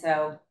dip, and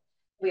so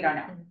we don't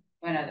know.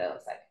 We don't know what it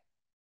looks like.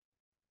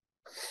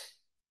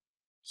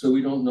 So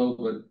we don't know,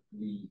 but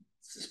we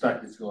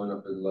suspect it's going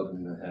up at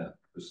 11.5%.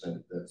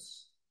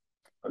 That's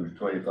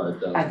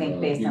 $125,000. I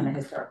think based on the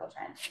historical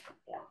trend.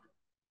 Yeah.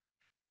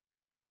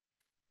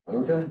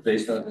 Okay,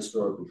 based on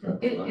historical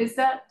trend. Is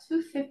that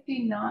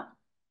 250 not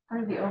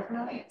part of the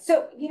override?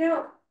 So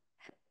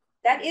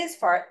that is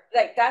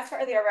that's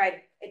part of the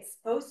override. It's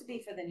supposed to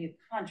be for the new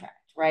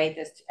contract, right?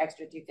 This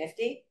extra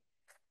 250.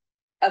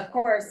 Of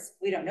course,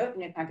 we don't know what the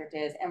new contract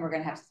is, and we're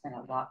going to have to spend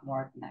a lot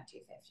more than that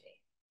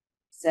 250.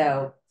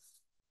 So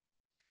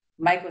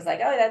Mike was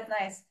like, "Oh, that's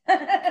nice.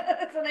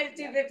 It's a nice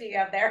 250 you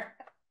have there,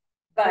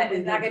 but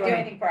it's not going to do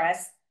anything for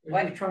us."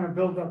 We're trying to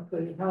build up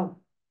the account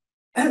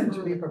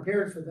to be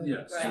prepared for that.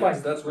 Yes,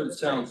 spike. that's what it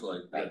sounds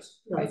like.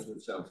 That's what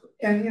it sounds like.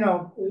 And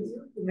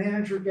the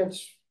manager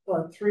gets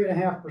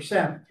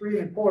 3.5%,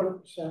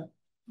 3.25%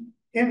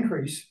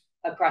 increase.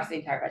 Across the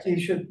entire budget.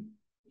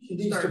 He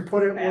needs to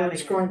put it where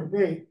it's going to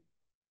be.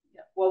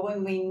 Well,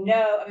 when we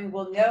know,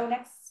 we'll know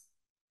next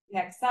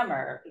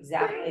summer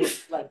exactly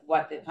like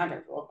what the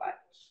contract will look like.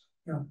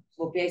 Yeah.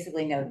 We'll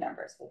basically know the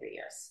numbers for 3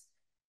 years.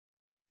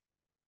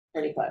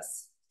 Pretty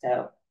close.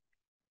 So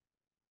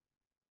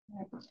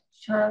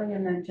Charlie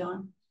and then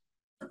John.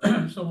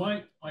 So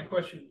my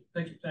question,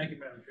 thank you,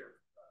 Madam Chair.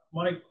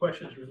 My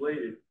question is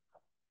related.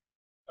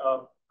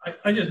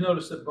 I just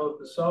noticed that both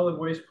the solid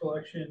waste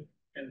collection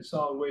and the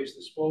solid waste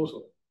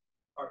disposal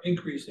are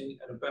increasing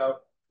at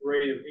about a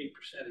rate of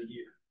 8% a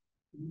year.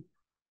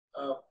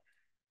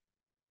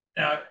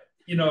 Now,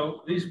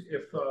 these,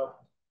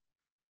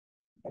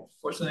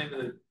 what's the name of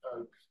the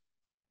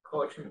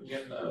collection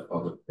again?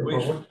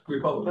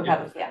 Republic.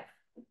 Yeah.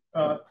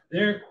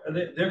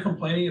 They're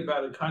complaining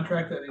about a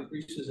contract that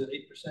increases at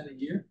 8% a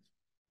year.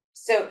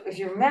 So if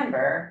you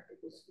remember,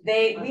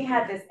 we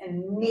had this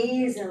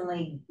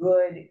amazingly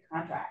good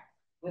contract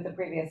with the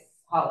previous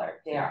hauler,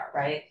 JR,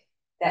 right?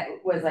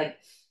 That was like,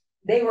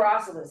 they were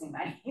also losing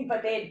money,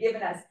 but they had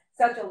given us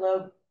such a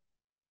low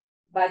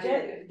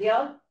budget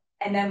deal.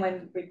 And then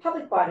when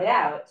Republic bought it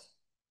out,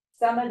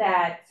 some of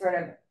that sort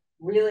of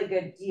really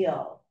good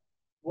deal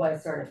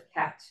was sort of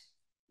kept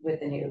with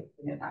the new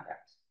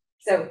contract.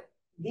 So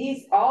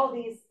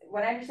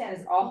what I understand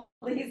is all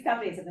these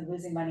companies have been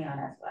losing money on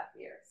us for the last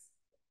few years.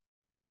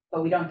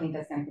 But we don't think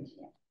that's going to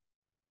continue.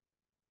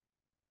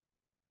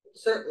 It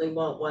certainly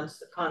won't once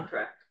the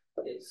contract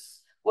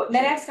is. Well, the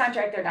next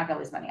contract, they're not going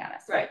to lose money on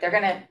us, right? They're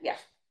going to,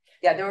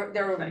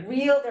 there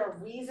were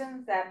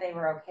reasons that they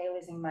were okay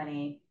losing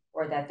money,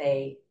 or that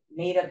they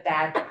made a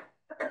bad,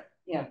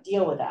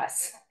 deal with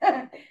us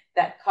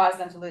that caused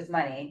them to lose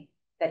money,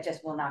 that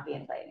just will not be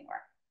in play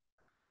anymore.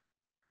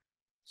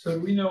 So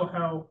we know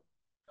how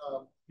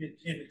in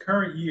the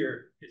current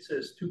year it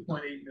says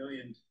 2.8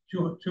 million,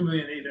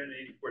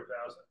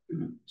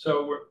 2,884,000.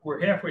 So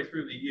we're halfway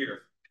through the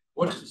year.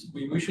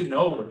 we should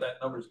know what that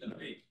number is gonna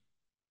be.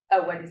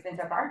 Oh, what it's been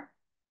so far?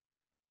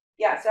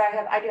 Yeah, so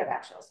I do have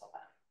actuals, hold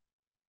on.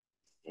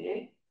 Do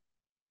you?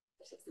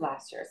 This is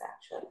last year's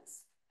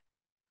actuals.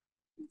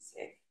 Let's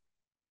see.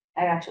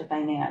 I actually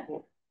finding out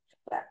here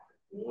that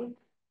quickly.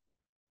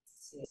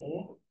 Let's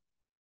see.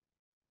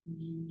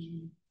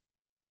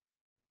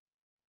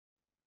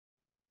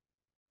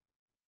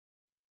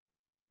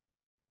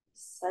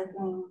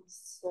 Cycling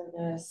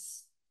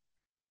service,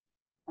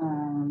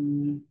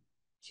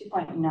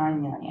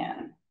 2.9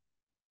 million.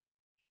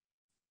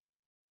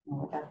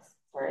 No, that's,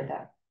 sorry,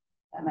 that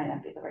might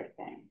not be the right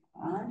thing.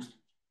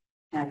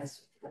 No,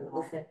 this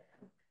was it.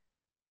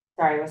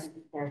 Sorry, I wasn't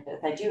prepared for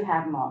this. I do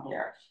have them all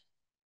here.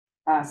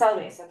 Solid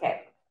waste,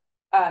 okay.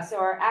 So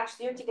our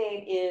actual year to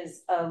date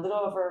is a little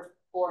over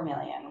 4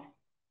 million.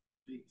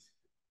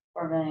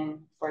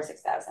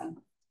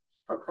 4,046,000.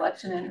 For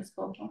collection and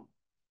disposal.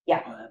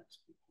 Yeah.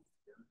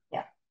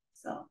 Yeah.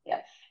 So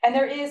yeah. And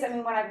there is, I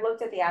mean, when I've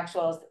looked at the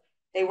actuals,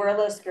 they were a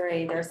little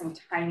screwy. There's some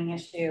timing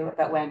issue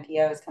about when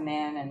POs come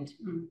in and,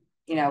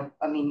 you know,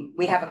 I mean,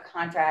 we have a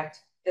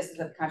contract. This is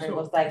what the contract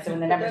looks like. So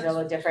when the numbers are a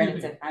little different,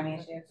 it's a timing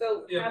issue.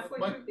 So Yeah, halfway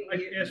through the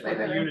year. I asked what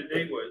the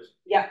year-to-date was.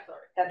 Yeah,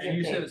 that's And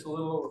you it. said it's a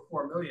little over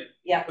 4 million.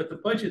 Yeah. But the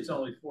budget's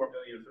only 4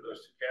 million for those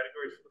two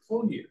categories for the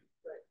full year.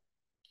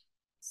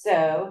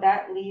 So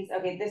that leaves,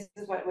 okay, this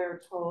is what we were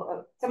told.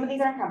 Oh, some of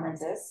these are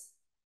encumbrances.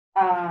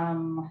 So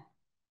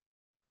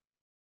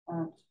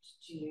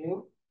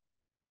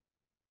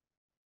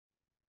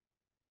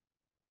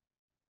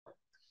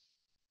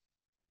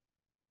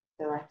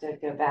I have to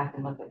go back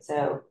and look at,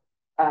 so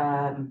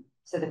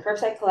the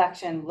curbside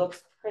collection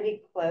looks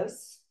pretty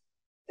close.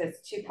 So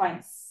it's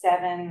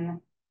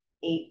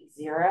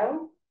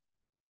 2.780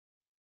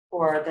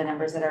 for the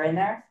numbers that are in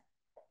there.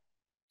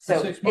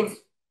 So it's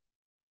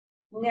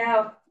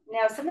now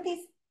some of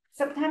these,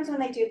 sometimes when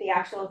they do the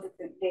actuals,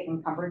 they've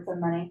encumbered some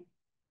money.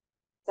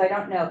 So I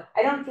don't know.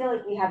 I don't feel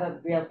like we have a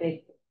real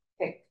big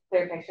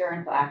clear picture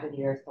until after the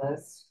year is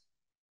closed.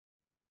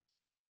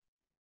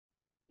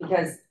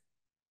 Because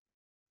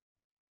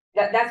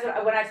that's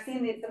what, when I've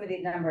seen some of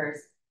these numbers,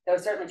 that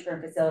was certainly true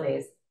in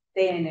facilities,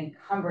 they had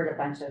encumbered a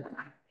bunch of them.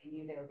 They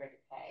knew they were going to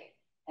pay,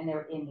 and they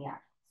were in the actuals.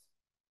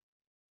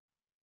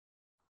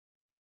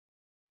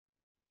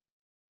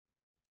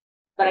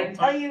 But I can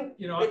tell you,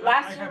 what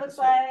last year looks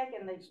like,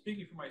 and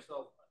speaking for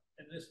myself,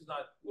 and this is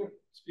not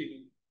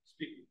speaking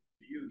to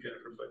you,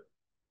 Jennifer, but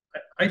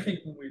I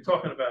think when we're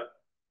talking about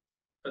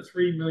a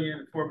 $3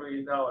 million, $4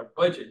 million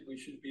budget, we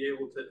should be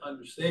able to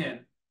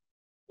understand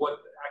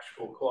what the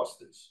actual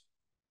cost is.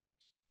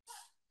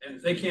 And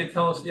if they can't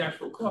tell us the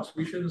actual cost,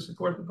 we shouldn't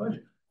support the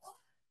budget.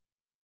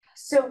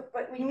 So,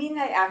 but when you mean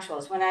the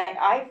actuals, when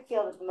I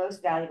feel that the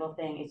most valuable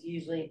thing is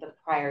usually the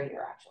prior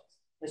year actuals,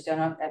 which don't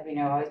know, as we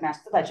know, always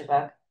match the budget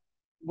book.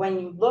 When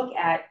you look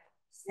at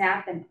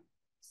snapshot and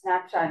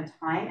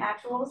time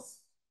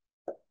actuals,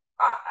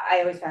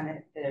 I always find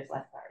that there's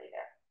less clarity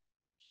there.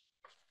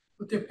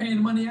 But they're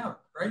paying money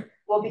out, right?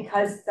 Well,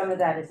 because some of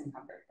that is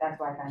encumbered. That's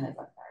why I find there's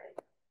less clarity.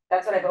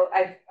 That's what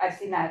I've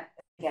seen that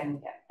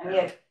again and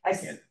again. I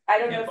mean, I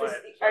don't know if this,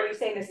 are you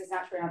saying this is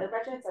not true in other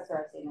budgets? That's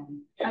what I've seen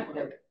in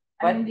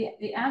I mean,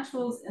 the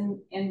actuals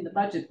in the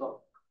budget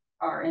book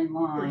are in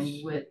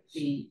line with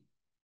the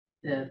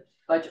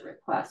budget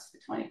request for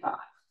 25.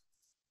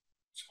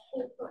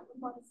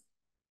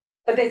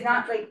 But there's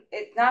not like,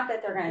 it's not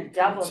that they're going to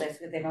double this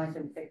because they've only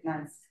been 6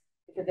 months,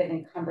 because they've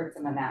encumbered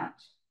some amount.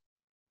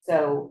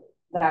 So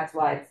that's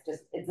why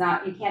it's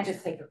not, you can't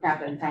just take the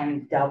snap in time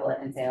and double it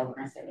and say, oh, we're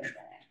going to stay with it.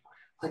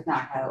 It's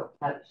not how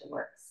it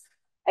works.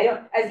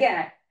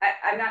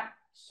 I'm not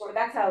sure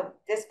that's how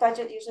this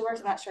budget usually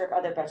works. I'm not sure if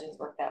other budgets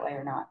work that way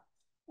or not.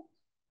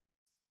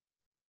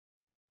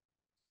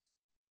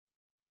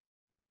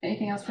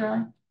 Anything else,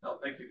 Charlie? No,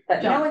 thank you.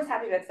 But no one's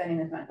happy about spending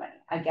this much money.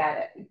 I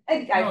get it.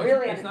 I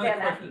really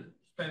understand that. It's not a question of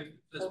spending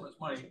this much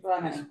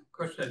money. It's a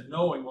question of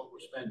knowing what we're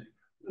spending.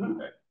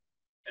 Okay.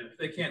 And if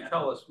they can't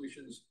tell us, we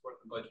shouldn't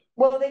support the budget.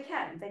 Well, they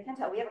can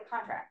tell. We have a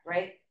contract,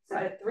 right? So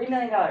the $3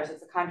 million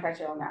is a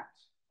contractual amount,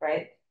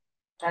 right?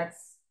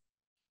 That's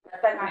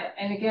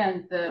and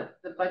again, the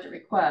budget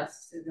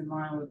request is in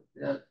line with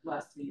the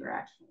last 2 year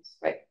actions.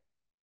 Right.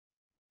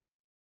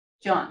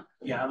 John.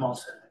 Yeah, I'm all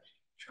set.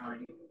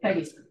 Trying.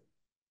 Peggy.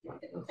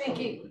 Thank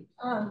you,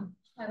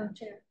 Madam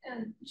Chair.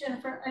 And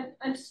Jennifer,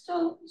 I'm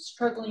still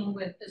struggling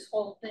with this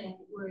whole thing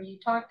where you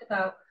talked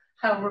about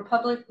how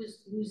Republic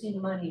was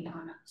losing money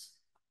on us.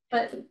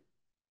 But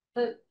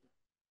the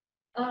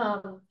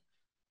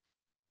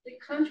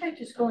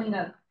contract is going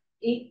up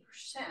 8%.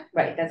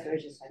 Right, that's what we were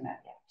just talking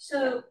about, yeah.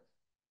 So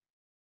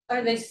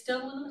are they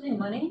still losing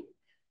money?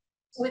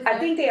 I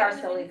think they are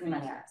still losing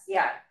money on us,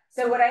 yeah.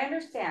 So what I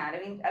understand, I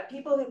mean,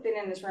 people who've been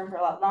in this room for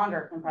a lot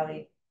longer can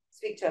probably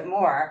speak to it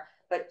more,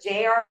 but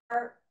JR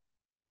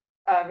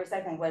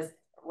Recycling was,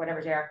 whatever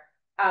JR,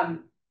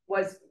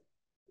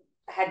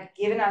 had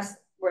given us,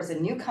 was a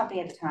new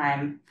company at the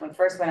time, when it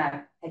first went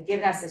out, had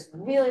given us this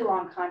really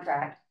long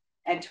contract,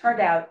 and it turned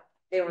out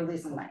they were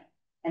losing money.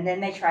 And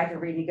then they tried to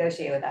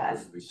renegotiate with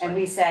us, and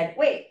we said,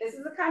 wait, this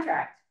is a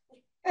contract.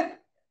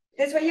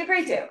 This is what you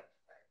agreed to.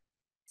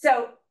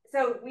 So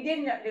we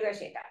didn't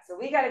negotiate that. So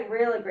we got a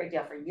really great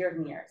deal for years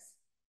and years.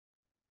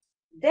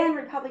 Then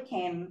Republic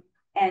came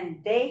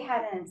and they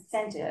had an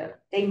incentive.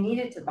 They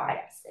needed to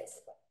buy us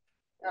basically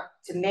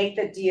to make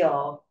the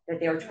deal that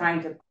they were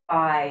trying to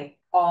buy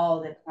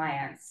all the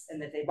clients,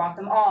 and that they bought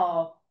them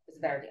all was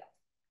a better deal.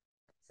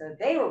 So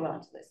they were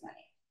willing to lose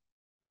money.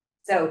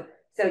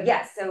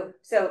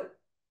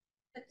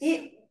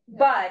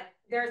 But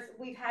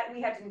we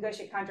had to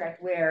negotiate a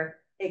contract where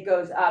it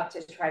goes up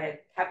to try to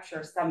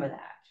capture some of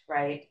that,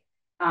 right?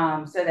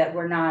 So that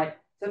we're not,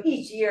 so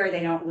each year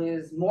they don't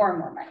lose more and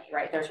more money,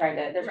 right? They're trying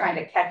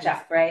to catch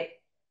up, right?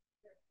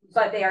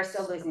 But they are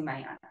still losing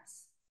money on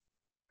us.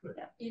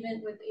 Yeah.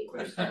 Even with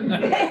 8%.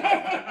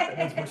 That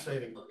means we're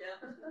saving money.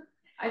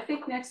 I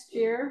think next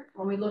year,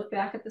 when we look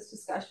back at this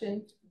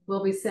discussion,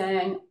 we'll be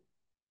saying,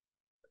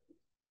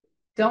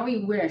 don't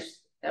we wish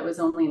that was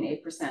only an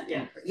 8%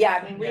 increase?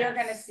 Yeah, I mean, we're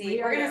gonna see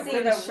the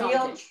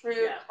real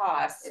true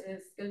cost,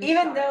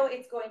 even though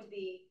it's going to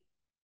be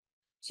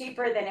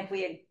cheaper than if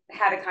we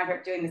had a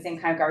contract doing the same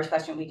kind of garbage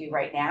collection we do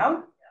right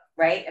now,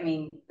 right? I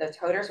mean, the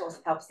toters will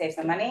help save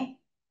some money,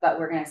 but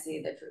we're gonna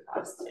see the true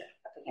cost of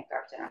picking up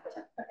garbage in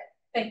Arlington. Okay,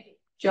 thank you.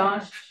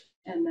 Josh,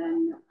 and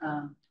then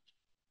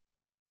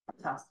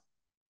Toss.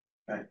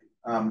 Thank you.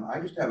 I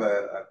just have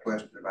a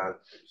question about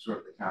sort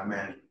of the town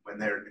management. When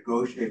they're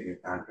negotiating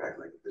a contract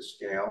like this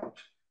scale,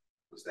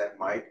 was that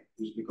Mike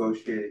who's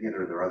negotiating it,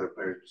 or are there other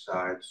players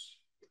besides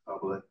the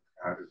public?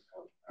 How does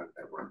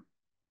that work?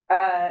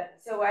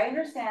 So I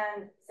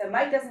understand, so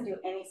Mike doesn't do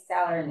any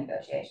salary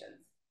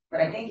negotiations,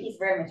 but I think he's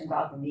very much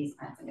involved in these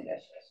kinds of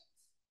negotiations.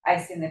 I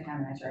assume the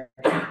town manager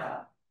as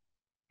well.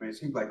 I mean, it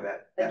seems like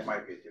that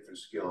might be a different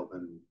skill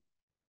than.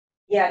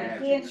 Yeah,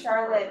 he and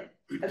Charlotte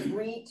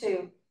agreed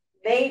to,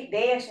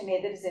 they actually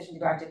made the decision to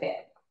go out to bid,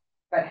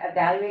 but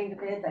evaluating the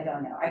bids, I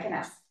don't know. I can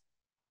ask.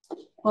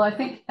 Well, I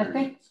think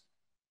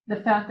the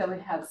fact that we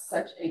had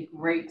such a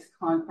great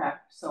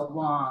contract for so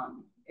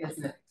long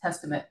is a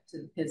testament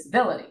to his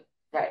ability,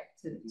 right,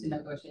 to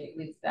negotiate at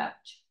least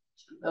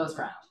those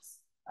rounds.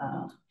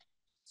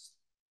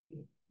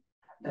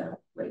 The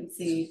wait and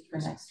see for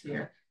next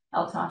year.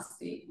 I'll toss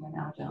Steve and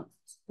now Jones.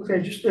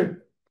 Okay,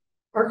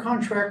 our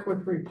contract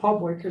with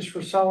Republic is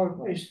for solid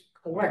waste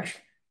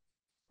collection.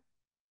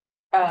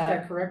 Is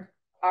that correct?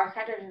 Our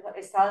contract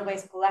is solid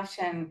waste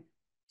collection.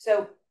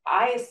 So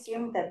I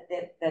assume that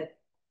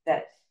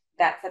that's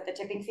at the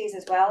tipping fees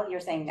as well. You're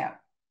saying no.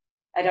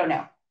 I don't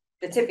know.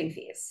 The tipping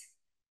fees.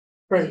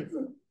 Right.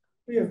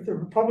 Yeah, the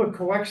Republic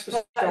collects the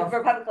stuff.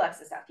 Republic collects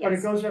the stuff, yes. But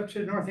it goes up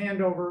to North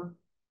Andover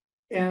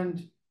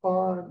and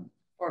or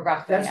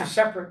Rockville, that's a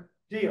separate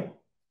deal.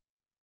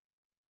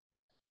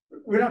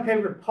 We don't pay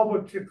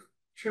Republic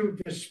to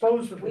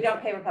dispose of it. We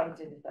don't pay Republic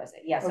to dispose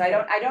it. Yeah, so okay.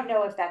 I don't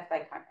know if that's by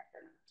contract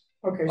or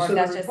not. Okay, or so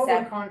the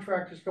Republic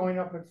contract is going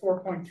up at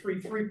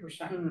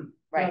 4.33%,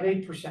 right, not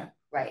 8%.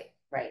 Right.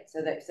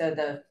 So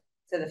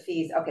the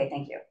fees. Okay,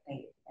 thank you for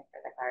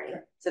the clarity.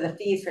 Sure. So the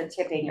fees for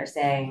tipping, you're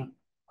saying,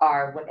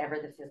 are whatever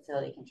the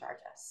facility can charge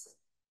us.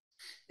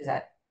 Does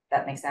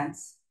that make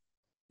sense?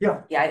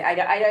 Yeah. Yeah.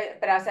 I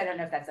but also I don't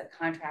know if that's a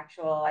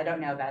contractual. I don't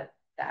know about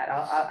that.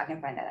 I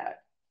can find that out.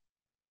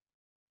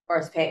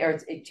 Or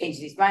it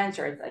changes each month,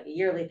 or it's like a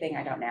yearly thing.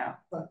 I don't know.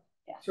 But,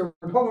 yeah. So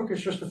Republic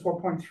is just a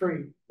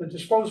 4.3. The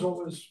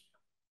disposal is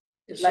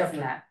less than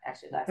that,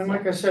 actually less. And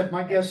like I said,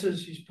 my guess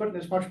is he's putting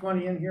as much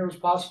money in here as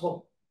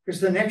possible because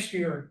the next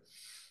year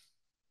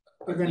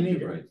we're going to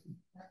need it.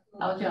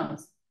 Al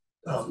Jones.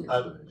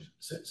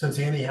 Since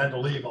Andy had to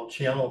leave, I'll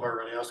channel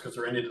everybody else. Is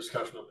there any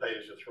discussion of pay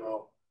as you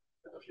throw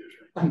in the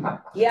future?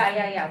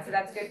 Yeah. So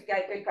that's a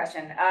good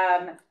question.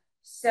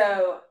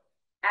 So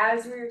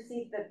as we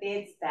receive the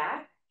bids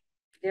back,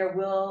 there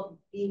will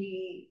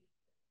be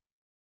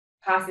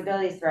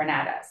possibilities thrown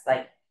at us.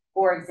 Like,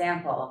 for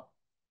example,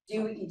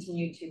 do we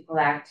continue to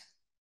collect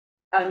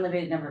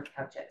unlimited number of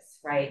couches,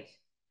 right?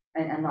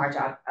 And large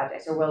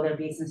objects, or will there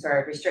be some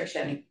sort of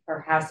restriction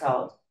per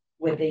household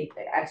with the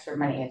extra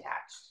money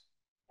attached?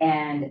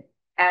 And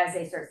as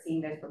they start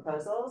seeing those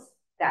proposals,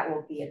 that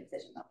will be a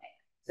decision they'll make.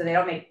 So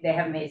they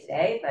haven't made it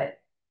today, but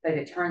if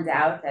it turns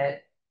out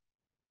that,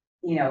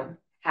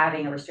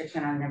 having a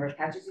restriction on the number of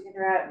couches you can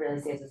throw out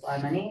really saves us a lot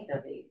of money,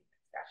 there'll be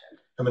discussion.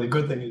 I mean, the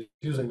good thing is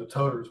using the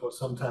toters, what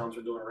some towns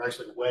are doing are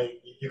actually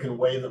you can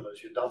weigh them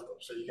as you dump them.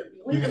 So you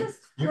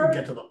can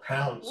get to the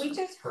pounds. We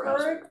just heard,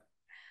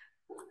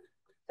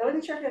 I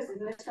wasn't sure if it was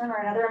in this room or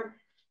another room.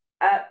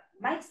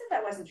 Mike said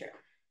that wasn't true.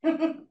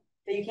 So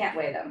you can't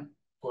weigh them.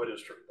 Well, it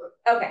is true,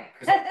 but okay.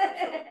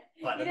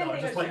 But no,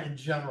 just like in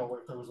general,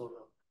 if there was a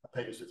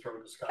pay as you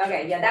throw discussion.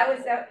 Okay, yeah,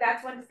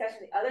 that's one discussion.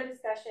 The other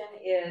discussion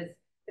is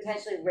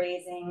potentially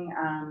raising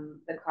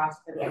the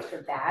cost for the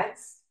extra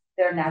bags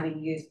that are now being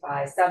used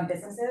by some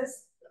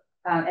businesses.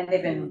 And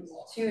they've been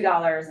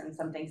 $2 and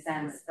something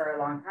cents for a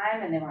long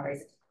time, and they want to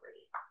raise it to $3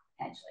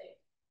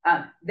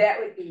 potentially. That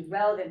would be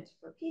relevant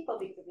for people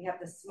because if we have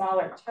the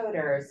smaller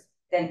toters,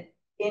 then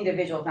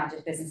individuals, not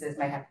just businesses,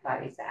 might have to buy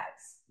these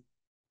bags.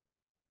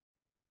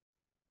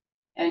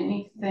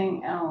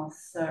 Anything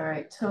else? All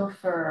right,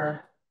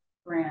 Topher,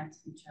 Grant,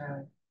 and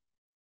Charlie.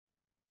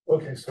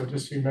 Okay, so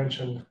just you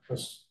mentioned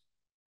this,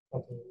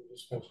 something you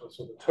just mentioned,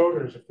 so the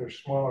toters, if they're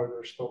smaller,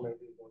 they're still maybe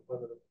more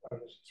limited.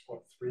 It's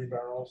what, 3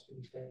 barrels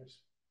these days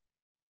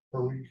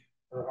per week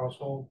per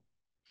household?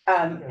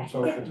 And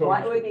so it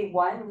would be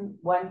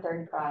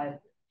 135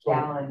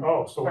 gallon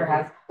per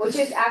house, which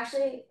is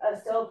actually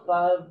still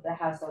above the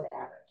household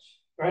average.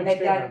 And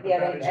they've got, they've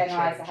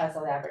analyzed the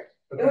household average.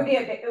 It would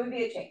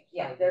be a change.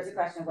 Yeah, there's a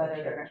question of whether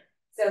they're,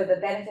 so the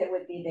benefit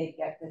would be they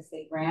get this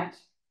big grant,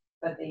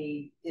 but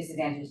the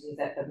disadvantage is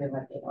that they're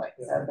going to away.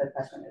 So the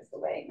question is the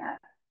weighing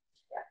that.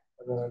 Yeah.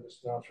 And then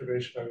just an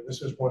observation, I mean,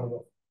 this is one of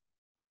the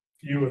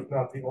few, if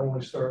not the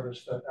only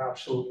service that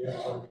absolutely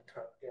everyone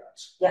kind of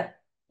gets. Yeah,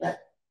 yeah.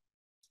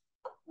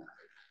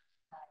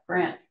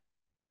 Grant.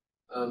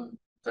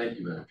 Thank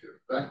you, Madam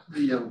Chair. Back to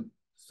the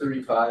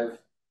 35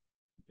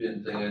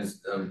 bin thing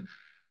is,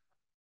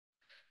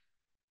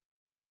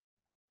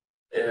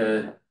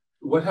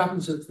 what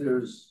happens if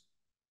there's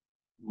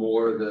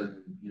more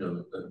than,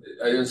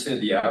 I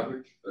understand the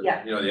average, but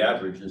the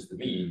average is the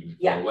mean.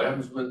 Yeah. So what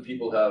happens when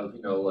people have,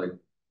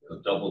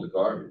 double the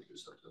garbage or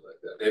something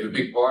like that? They have a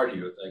big party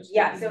or things.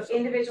 Yeah, so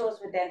individuals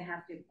would then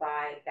have to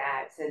buy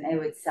bags and they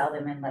would sell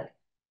them in like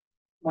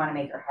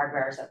Wanamaker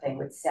Hardware or something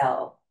would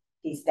sell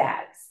these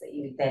bags that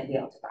you would then be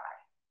able to buy.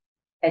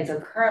 And so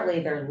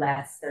currently they're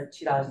less, they're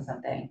 $2 and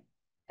something.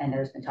 And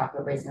there's been talk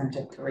about raising them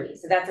to $3.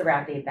 So that's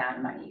around the amount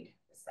of money you'd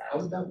have to spend. How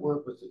would that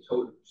work with the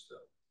totems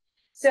though?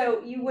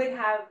 So you would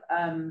have,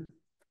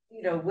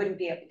 wouldn't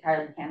be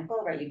entirely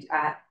mechanical, right? You'd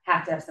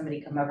have to have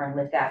somebody come over and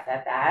lift out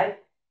that bag,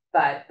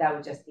 but that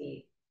would just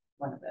be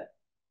one of the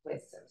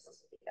ways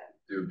services would be done.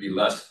 There would be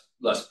less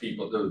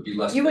people, there would be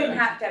less. You wouldn't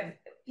have to have,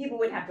 people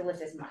wouldn't have to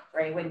lift as much,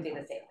 right? It wouldn't be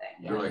the same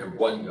thing. You only have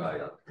one guy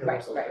up.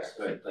 Right, okay.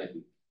 Right, thank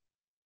you.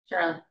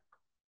 Charlie.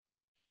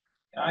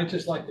 I'd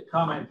just like to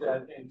comment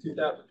that in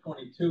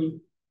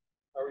 2022,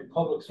 our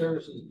Republic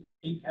Services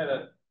Inc. had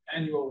an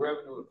annual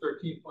revenue of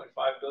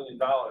 $13.5 billion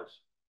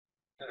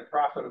and a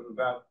profit of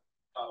about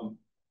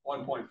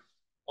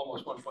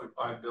almost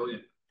 1.5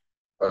 billion.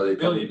 Are they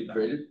publicly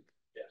traded?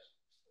 Yes.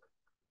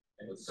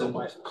 And it's so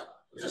much.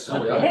 I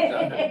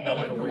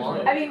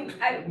mean,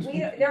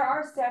 there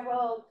are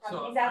several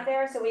companies out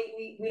there, so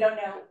we don't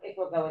know if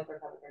we'll go with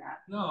Republic or not.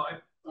 No,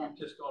 I'm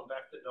just going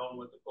back to knowing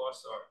what the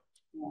costs are.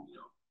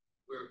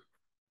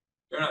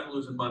 They're not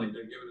losing money.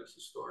 They're giving us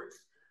a story.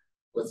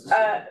 What's the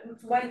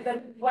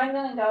 $1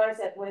 million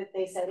that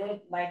they said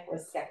it, Mike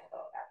was skeptical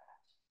about that.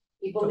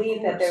 He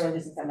believed that they were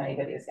losing some money,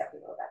 but he was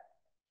skeptical about that.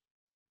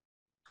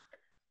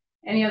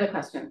 Any other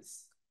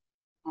questions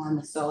on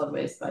the solid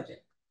waste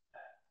budget?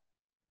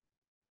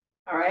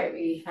 All right,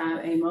 we have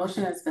a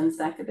motion that's been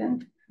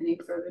seconded. Any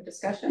further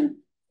discussion?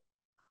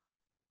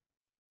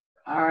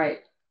 All right,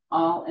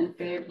 all in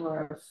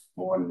favor of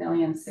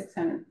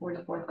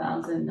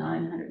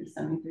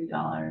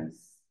 $4,644,973,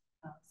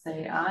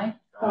 say aye.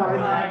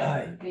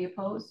 Aye. Any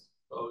opposed?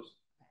 Opposed.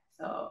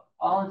 So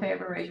all in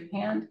favor, raise your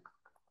hand.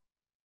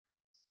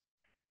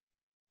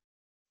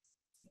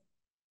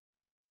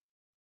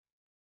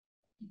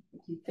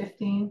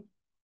 $15,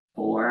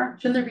 4.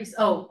 Shouldn't there be,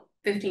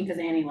 15 because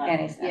Annie left.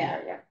 Annie's not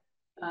here,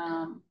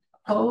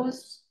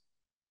 Opposed?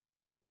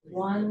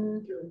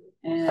 1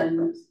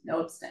 and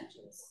no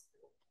abstentions.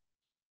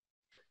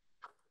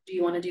 Do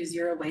you want to do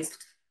zero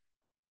waste?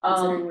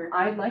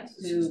 I'd like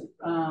to do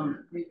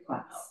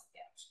requests.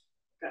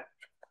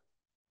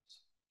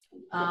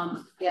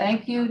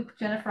 Thank you,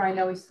 Jennifer. I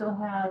know we still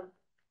have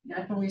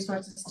natural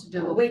resources to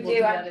do. We do. We'll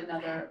do that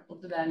another.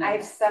 I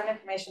have some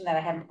information that I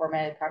haven't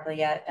formatted properly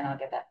yet, and I'll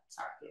get that.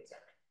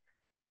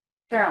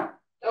 Carol.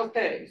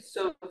 Okay,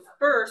 so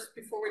first,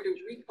 before we do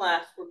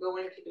reclass, we're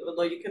going to do,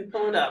 although you can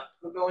pull it up,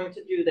 we're going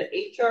to do the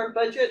HR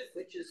budget,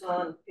 which is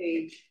on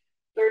page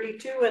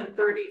 32 and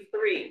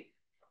 33.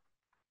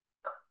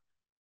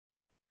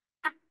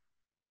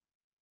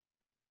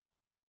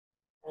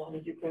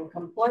 And you can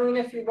complain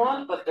if you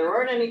want, but there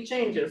aren't any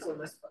changes in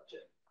this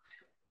budget.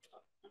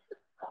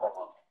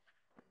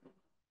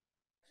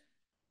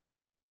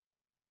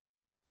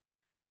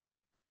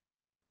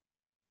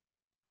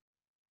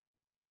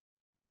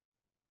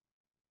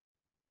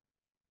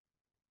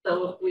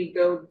 So if we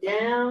go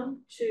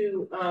down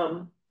to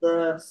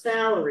the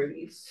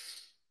salaries,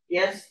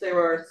 yes, there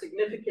are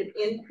significant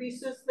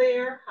increases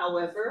there.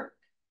 However,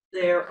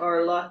 there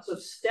are lots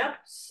of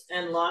steps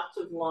and lots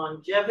of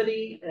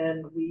longevity,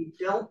 and we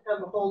don't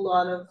have a whole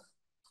lot of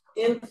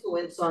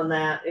influence on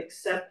that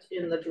except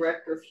in the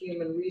Director of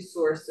Human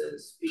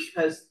Resources,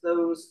 because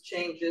those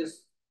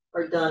changes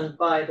are done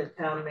by the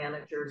town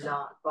manager,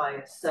 not by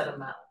a set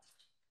amount.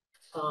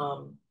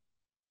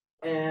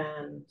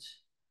 And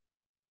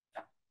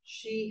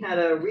she had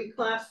a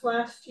reclass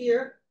last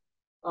year,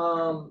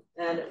 and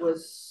it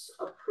was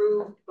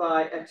approved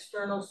by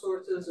external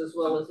sources as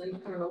well as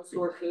internal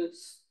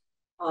sources.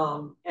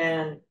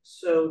 And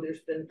so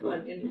there's been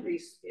an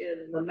increase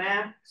in the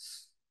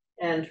max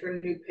and her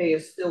new pay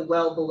is still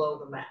well below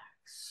the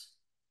max.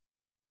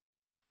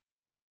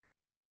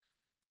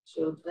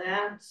 So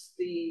that's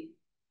the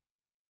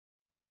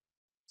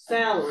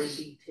salary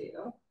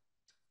detail.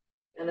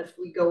 And if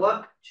we go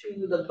up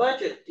to the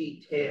budget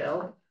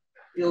detail,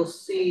 you'll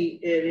see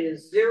it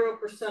is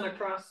 0%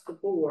 across the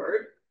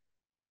board.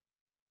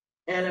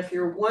 And if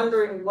you're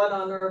wondering what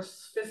on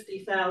earth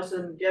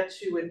 50,000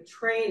 gets you in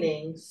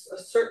trainings,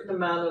 a certain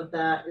amount of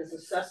that is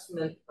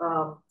assessment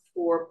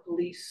for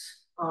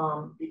police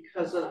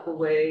because of the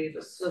way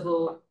the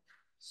civil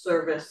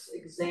service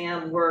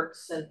exam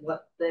works and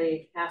what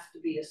they have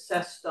to be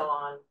assessed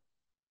on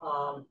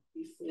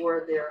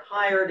before they're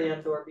hired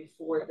and or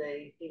before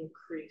they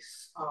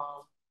increase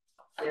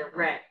their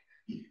rank.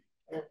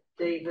 And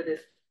David,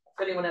 if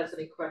anyone has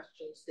any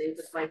questions,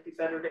 David might be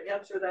better to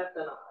answer that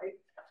than I.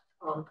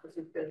 Because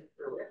he's been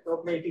through it,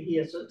 or maybe he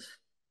isn't.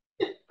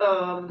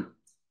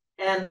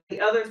 And the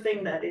other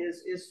thing that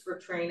is for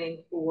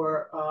training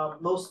for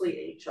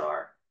mostly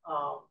HR.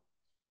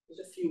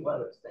 There's a few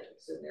other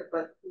things in there,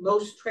 but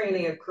most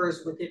training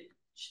occurs within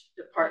each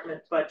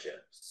department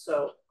budget.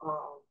 So,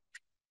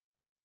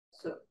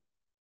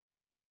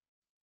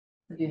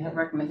 Do you have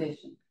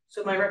recommendation?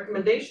 So my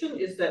recommendation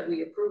is that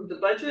we approve the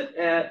budget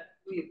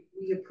we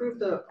approve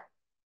the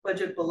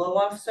budget below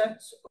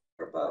offsets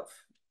or above.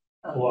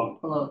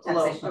 Below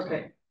taxation.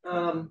 Okay.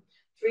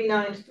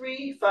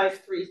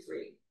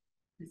 393,533.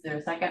 Is there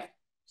a second?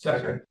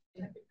 Second.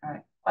 All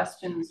right.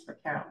 Questions for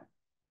Carolyn?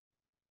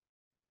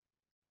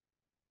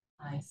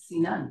 I see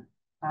none.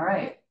 All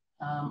right.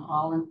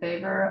 All in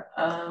favor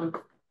of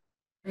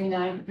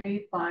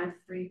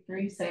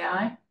 393,533, say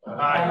aye.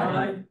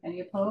 Aye. Any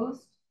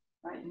opposed?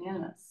 All right,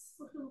 unanimous.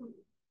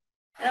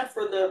 And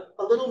for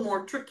a little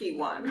more tricky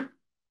one,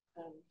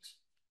 and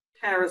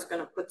Tara's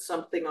going to put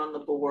something on the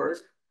board,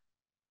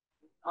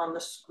 on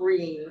the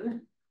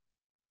screen.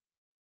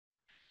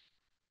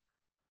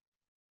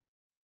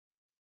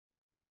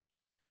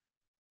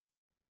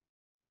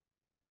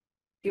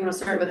 Do you want to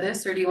start with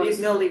this, or do you want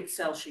to? No, leave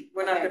Excel sheet.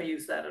 We're not going to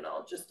use that at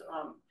all. Just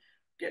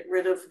get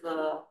rid of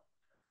the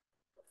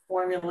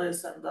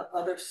formulas and the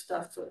other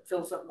stuff so it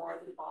fills up more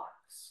of the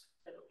box.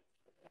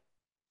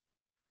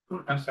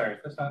 I'm sorry,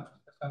 that's not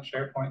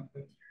SharePoint.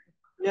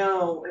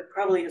 No, it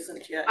probably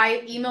isn't yet.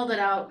 I emailed it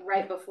out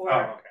right before. Oh,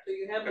 okay. So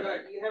you have it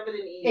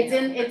in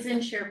email. It's in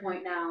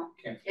SharePoint now.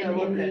 Okay. In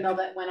the email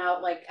that went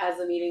out like as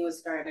the meeting was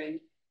starting.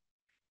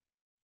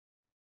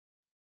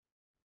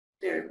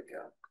 There we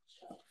go.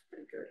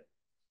 Pretty good.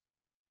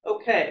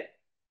 Okay,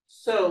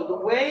 so the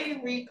way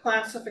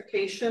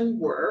reclassification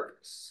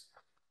works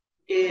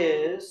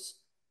is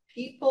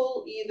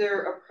people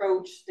either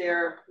approach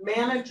their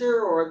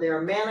manager or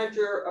their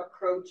manager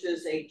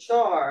approaches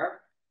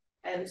HR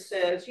and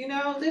says, you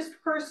know, this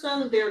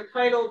person, their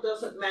title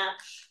doesn't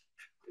match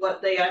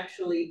what they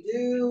actually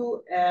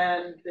do,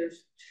 and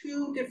there's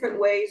two different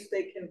ways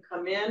they can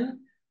come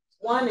in.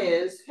 One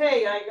is,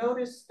 hey, I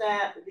noticed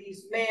that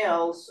these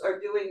males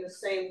are doing the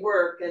same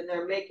work and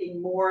they're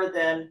making more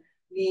than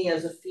me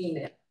as a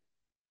female.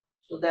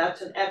 So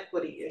that's an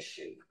equity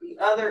issue. The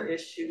other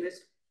issue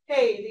is,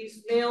 hey,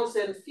 these males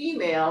and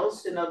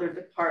females in other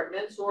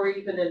departments or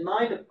even in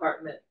my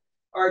department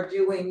are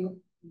doing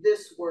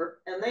this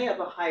work and they have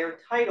a higher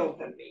title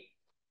than me.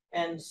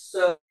 And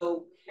so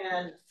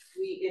can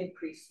we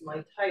increase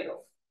my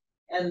title?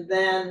 And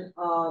then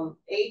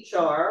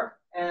HR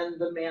and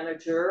the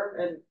manager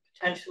and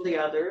potentially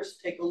others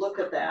take a look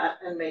at that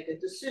and make a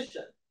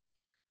decision.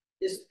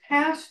 This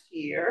past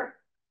year,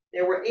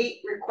 there were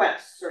 8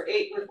 requests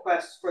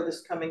for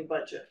this coming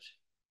budget.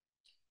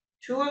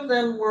 2 of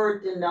them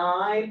were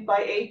denied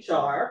by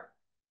HR.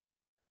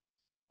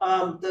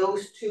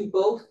 Those 2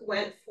 both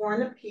went for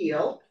an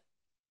appeal.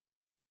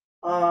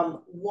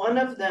 One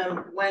of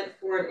them went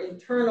for an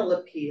internal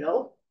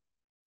appeal,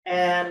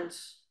 and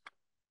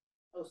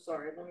oh,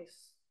 sorry, let me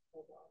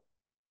hold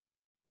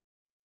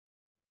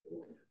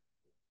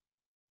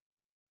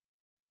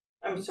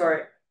on. I'm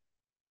sorry.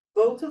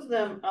 Both of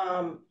them,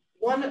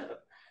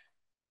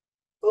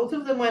 both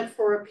of them went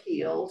for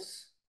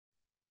appeals,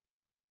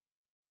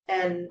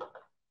 and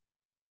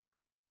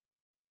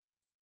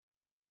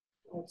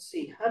let's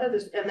see, how did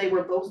this, and they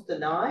were both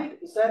denied?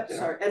 Is that, yeah.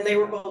 Sorry, and they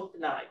were both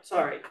denied,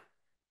 sorry.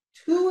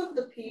 2 of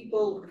the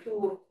people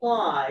who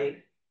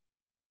applied,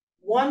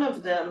 one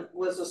of them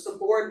was a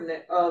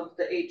subordinate of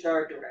the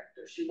HR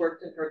director. She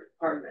worked in her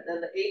department,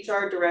 and the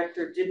HR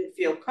director didn't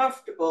feel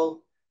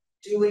comfortable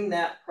doing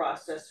that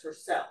process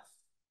herself.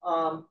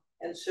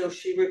 And so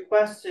she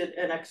requested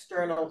an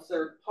external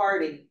third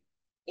party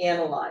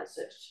analyze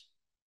it.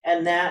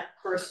 And that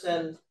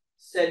person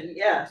said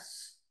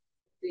yes,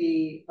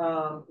 the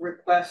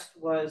request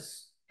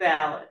was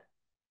valid.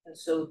 And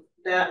so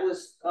that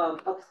was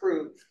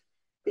approved.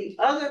 The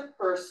other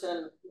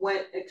person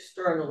went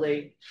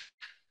externally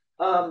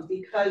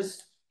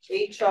because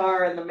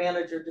HR and the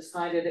manager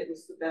decided it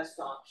was the best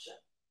option.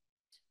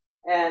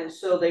 And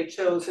so they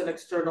chose an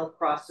external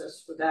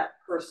process for that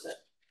person.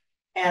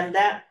 And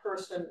that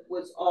person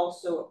was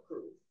also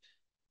approved.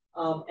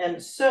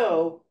 And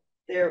so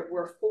There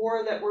were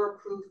 4 that were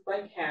approved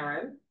by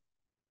Karen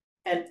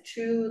and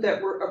 2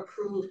 that were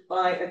approved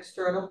by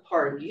external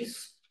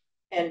parties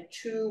and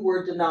 2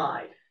 were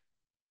denied.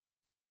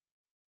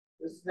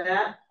 Does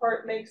that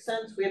part make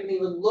sense? We haven't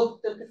even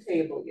looked at the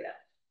table yet.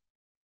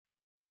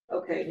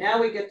 Okay,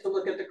 now we get to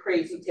look at the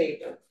crazy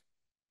table.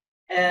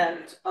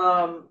 And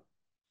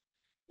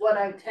what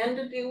I tend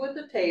to do with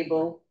the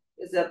table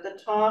is at the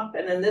top,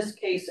 and in this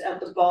case at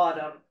the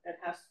bottom, it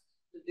has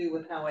to do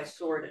with how I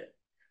sort it.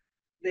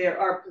 There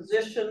are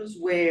positions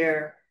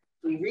where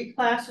we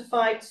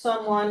reclassified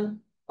someone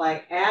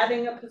by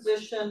adding a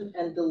position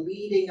and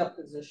deleting a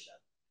position.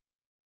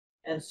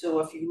 And so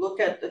if you look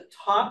at the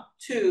top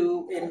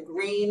 2 in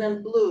green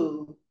and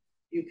blue,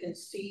 you can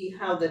see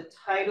how the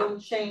title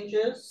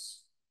changes.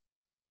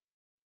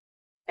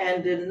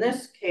 And in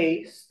this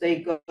case,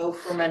 they go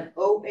from an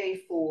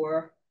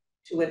OA4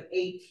 to an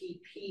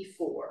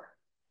ATP4.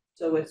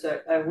 So it's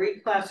a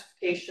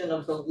reclassification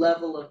of the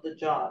level of the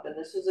job. And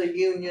this is a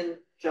union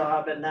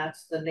job, and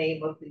that's the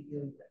name of the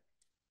union.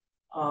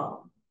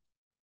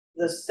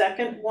 The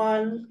second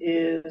one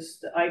is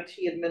the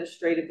IT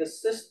administrative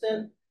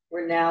assistant.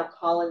 We're now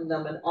calling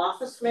them an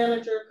office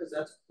manager because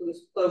that's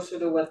closer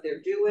to what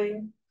they're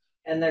doing.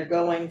 And they're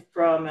going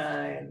from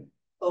an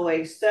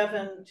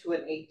OA7 to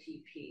an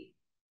ATP.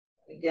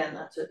 Again,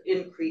 that's an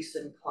increase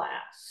in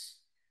class.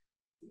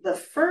 The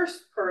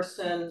first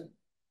person,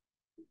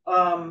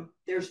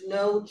 there's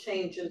no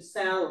change in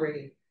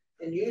salary.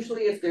 And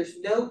usually if there's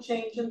no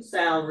change in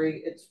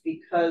salary, it's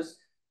because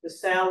the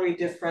salary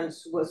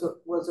difference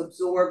was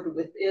absorbed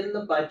within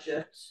the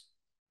budget.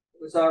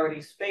 There was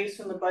already space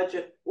in the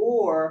budget,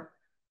 or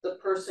the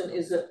person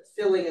is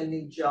filling a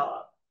new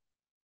job.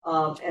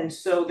 And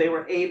so they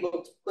were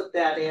able to put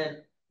that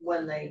in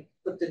when they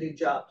put the new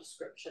job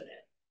description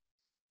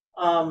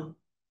in.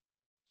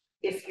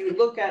 If you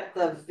look at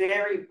the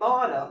very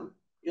bottom,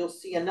 you'll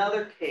see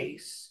another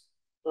case,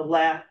 the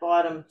last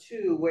bottom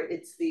 2, where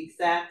it's the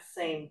exact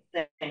same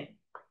thing.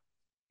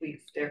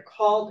 They're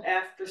called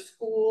after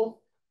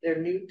school.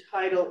 Their new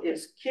title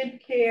is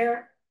Kid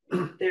Care.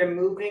 They're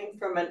moving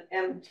from an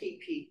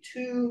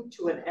MTP2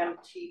 to an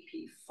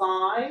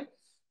MTP5.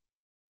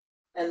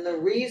 And the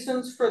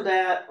reasons for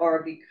that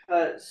are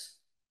because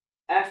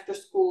after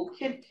school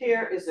kid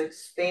care is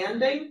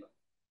expanding.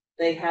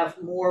 They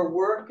have more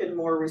work and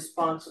more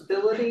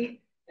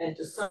responsibility. And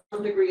to some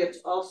degree, it's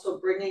also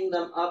bringing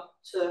them up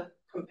to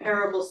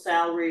comparable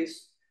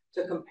salaries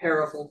to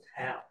comparable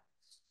towns.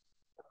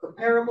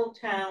 Comparable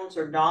towns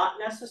are not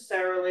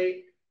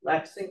necessarily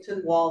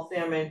Lexington,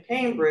 Waltham, and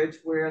Cambridge,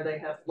 where they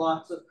have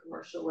lots of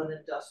commercial and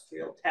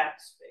industrial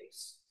tax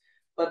base,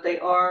 but they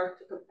are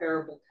to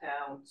comparable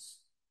towns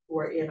who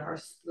are in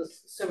the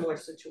similar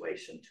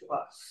situation to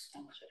us.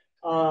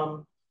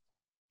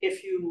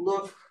 If you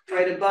look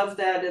right above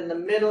that in the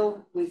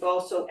middle, we've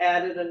also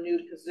added a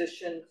new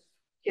position,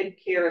 Kid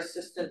Care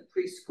Assistant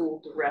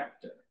Preschool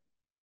Director.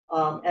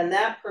 And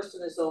that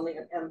person is only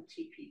an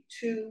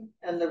MTP2,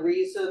 and the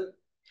reason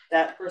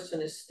that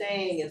person is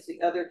staying is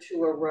the other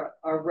 2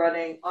 are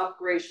running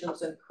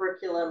operations and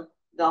curriculum,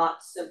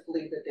 not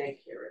simply the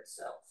daycare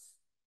itself.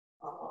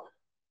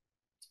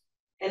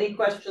 Any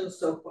questions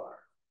so far?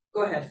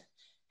 Go ahead.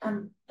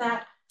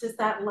 Does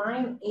that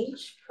line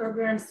H,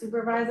 program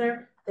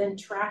supervisor, then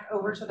track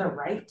over to the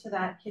right to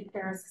that kid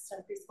care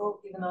assistant preschool,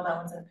 even though that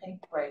one's in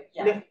pink? Right.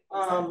 Yeah.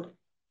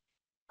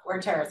 Or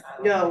Terrace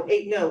Island.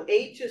 No,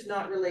 H is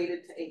not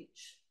related to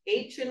H.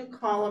 H in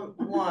column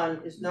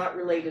 1 is not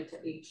related to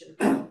H in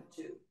column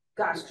 2.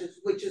 Gotcha.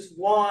 Which is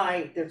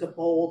why there's a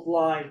bold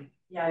line.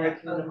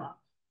 Breaking them up.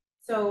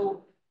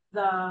 So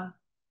I'm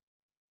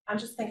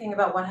just thinking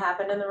about what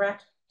happened in the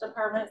rec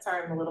department.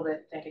 Sorry, I'm a little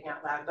bit thinking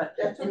out loud, but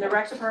in the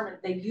rec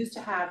department, they used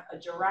to have a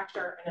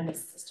director and an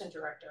assistant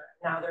director.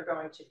 Now they're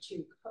going to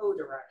 2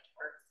 co-directors.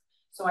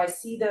 So I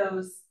see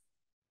those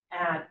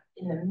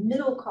in the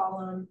middle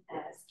column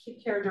as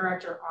Kid Care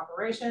Director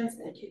Operations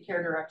and Kid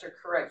Care Director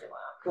Curriculum.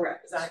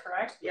 Correct. Is that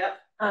correct? Yep.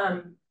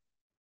 And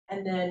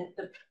then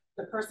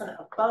the person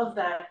above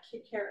that,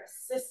 Kid Care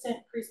Assistant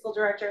Preschool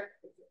Director,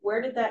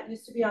 where did that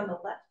used to be on the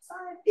left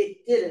side?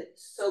 It didn't.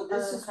 So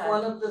this is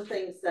one of the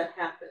things that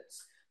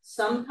happens.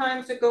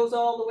 Sometimes it goes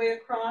all the way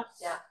across.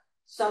 Yeah.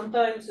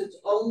 Sometimes it's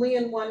only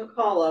in one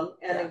column.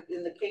 And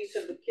in the case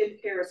of the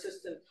Kid Care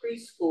Assistant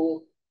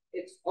Preschool,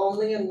 it's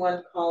only in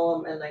one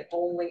column, and they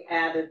only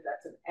added,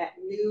 that's a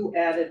new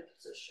added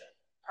position.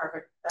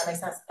 Perfect. That makes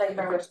sense. Thank you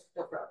very much.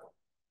 No problem.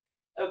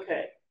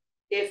 Okay.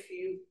 If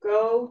you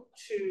go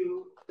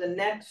to the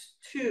next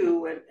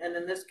 2, and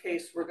in this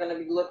case, we're going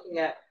to be looking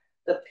at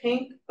the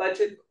pink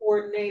budget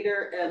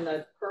coordinator and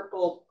the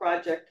purple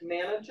project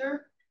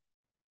manager.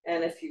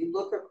 And if you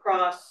look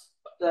across,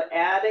 the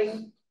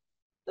adding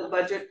the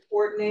budget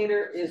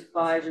coordinator is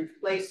by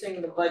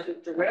replacing the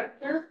budget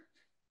director.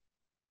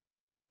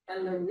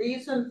 And the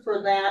reason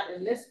for that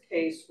in this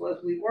case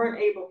was we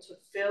weren't able to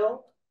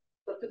fill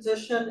the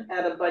position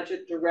at a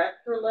budget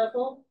director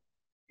level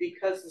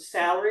because the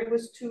salary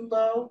was too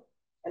low.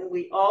 And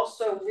we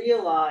also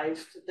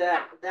realized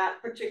that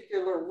that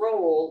particular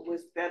role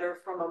was better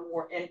from a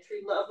more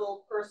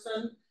entry-level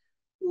person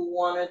who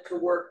wanted to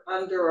work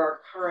under our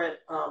current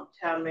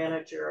town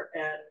manager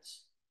and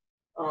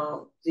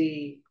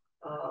the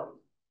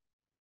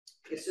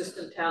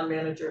assistant town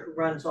manager who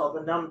runs all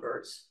the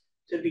numbers,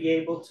 to be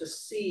able to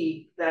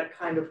see that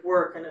kind of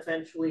work and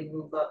eventually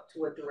move up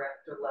to a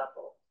director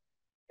level.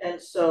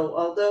 And so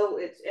although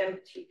it's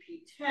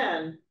MTP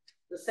 10,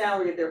 the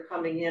salary they're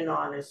coming in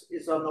on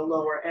is on the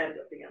lower end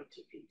of the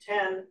MTP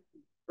 10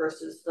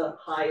 versus the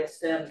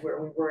highest end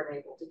where we weren't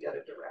able to get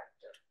a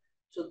director.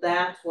 So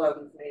that's why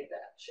we've made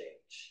that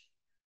change.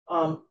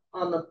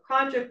 On the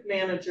project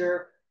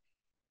manager,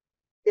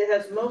 it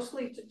has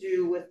mostly to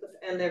do with,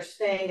 and they're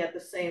staying at the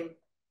same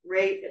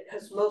rate, it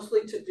has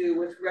mostly to do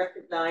with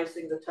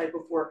recognizing the type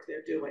of work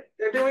they're doing.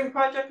 They're doing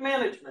project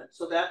management,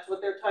 so that's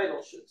what their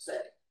title should say.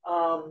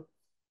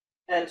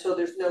 And so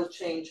there's no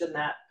change in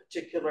that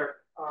particular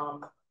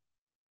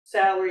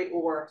salary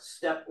or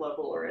step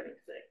level or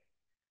anything.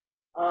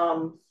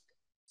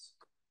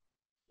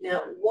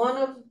 Now,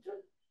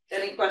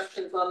 any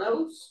questions on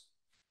those?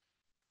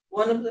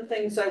 One of the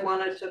things I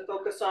wanted to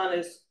focus on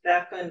is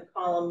back on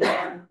column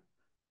 1,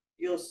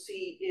 you'll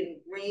see in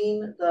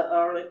green the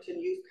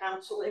Arlington Youth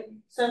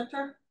Counseling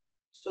Center.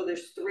 So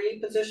there's 3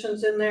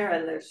 positions in there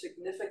and there's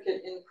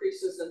significant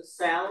increases in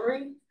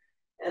salary.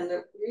 And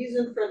the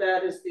reason for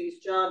that is these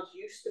jobs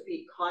used to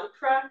be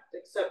contract,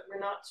 except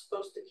we're not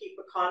supposed to keep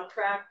a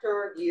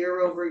contractor year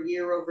over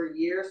year over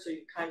year. So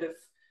you're kind of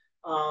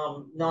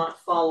not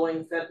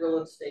following federal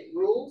and state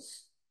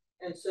rules.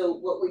 And so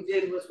what we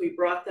did was we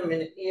brought them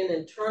in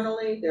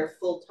internally. They're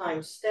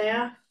full-time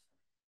staff.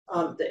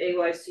 The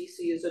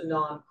AYCC is a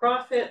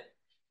nonprofit.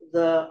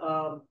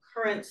 The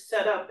current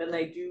setup, and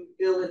they do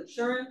bill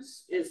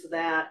insurance, is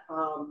that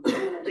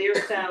their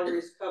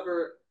salaries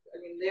cover,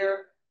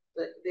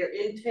 their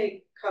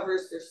intake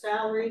covers their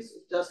salaries.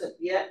 It doesn't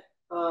yet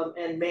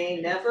and may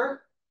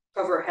never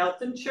cover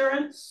health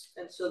insurance.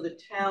 And so the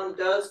town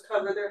does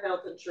cover their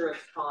health insurance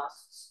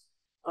costs,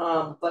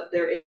 but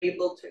they're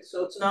able to,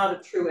 so it's not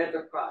a true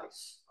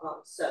enterprise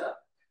setup.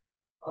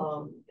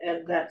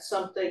 And that's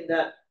something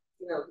that,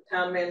 the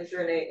town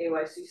manager and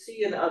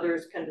AYCC and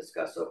others can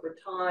discuss over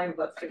time,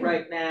 but for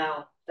right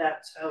now,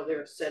 that's how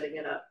they're setting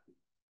it up.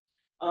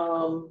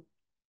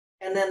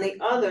 And then the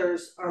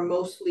others are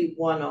mostly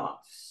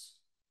one-offs.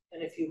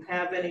 And if you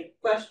have any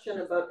question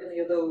about any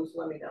of those,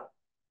 let me know.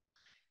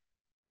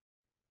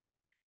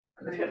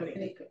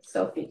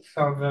 Sophie.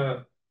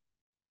 So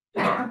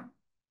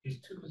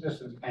these 2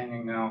 positions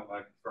hanging now,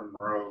 like from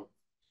row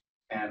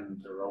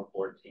 10 to row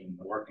 14,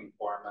 the working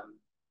foreman.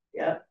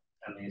 Yeah.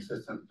 And the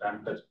assistant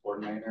benefits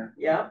coordinator.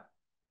 Yeah.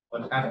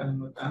 What's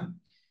happening with them?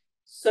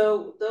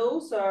 So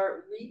those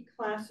are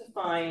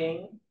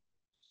reclassifying,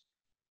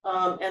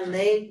 and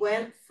they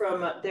went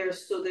from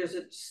there's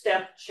a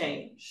step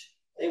change.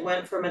 They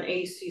went from an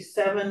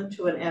AC7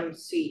 to an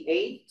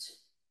MC8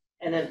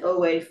 and an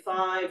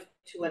OA5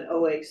 to an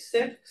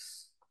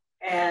OA6.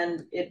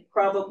 And it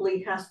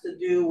probably has to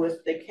do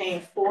with, they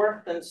came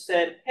forth and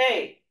said,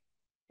 hey,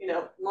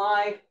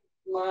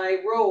 my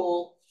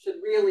role should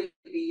really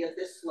be at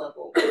this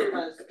level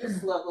because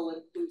this level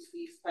includes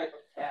these type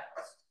of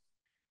tasks.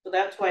 So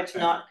that's why it's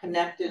not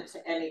connected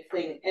to any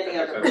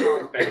other. So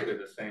it's basically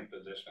the same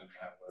position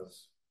that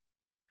was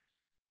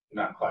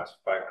not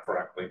classified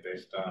correctly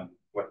based on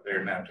what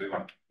they're now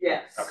doing.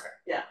 Yes. Okay.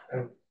 Yeah.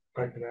 And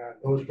I can add,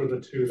 those were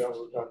the 2 that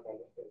were done by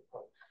the third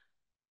party.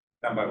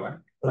 Done by what?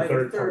 By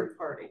the third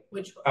party.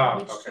 Which 2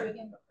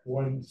 again?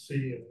 1C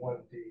and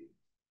 1D.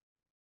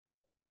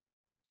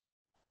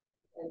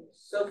 And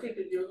Sophie,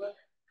 did you look?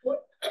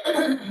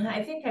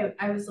 I think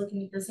I was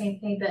looking at the same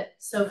thing, but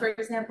so for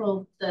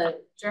example,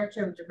 the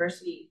Director of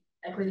Diversity,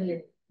 Equity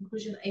and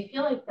Inclusion, I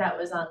feel like that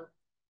was on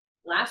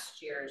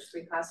last year's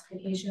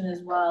reclassification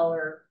as well,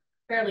 or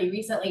fairly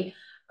recently.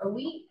 Are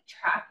we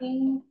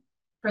tracking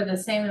for the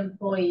same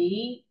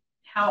employee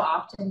how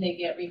often they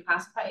get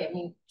reclassified? I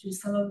mean, do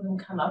some of them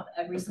come up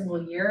every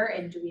single year,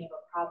 and do we have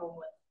a problem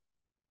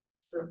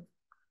with,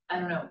 I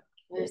don't know.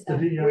 Where's that?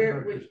 The DEI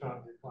director's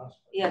not reclassified.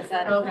 Yes,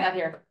 that's out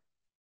here.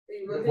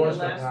 It was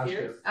last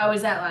year. Oh,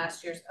 was that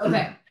last year's?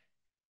 Okay.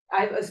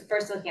 I was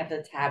first looking at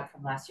the tab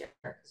from last year.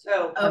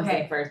 So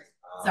okay. First.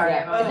 Sorry.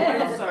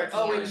 I'm sorry.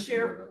 Oh, in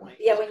SharePoint.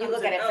 Yeah, when you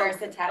look at it first,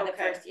 the tab, the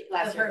first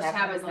last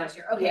tab was last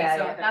year. Okay, yeah,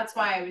 so yeah. That's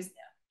why I was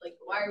like,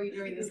 why are we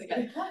doing this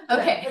again?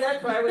 Okay. And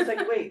that's why I was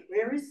like, wait,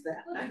 where is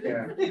that?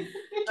 Yeah.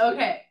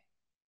 Okay.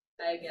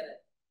 I get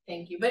it.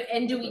 Thank you.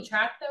 And do we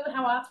track though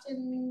how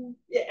often?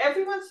 Yeah,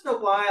 every once in a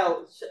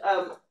while,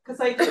 because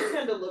I do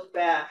tend to look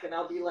back and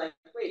I'll be like,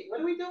 wait,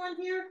 what are we doing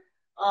here?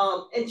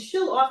 And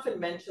she'll often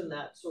mention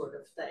that sort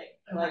of thing.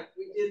 Okay. Like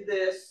we did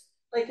this,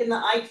 like in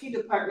the IT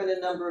department a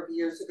number of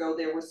years ago,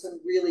 there were some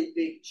really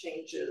big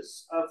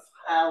changes of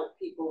how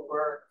people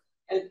were.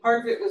 And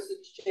part of it was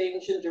the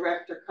change in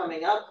director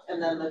coming up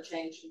and then the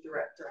change in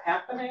director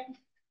happening.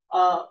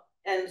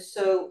 And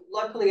so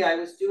luckily I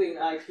was doing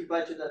the IT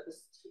budget at the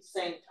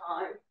same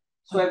time.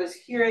 So I was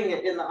hearing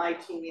it in the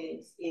IT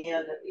meetings and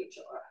at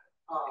HR.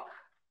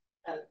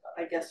 And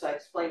I guess I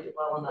explained it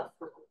well enough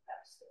for who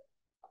passed it.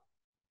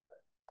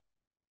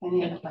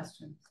 Any other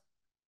questions?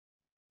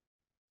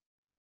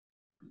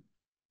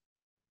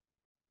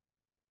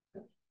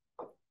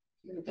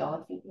 The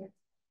dollar figure.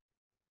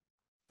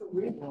 The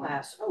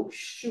reclass, oh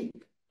shoot,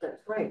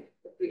 that's right.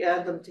 If we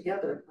add them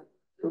together,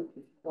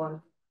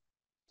 one,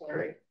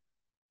 sorry.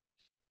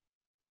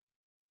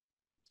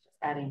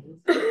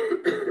 Adding. Anyone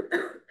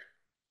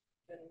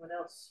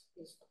else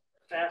is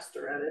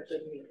faster at it,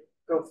 then you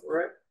go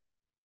for it.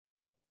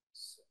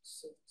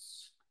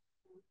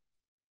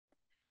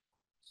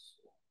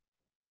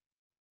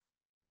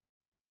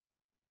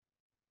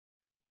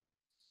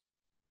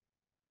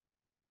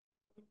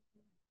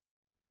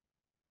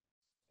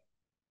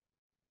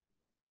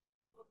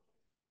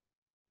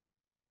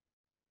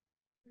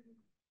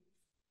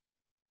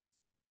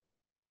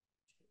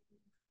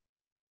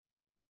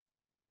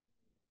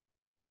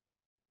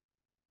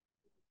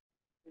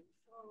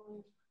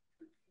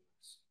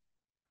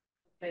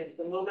 Okay, at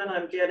the moment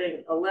I'm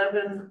getting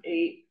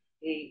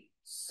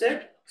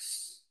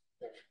 11,886.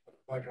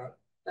 I got.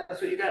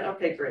 That's what you got?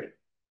 Okay, great.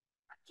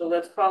 So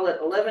let's call it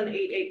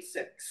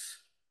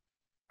 11,886.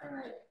 All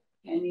right.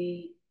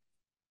 Any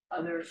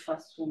other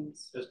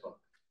questions? This one.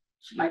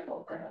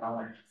 Michael, go ahead.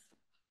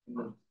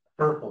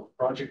 Purple,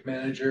 project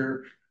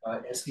manager,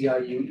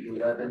 SEIU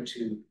 11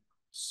 to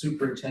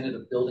superintendent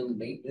of building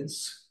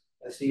maintenance,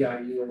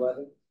 SEIU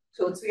 11.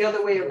 So it's the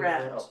other way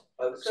around.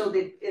 So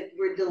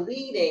we're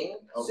deleting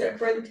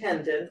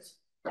superintendent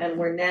and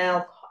we're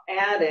now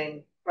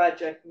adding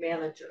project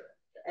manager.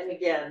 And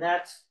again,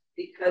 that's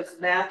because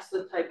that's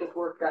the type of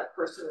work that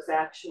person is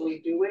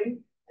actually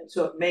doing. And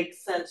so it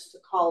makes sense to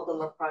call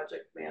them a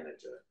project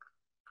manager.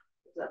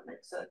 Does that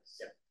make sense?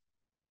 Yeah.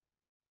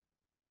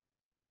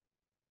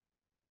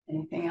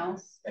 Anything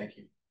else? Thank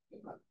you.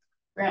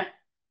 Grant.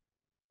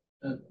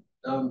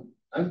 I'm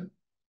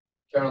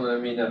Carolyn, I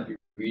may not be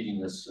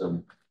reading this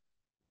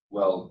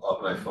well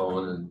off my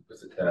phone and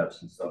with the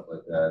tabs and stuff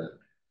like that.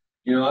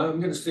 You know, I'm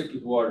going to stick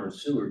with water and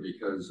sewer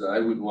because I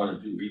wouldn't want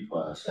to do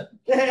reclass.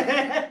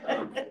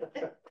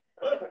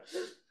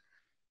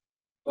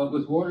 But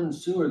with water and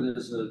sewer,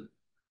 there's a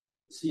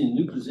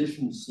new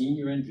position,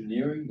 senior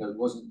engineering, that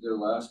wasn't there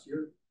last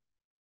year.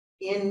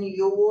 In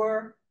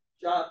your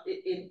job,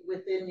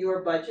 within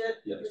your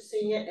budget, yes. You're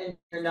seeing it, and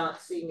you're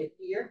not seeing it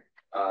here.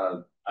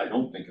 I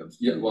don't think I'm.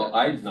 Yeah, well,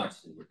 I've not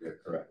seen it there.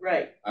 Correct.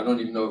 Right. I don't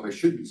even know if I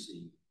should be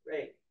seeing it.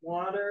 Right.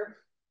 Water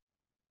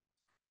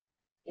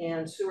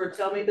and sewer.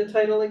 Tell me the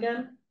title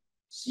again.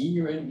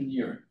 Senior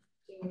engineering.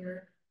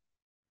 Senior.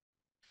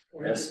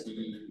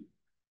 SEIU.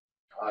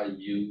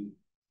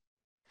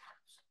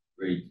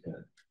 Grade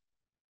 10.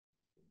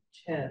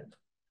 10.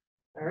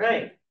 All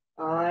right.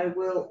 I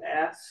will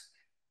ask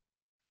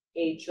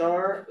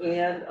HR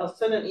and I'll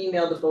send an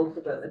email to both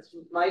of them. It's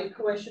Mike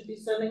who I should be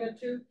sending it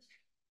to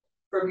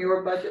from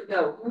your budget.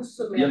 No, who's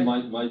submitting? Yeah,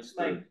 Mike's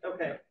Mike.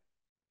 Okay.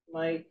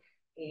 Mike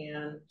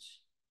and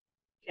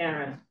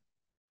Karen.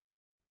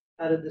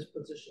 How did this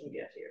position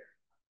get here?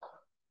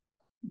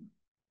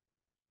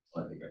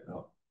 I think I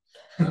know.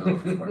 I don't know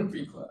if it's part of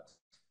reclass.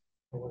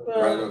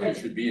 Or I don't know if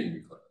it should be in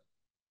reclass.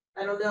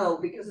 I don't know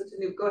because it's a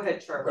new. Go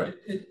ahead, Charlie. Right.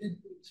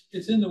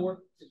 It's in the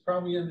work. It's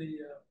probably in the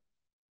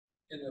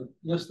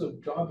list of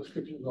job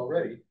descriptions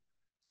already.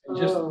 It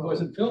just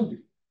wasn't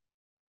filmed.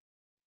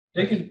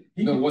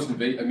 No, it wasn't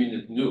vacant. I mean,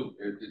 it's new.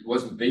 It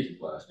wasn't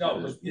vacant last year.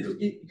 No, but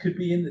it could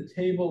be in the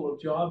table of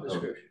job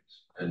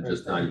descriptions. And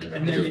just not even.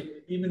 And then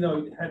even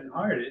though he hadn't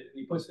hired it,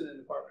 he puts it in the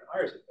department and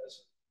hires it.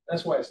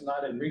 That's why it's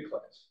not in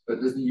reclass. But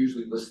isn't it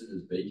usually listed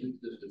as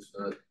vacant if it's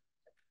not?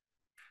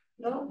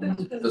 No,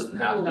 it doesn't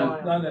have to.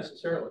 Not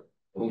necessarily.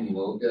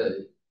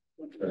 Okay.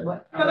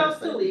 But I'll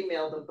still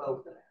email them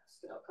both and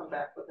ask, and I'll come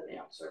back with an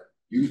answer.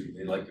 Usually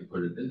they like to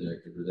put it in there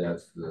because it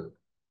adds to the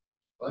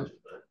budget,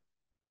 but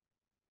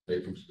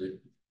vacancy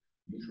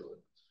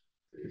usually.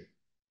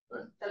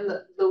 Right. And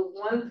the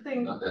one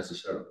thing. Not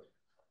necessarily.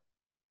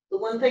 The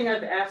one thing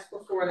I've asked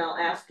before, and I'll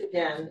ask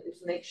again,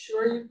 is make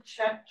sure you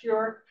checked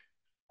your,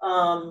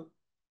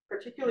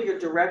 particularly your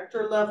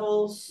director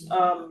levels,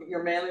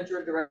 your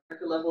manager,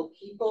 director level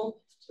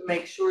people, to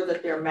make sure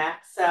that their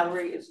max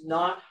salary is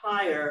not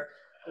higher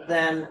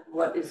than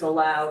what is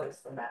allowed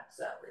as the max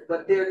salary,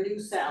 but their new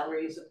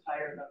salary isn't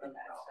higher than the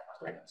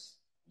max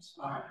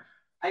salary.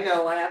 I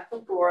know I asked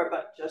before,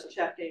 but just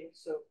checking.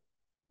 So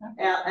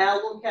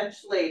Al will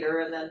catch later,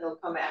 and then he'll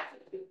come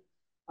after you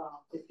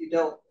if you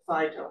don't. If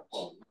I don't.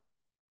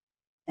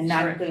 And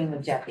not including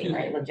longevity,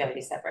 right?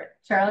 Longevity separate.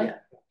 Charlie? Yeah.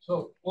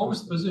 So what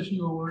was the position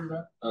you were worried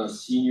about?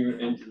 Senior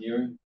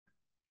engineering.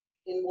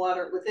 In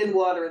water, within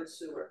water and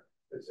sewer.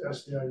 It's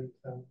SEIU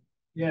 10.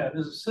 Yeah,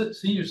 there's a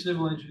senior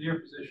civil engineer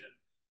position,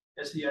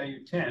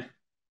 SEIU 10,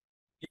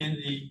 in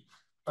the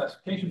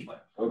classification plan.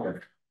 Okay.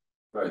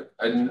 Right.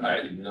 I didn't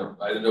know.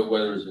 I didn't know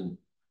whether it was in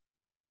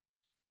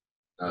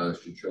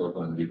should show up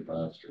on the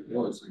class or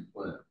no, it's in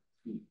plan.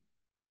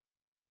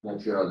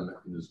 Not sure how the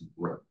mechanism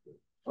works.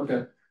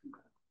 Okay.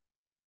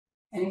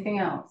 Anything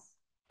else?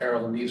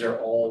 Carolyn, these are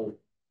all,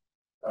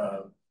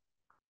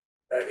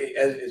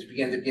 as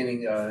we end up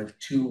getting,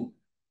 two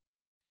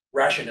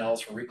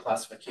rationales for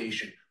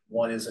reclassification.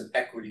 One is an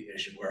equity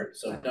issue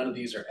so none of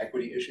these are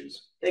equity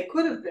issues. They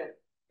could have been.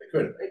 They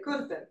could have. They could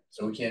have been.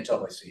 So we can't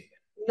tell by seeing it.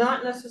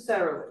 Not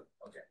necessarily.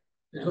 Okay.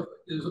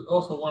 There's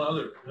also one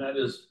other, and that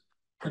is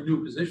a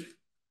new position,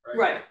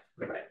 right?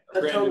 Right.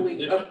 A brand new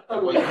position. Yeah.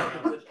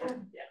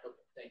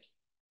 Thank you.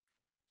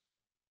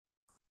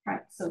 All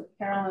right, so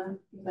Carolyn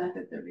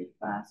presented the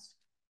request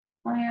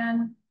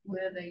plan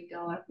with a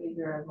dollar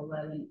figure of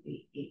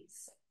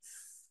 11,886.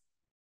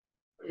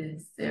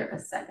 Is there a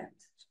second?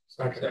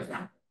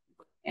 Second.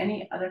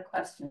 Any other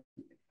questions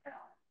for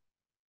Carolyn?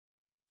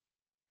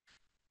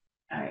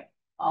 All right,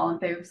 all in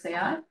favor say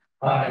aye.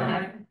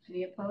 Aye.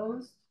 Any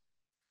opposed?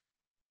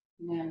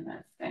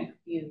 Unanimous. Thank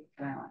you,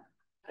 Carolyn.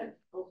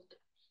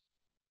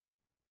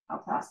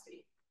 I'll toss to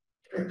you.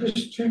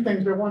 Just two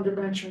things I wanted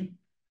to mention.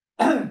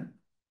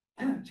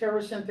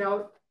 Tara sent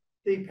out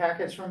the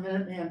packets from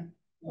Minuteman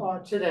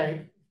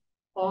today.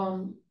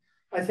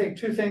 I think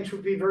two things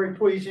would be very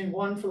pleasing.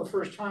 One, for the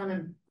first time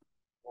in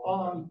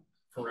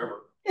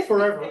Forever.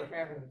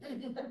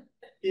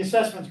 The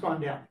assessment's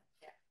gone down.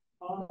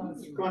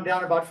 It's gone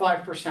down about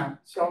 5%.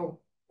 So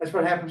that's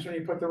what happens when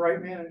you put the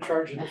right man in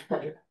charge of this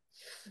project.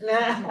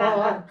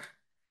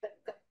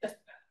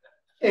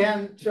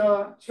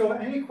 So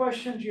any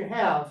questions you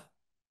have,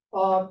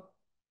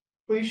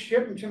 please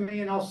ship them to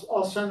me and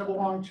I'll send them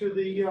along to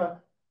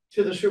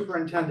the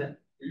superintendent.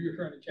 Are you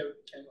referring to Kevin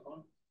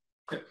Mahoney?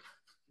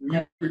 Were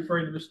you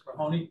referring to Mr.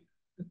 Mahoney?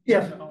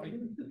 Yes. Mahoney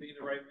being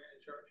the right man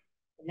in charge?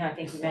 No, I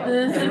think you meant.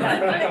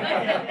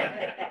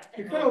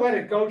 You could have let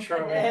it go,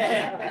 Charlie.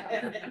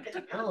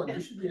 Alan,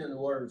 you should be in the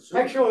water.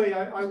 Actually,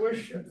 I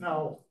wish,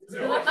 no.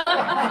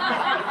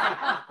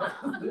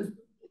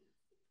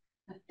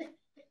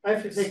 I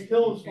have to take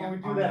pills when we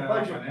do that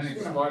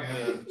budget. Smart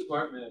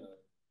man.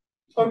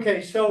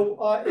 Okay, so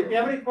if you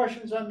have any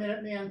questions on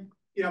Minuteman,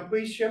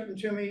 please ship them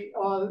to me.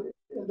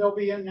 They'll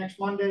be in next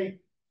Monday.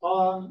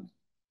 And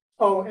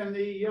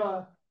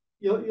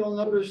you'll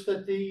notice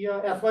that the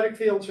athletic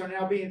fields are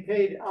now being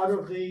paid out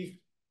of the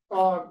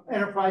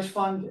enterprise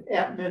fund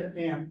at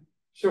Minuteman.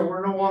 So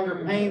we're no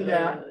longer paying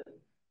that.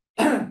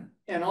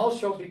 And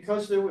also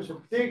because there was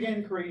a big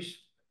increase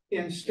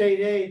in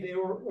state aid,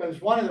 as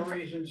one of the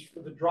reasons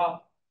for the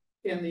drop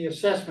in the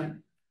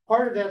assessment.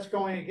 Part of that's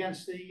going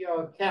against the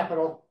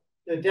capital,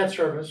 the debt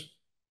service.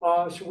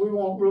 So we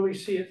won't really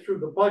see it through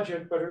the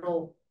budget, but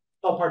it'll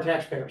help our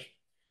taxpayers.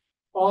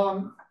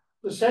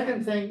 The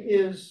second thing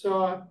is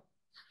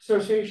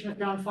Association of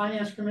Town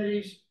Finance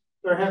Committees.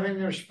 They're having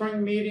their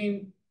spring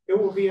meeting. It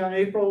will be on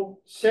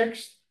April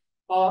 6th.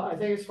 I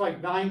think it's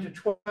like 9 to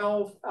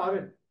 12 out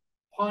at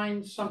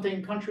Pine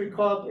something Country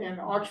Club in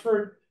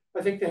Oxford.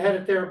 I think they had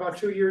it there about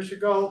 2 years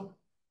ago.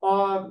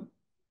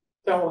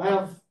 They'll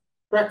have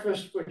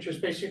breakfast, which is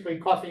basically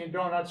coffee and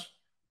donuts,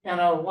 and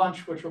a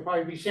lunch, which will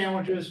probably be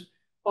sandwiches.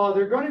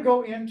 They're going to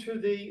go into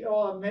the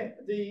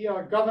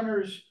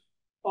governor's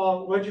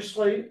proposed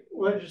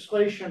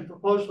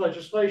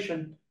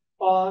legislation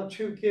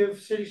to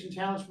give cities and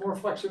towns more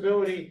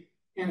flexibility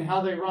in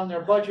how they run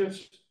their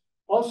budgets.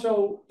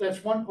 Also,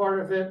 that's one part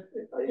of it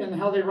in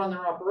how they run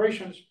their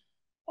operations.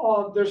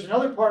 There's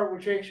another part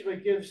which actually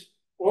gives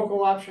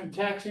local option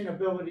taxing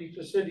ability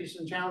to cities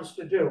and towns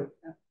to do.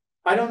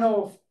 I don't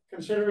know if,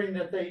 considering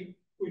that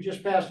we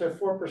just passed a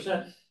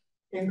 4%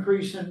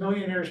 increase in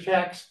millionaires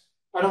tax,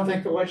 I don't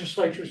think the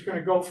legislature is going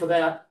to go for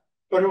that,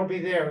 but it'll be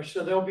there.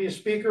 So there'll be a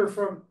speaker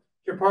from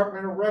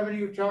Department of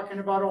Revenue talking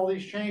about all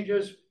these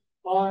changes,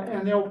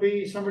 and there'll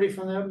be somebody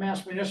from the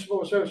Mass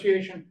Municipal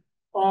Association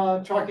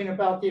talking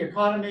about the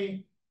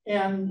economy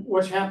and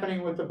what's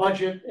happening with the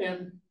budget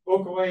and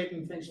local aid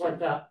and things like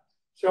that.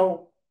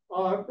 So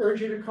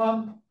urge you to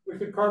come. We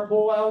could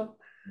carpool out.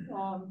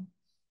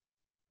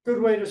 Good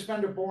way to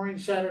spend a boring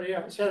Saturday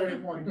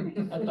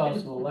morning. That's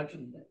also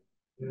election day.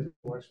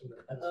 Election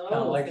day. That's kind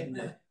of election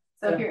day.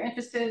 So if you're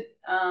interested,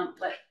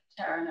 let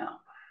Tara know.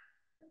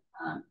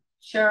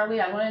 Shirley,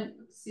 I want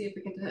to see if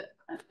we can do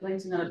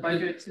another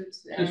budget too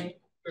today.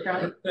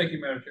 Charlie? Thank you,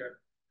 Madam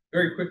Chair.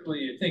 Very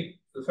quickly, I think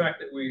the fact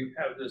that we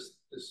have this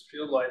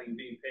field lighting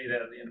being paid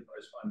out of the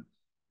enterprise fund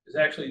is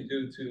actually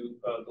due to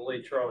the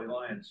late Charlie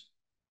Lyons,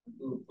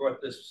 who brought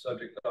this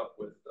subject up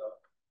with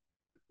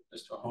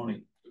Mr.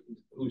 Mahoney,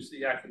 who's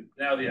the acting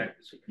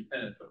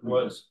superintendent, but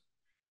was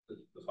the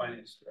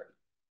finance director.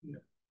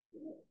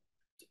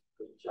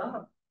 Good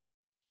job.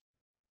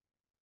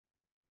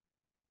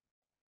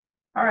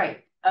 All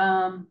right.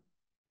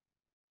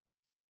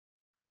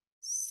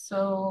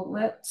 So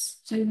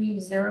let's do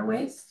zero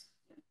waste.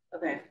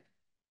 Okay.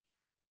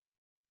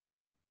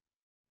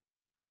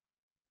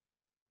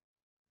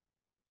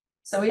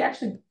 So we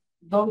actually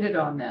voted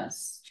on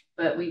this,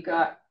 but we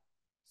got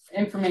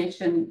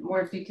information,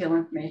 more detailed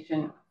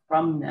information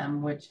from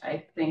them, which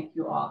I think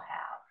you all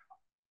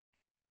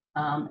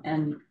have.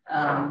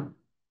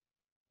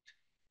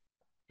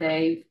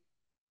 They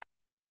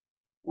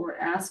were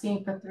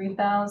asking for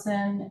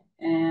 3,000,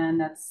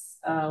 and that's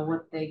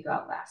what they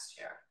got last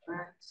year.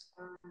 correct?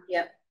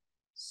 Yep.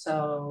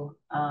 So,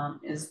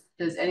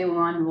 does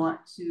anyone want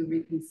to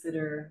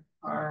reconsider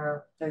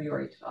our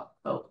February 12th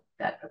vote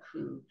that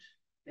approved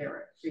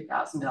their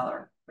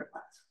 $3,000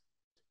 request?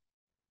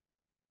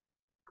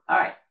 All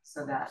right,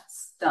 so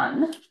that's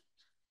done.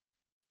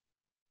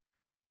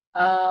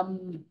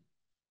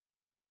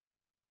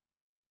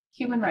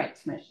 Human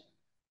Rights Commission.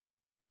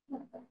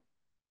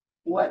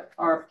 What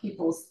are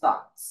people's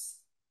thoughts?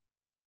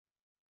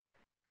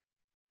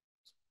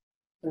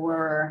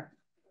 For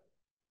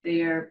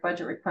their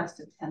budget request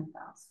of 10,000.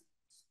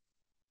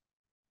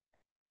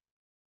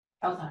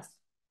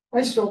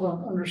 I still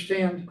don't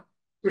understand,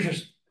 which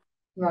is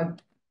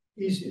not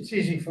easy, it's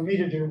easy for me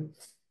to do.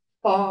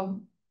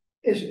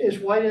 Is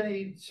why do they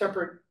need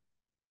separate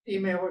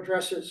email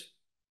addresses?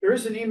 There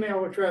is an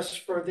email address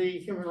for the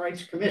Human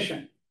Rights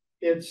Commission.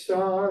 It's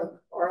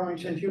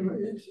Arlington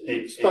Human,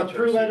 it's got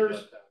 3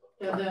 letters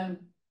and then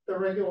the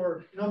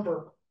regular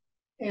number.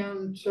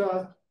 And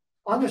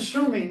I'm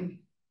assuming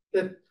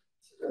that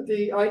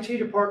the IT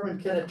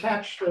department can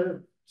attach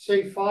the,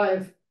 say,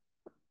 5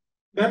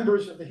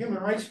 members of the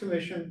Human Rights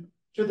Commission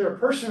to their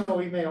personal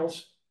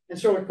emails. And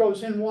so it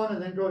goes in one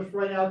and then goes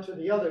right out to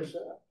the others.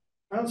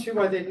 I don't see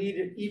why they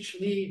each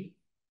need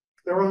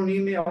their own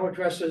email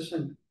addresses.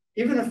 And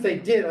even if they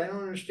did, I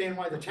don't understand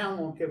why the town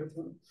won't give it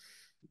to them.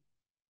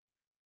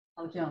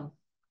 Oh, Joan.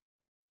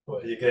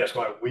 Well, you can ask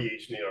why we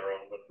each need our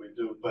own, but we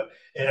do. But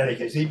in any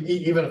case,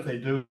 even if they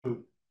do,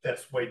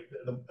 that's way,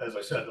 as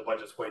I said, the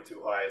budget's way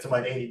too high. It's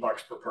about $80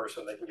 per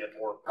person. They can get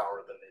more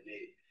power than they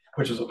need,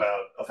 which is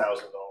about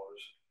 $1,000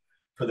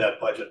 for that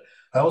budget.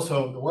 I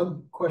also, the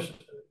one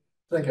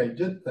thing I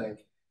did think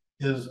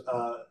is,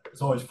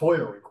 it's always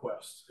FOIA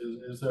requests.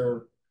 Is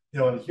there, in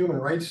the Human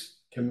Rights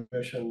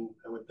Commission,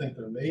 I would think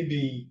there may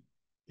be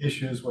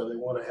issues where they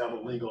want to have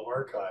a legal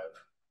archive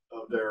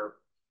of their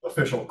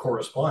official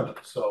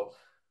correspondence. So,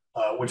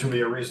 which would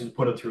be a reason to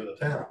put it through the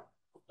town,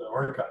 the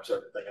archives,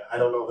 everything. I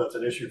don't know if that's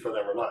an issue for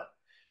them or not,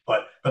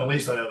 but at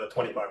least I know that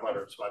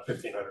 2,500 is about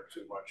 1,500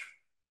 too much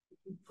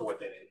for what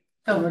they need.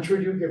 How much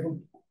would you give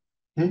them?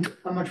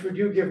 How much would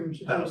you give them?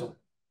 1,000.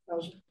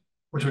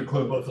 Which would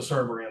include both the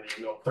server and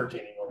the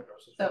 13 email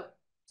addresses. So,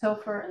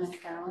 Topher and then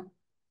Carolyn.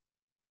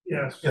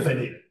 Yes. If they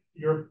need it.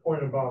 Your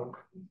point about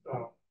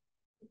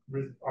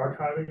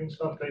archiving and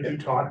stuff, they do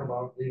talk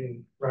about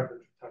needing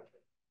records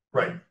protected.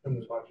 Right. In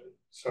the budget.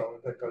 So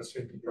that does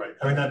seem to be right.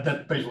 I mean,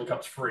 that basically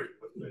comes free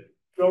with the.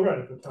 Right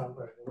at the time,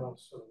 right. And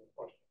that's sort of the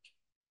question.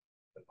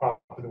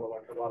 Probably were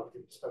like a lot of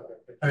people spend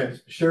their. I mean,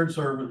 shared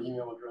server, the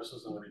email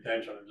addresses, and the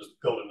retention are just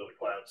built into the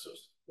cloud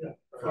system. Yeah.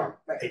 For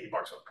 $80 a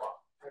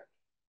pop.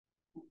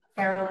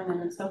 Carolyn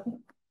and then Sophie.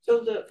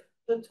 So the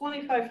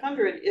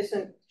 2,500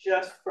 isn't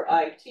just for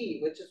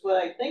IT, which is what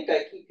I think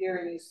I keep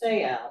hearing you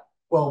say, Al.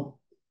 Well,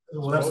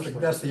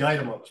 that's the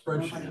item on the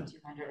spreadsheet.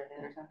 2,200 of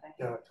it or something.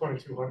 Yeah,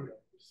 2,200.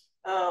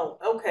 Oh,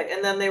 okay.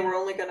 And then they were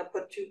only going to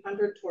put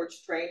 200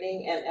 towards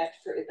training and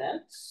extra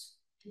events.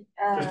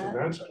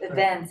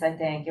 Events, I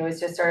think. It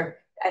was just sort of,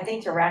 I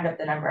think, to round up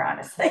the number,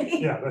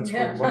 honestly. Yeah, that's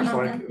pretty much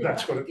like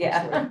that's what it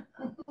yeah.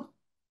 Like.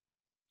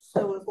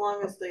 So as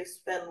long as they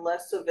spend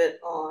less of it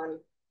on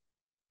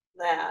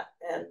that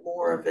and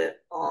more of it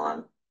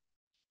on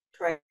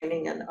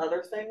training and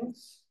other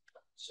things.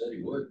 Said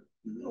he would.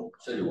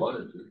 Said he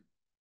wanted to.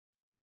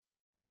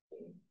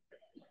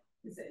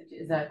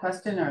 Is that a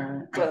question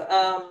or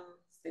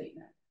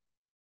statement?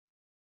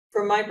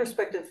 From my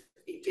perspective,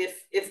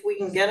 if we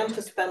can get them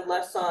to spend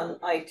less on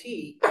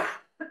IT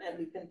and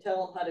we can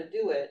tell them how to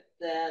do it,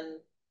 then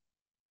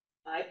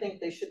I think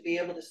they should be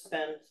able to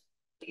spend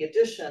the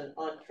addition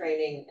on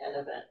training and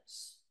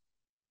events.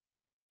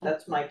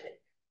 That's my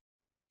take.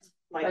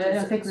 But I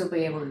don't think we'll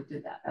be able to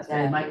do that. That's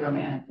really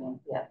micromanaging.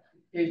 Yeah.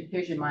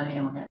 Here's your money,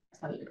 and we're going to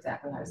tell you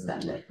exactly how to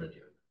spend it. Okay.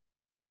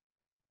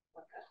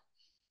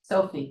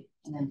 Sophie,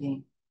 and then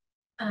Dean.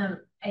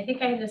 I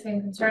think I have the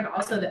same concern.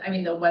 Also, that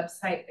the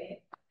website.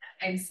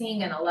 I'm seeing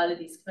in a lot of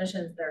these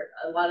commissions, there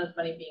a lot of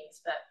money being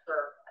spent for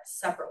a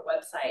separate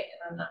website,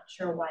 and I'm not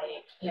sure why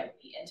it can't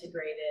be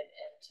integrated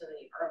into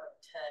the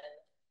Arlington.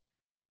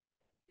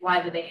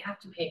 Why do they have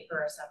to pay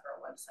for a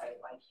separate website?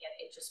 Why can't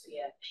it just be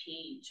a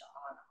page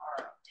on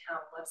our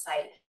town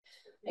website?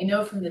 I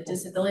know from the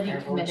Disability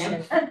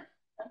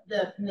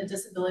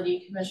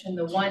Commission,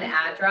 the one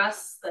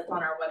address that's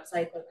on our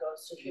website that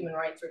goes to human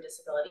rights or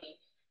disability.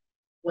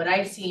 What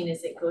I've seen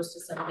is it goes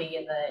to somebody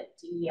in the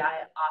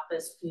DEI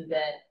office who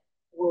then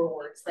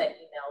forwards that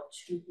email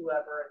to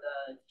whoever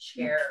the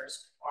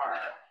chairs are.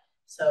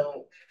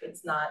 So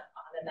it's not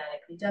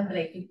automatically done, but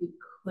I think we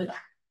could.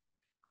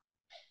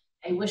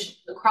 I wish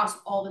across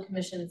all the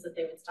commissions that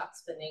they would stop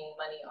spending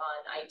money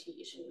on IT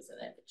issues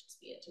and it would just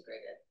be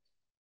integrated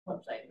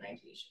website and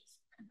IT issues.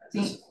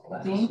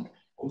 Dean?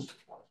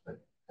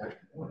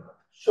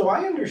 So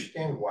I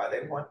understand why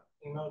they want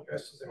email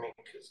addresses. I mean,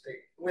 because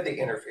where they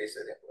interface,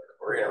 I think,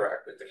 or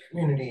interact with the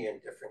community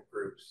and different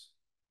groups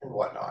and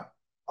whatnot.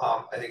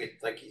 I think it,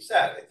 like he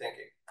said, I think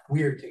it's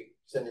weird to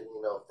send an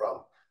email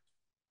from,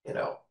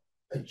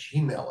 a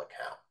Gmail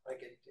account.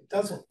 Like it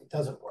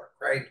doesn't work,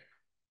 right?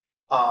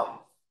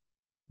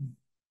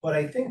 But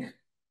I think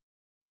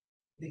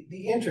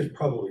the answer is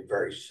probably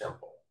very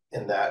simple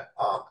in that,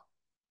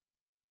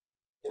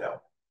 you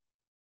know,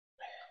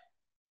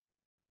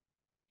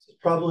 it's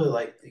probably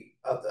like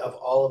of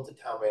all of the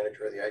town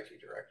manager or the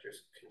IT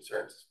director's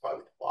concerns, it's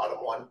probably the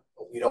bottom one.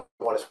 But we don't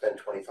want to spend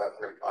 $2,500,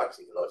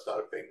 even though it's not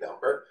a big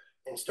number,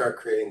 and start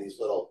creating these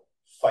little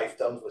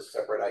fiefdoms with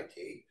separate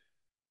IT.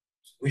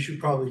 We should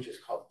probably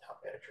just call the town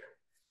manager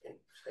and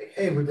say,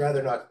 hey, we'd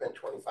rather not spend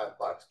 $25,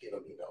 give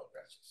them email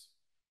addresses.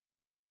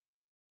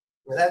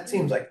 Well, that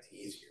seems like the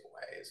easier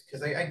way, is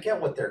because I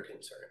get what their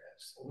concern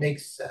is. It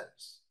makes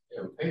sense.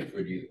 Yeah, we paid for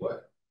it either way.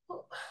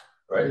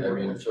 Right? I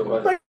mean, so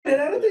what? But I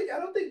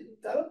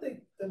don't think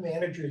the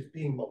manager is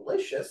being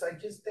malicious. I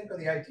just think of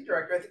the IT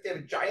director, I think they have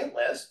a giant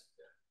list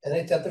and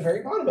it's at the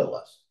very bottom of the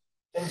list.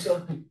 And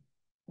so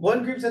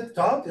one group's at the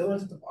top, the other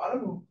one's at the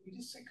bottom, and we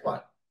just say, come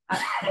on. I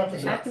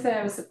have to say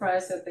I was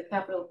surprised that the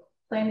capital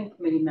planning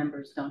committee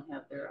members don't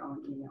have their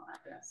own email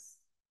address.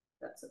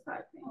 That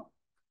surprised me.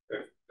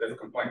 They've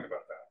complained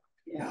about that.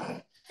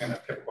 Yeah. And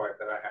I've kept quiet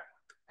that I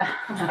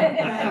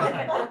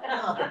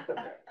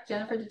have.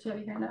 Jennifer, did you have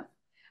your hand up?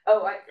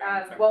 Oh,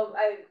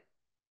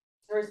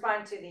 to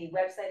respond to the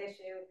website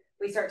issue,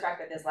 we started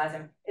talking about this last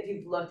time. If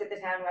you've looked at the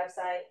town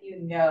website, you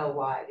know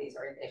why these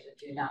organizations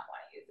do not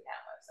want to use the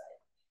town website.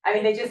 I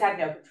mean, they just have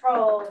no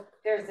control.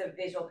 There's a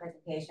visual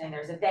presentation,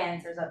 there's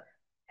events, there's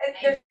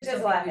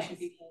just a lot of things.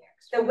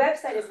 The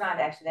website is not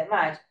actually that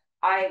much.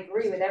 I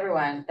agree with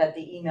everyone that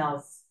the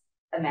emails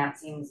amount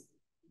seems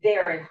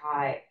very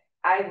high.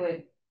 I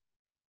would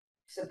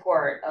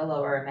support a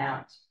lower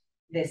amount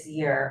this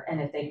year, and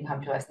if they can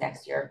come to us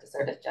next year if the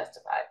service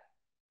justified.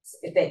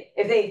 If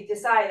they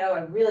decide, oh,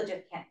 I really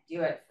just can't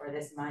do it for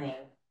this money,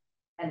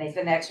 and they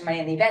spend the extra money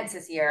on the events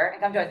this year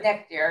and come to us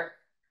next year,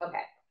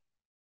 okay.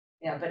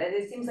 You know, but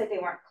it seems like they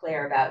weren't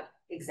clear about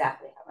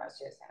exactly how much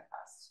it was going to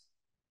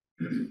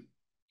cost.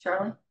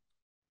 Charlie?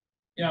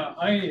 Yeah,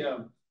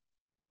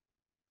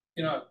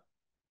 you know,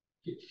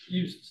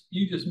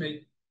 you just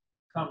made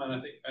comment, I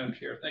think, Madam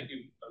Chair, thank you,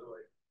 by the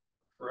way,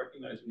 for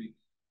recognizing me,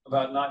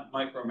 about not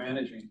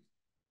micromanaging.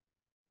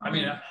 I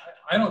mean,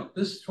 I don't,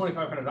 this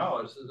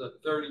 $2,500 is a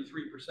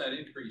 33%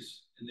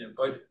 increase in their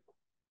budget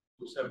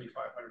to $7,500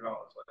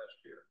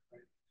 last year,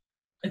 right?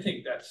 I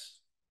think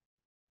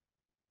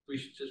we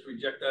should just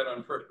reject that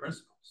on first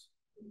principles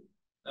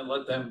and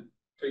let them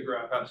figure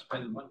out how to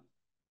spend the money.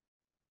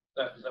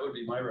 That would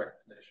be my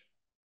recommendation.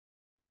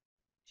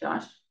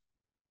 Josh?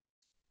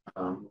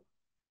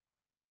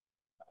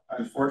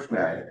 Unfortunately,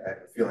 I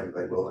have a feeling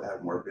they will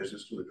have more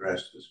business to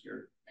address this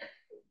year.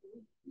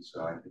 And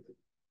so I think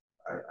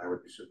I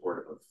would be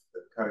supportive of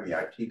cutting the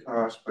IT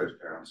costs, but as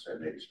Carolyn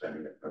said, maybe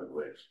spending it in other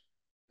ways.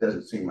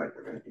 Doesn't seem like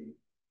they're going to be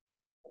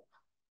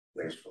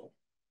wasteful.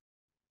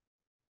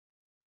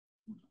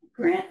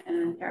 Grant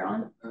and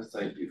Carolyn?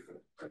 Thank you for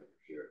the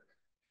here.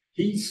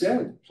 He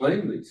said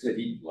plainly,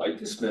 he'd like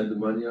to spend the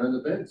money on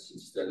events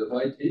instead of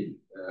IT.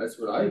 That's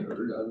what I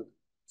heard.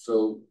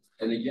 So,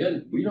 and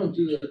again, we don't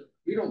do that.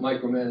 We don't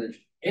micromanage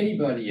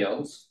anybody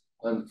else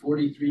on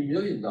 $43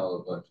 million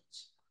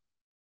budgets.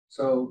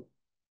 So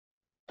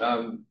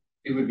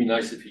it would be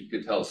nice if he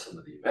could tell some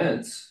of the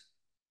events,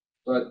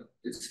 but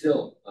it's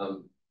still,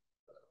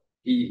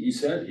 he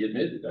said, he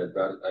admitted, I'd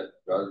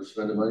rather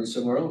spend the money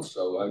somewhere else.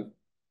 So I'm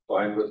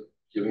fine with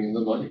giving him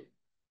the money.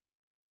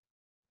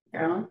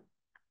 Carolyn?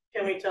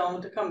 Can we tell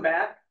him to come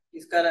back?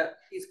 He's gotta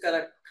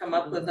come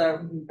up with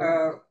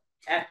a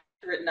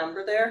accurate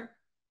number there.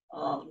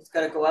 He's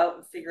got to go out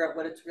and figure out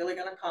what it's really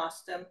going to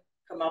cost him.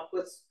 Come up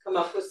with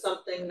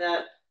something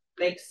that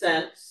makes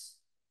sense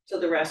to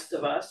the rest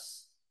of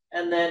us,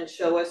 and then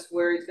show us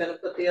where he's going to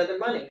put the other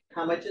money.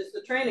 How much is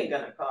the training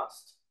going to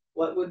cost?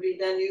 What would be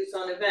then used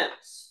on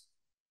events?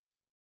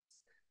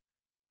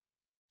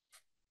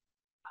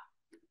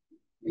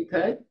 We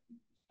could,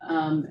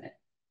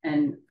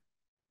 and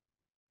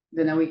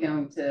then are we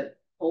going to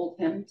hold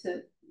him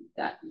to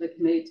that, the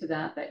committee to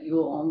that you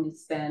will only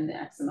spend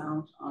X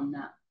amount on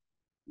that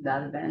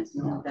event,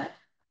 you know, that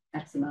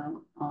X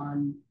amount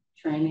on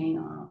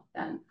training,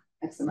 that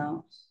X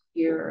amount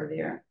here or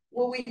there?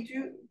 Well, we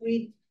do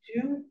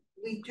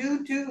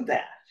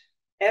that.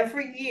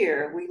 Every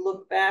year we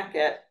look back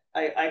at,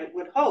 I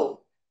would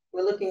hope,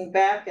 we're looking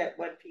back at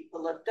what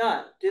people have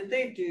done. Did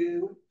they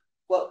do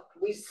what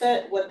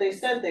they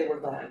said they were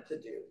going to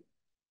do?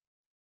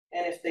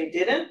 And if they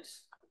didn't,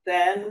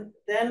 then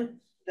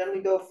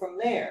we go from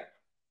there.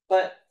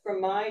 But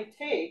from my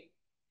take,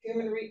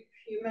 Human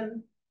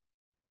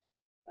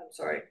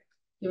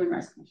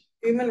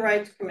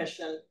Rights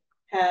Commission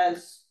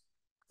has,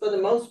 for the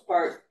most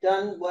part,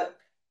 done what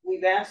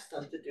we've asked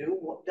them to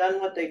do, done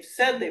what they've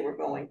said they were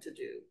going to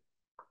do.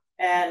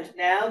 And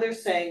now they're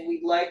saying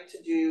we'd like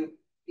to do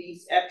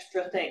these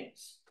extra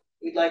things.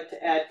 We'd like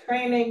to add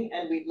training,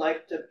 and we'd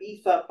like to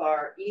beef up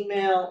our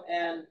email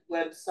and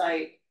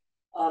website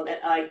and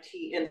IT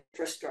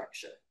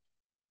infrastructure.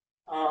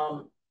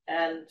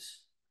 And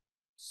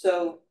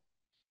so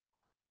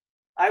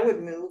I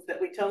would move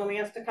that we tell him he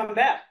has to come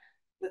back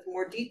with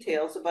more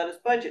details about his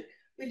budget.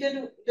 We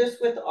did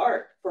this with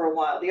art for a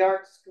while, the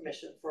Arts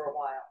Commission for a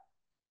while.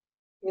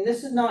 I mean,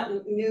 this is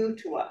not new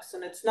to us,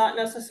 and it's not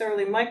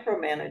necessarily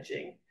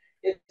micromanaging.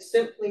 It's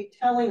simply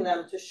telling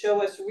them to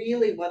show us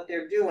really what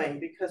they're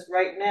doing, because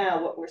right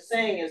now what we're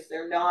saying is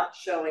they're not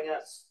showing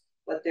us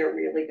what they're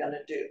really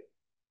gonna do.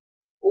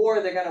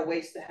 Or they're gonna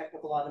waste a heck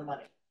of a lot of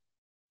money.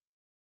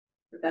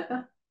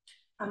 Rebecca?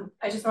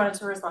 I just wanted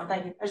to respond,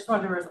 thank you. I just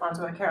wanted to respond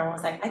to what Carolyn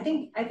was saying. I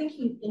think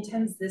he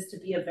intends this to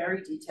be a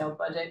very detailed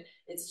budget.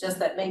 It's just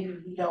that maybe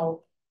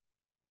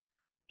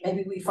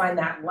we find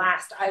that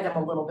last item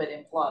a little bit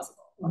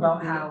implausible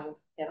about how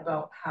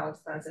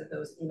expensive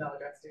those email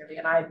addresses are gonna be.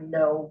 And I have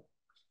no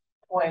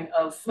point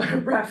of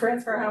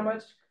reference for how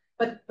much,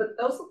 but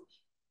those,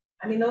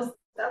 I mean,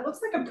 that looks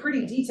like a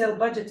pretty detailed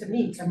budget to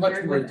me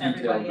compared with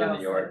everybody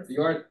else. The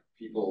art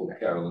people,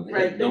 Carolyn, they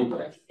Right. have no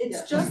question.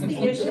 It's just the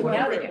issue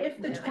of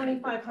if the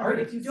 2,500,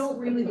 if you don't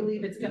really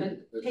believe it's gonna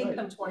take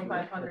them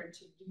 2,500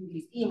 to do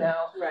these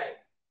emails. Right.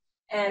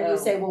 And you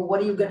say, well, what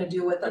are you gonna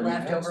do with the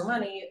leftover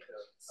money?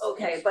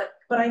 Okay, but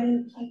I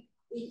mean,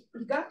 he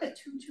got the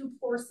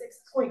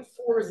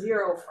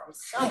 2246.40 from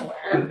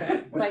somewhere.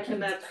 Okay. Like,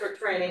 and that's for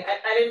training.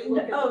 I didn't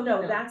look at. Oh,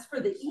 no, that's for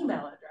the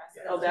email address.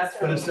 Oh, that's.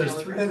 But it says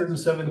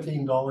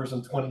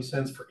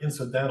 $317.20 for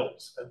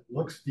incidentals. It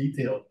looks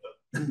detailed, but.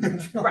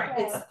 Right,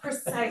 it's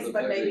precise,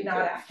 but maybe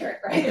not accurate,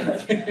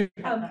 right?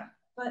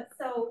 But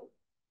so,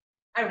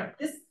 I don't know,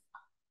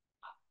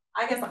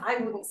 I guess I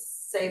wouldn't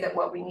say that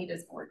what we need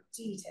is more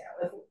detail.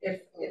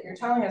 If you're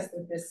telling us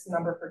that this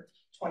number for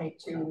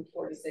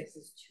 2246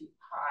 is too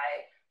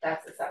high,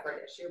 that's a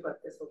separate issue, but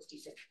this looks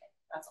decent.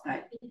 That's all.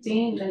 Right.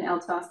 Dean, then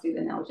El Tosti,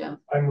 then El Jones.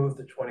 I move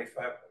the $2,500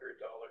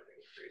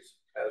 increase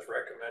as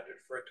recommended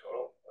for a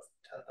total of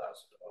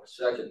 $10,000.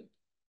 Second.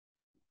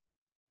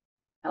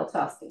 El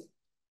Tosti.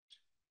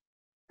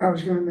 I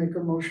was gonna make a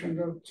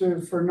motion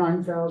for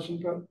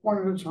 9,000, but one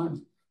at a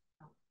time.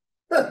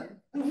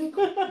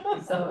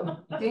 So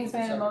Dean's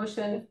made a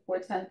motion for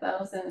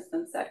 10,000, it's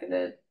been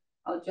seconded.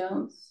 El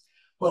Jones?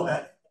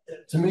 Well,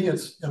 to me, I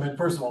mean,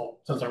 first of all,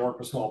 since I work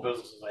with small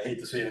businesses, I hate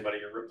to see anybody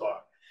get ripped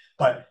off.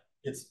 But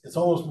it's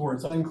almost more,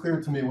 it's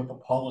unclear to me what the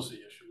policy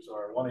issues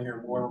are. I want to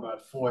hear more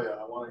about FOIA.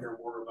 I want to hear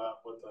more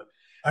about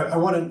I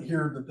want to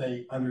hear that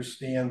they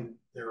understand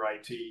their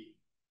IT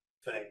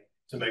thing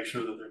to make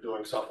sure that they're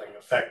doing something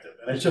effective.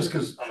 And it's just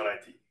because I'm an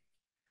IT.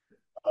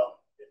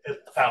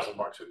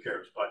 $1,000, who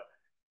cares? But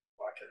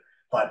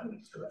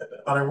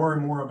I worry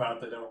more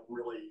about they don't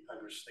really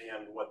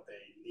understand what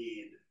they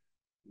need.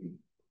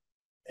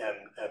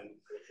 And it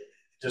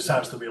just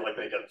sounds to me like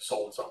they get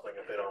sold something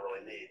that they don't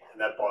really need,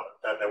 and that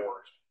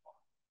worries me.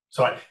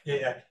 So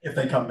if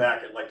they come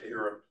back, I'd like to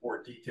hear a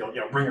more detailed,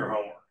 bring your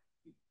homework.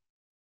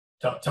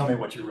 Tell me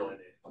what you really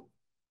need.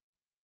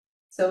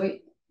 So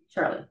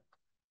Charlie.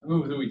 I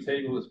move that we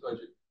table this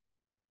budget.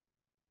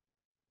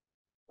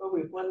 Oh, we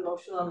have one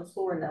motion on the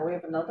floor, and now we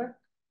have another?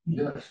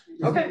 Yes.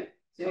 Okay.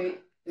 Do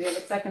we have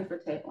a second for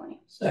tabling?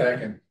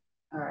 Second.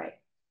 All right.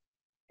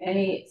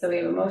 So we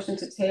have a motion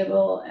to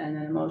table and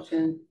then a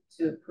motion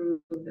to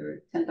approve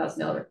the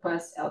 $10,000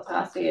 request. El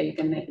Tosti, are you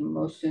going to make a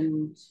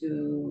motion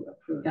to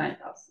approve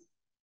 9,000?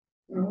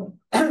 No,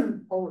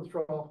 I'll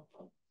withdraw.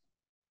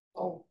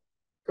 I'll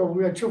go.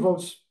 We had 2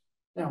 votes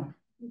now.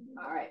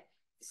 All right.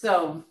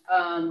 So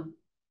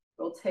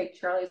we'll take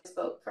Charlie's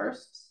vote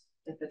first.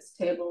 If it's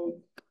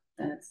tabled,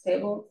 then it's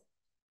tabled.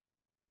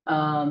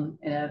 And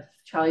if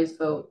Charlie's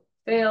vote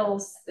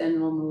fails,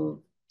 then we'll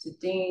move to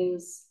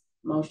Dean's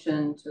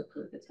motion to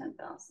approve the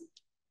 10,000.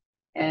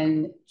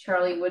 And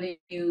Charlie, what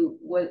you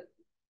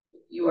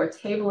are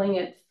tabling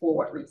it for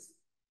what reason?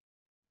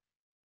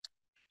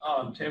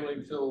 Tabling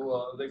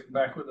until they come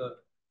back with an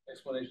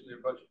explanation of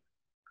their budget.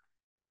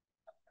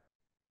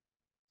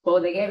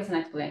 Well, they gave us an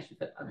explanation,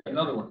 but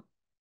another one.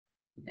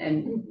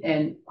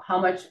 And how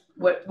much?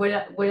 What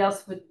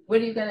else?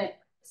 What are you going to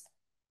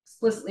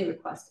explicitly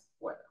request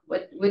for them?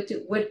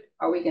 What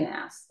are we going to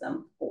ask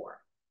them for?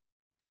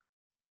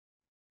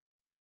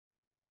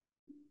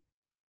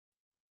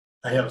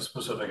 I have a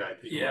specific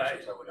IP. Yeah,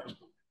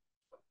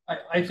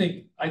 I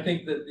think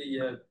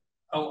that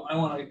I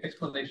want an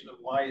explanation of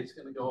why it's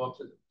going to go up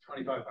to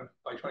 $2,500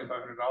 by $2,500,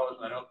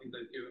 and I don't think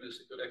they've given us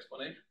a good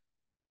explanation.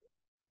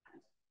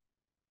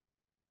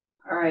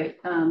 All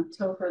right,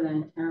 Topher,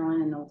 then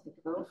Carolyn, and they'll take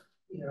a vote.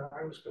 Yeah,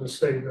 I was going to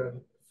say that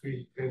if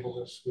we table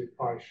this, we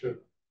probably should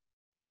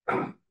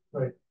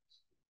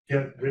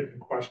get written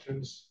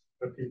questions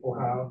that people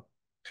have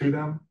to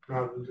them,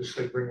 rather than just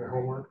say bring your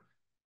homework.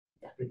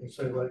 We can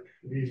say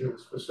these are the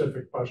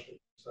specific questions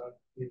that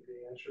need to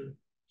be answered,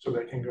 so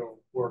they can go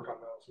work on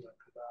those and then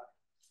come back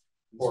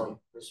or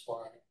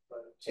respond.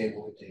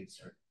 Table with dates,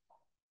 sir.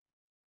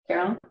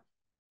 Carolyn?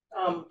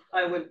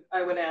 I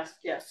would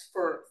ask, yes,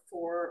 for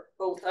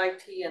both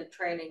IT and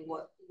training,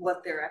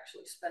 what they're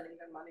actually spending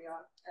their money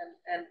on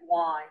and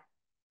why.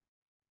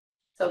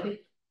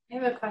 Sophie? I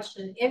have a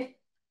question. If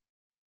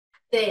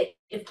it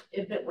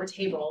were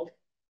tabled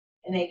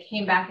and they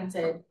came back and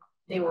said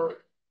they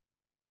were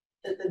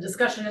the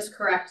discussion is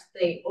correct,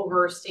 they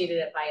overstated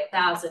it by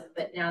 1,000,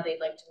 but now they'd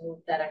like to move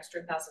that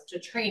extra 1,000 to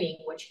training,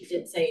 which he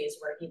did say is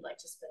where he'd like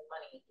to spend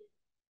money.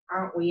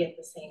 Aren't we at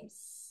the same,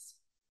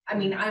 I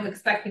mean, I'm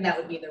expecting that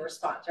would be the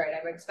response, right?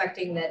 I'm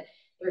expecting that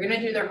they're gonna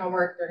do their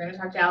homework, they're gonna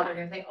talk to Al, they're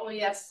gonna say, oh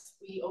yes,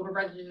 we over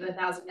budgeted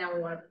 1,000, now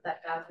we wanna put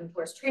that 1,000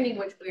 towards training,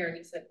 which we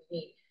already said we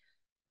need.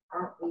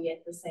 Aren't we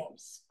at the same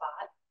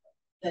spot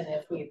than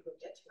if we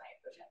approved it tonight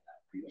for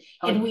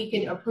 10,000? And we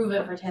can approve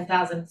it for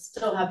 10,000,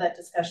 still have that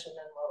discussion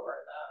and lower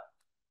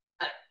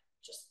the,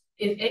 just,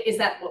 is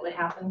that what would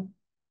happen?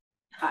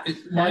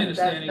 My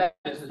understanding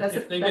is that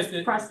if they get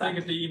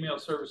the email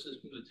services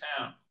from the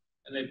town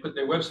and they put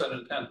their website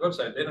on the town's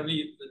website, they don't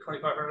need the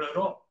 2,500 at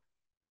all.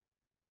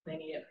 They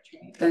need it for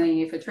training. Then they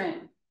need it for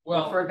training.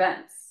 Well, for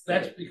events.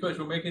 That's because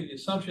we're making the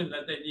assumption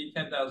that they need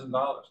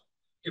 $10,000.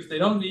 If they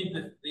don't need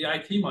the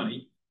IT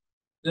money,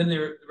 then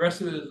the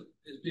rest of it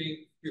is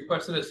being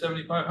requested as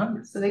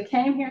 7,500. So they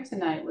came here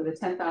tonight with a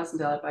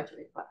 $10,000 budget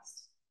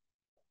request.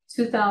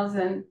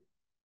 2,000.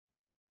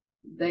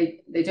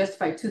 They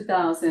justified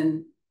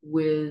 2,000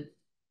 with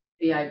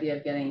the idea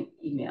of getting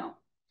email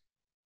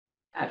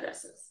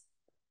addresses.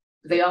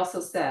 They also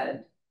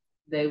said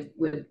they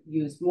would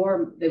use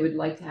more. They would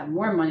like to have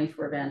more money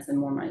for events and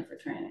more money for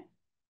training.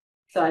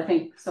 So I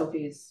think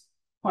Sophie's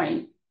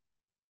point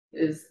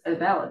is a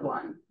valid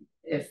one.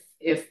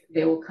 If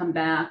they will come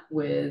back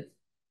with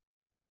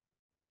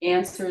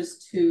answers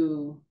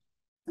to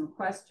some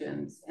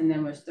questions, and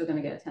then we're still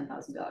going to get a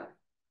 $10,000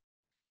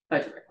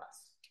 budget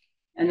request,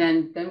 and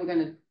then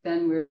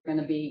we're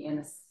gonna be in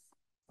a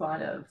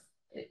spot of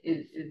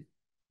is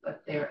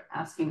what they're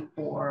asking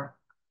for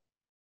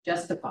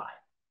justified,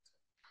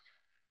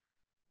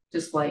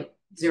 just like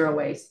Zero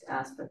Waste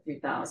asked for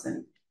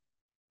 3,000.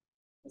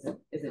 Is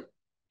it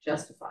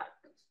justified?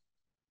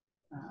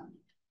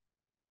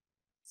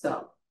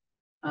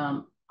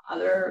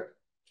 Other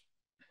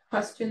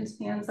questions,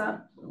 hands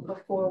up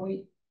before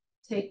we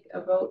take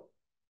a vote.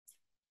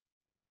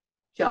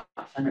 Josh.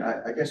 I mean,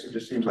 I guess it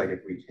just seems like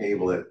if we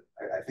table it,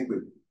 I think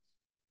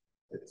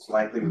it's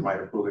likely we might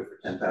approve it for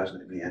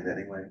 10,000 in the end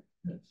anyway.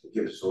 It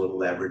gives us a little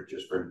leverage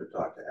just for him to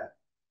talk to that.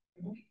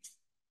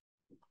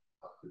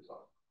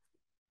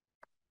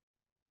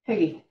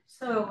 Peggy.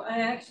 So I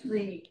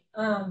actually,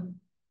 I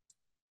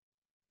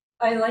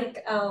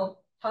like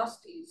Al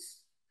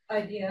Tosti's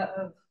idea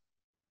of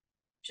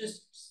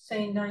just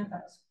saying 9,000.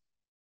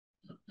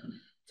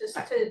 Just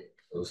to.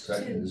 There's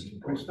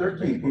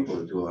 13 people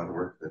that do a lot of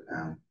work for the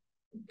town.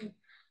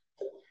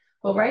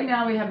 Well, right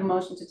now we have a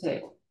motion to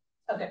table.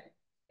 Okay.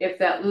 If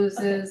that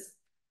loses,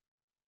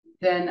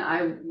 then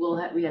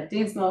we have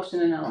Dean's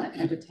motion, and I'll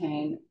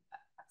entertain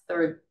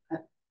a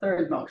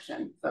third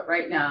motion. But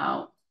right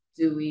now,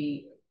 do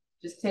we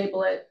just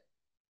table it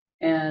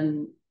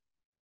and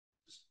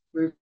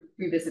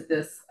revisit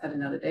this at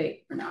another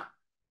date or not?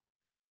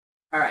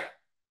 All right.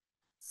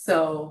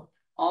 So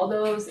all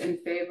those in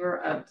favor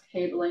of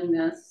tabling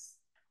this,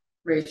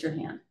 raise your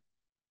hand.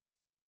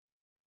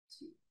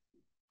 2,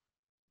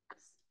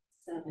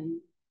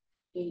 7,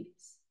 8,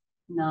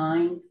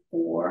 9,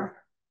 4.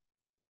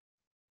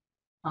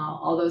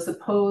 All those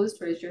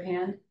opposed, raise your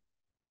hand.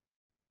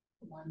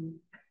 1,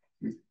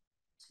 2,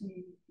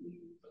 3,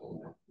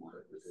 4, 5,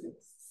 6,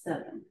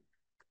 7.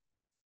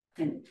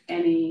 And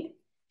any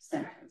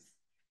abstentions?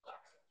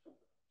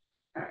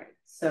 All right,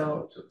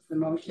 so the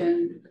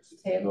motion to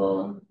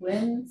table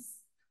wins.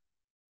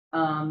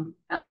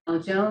 Al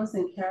Jones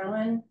and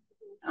Carolyn,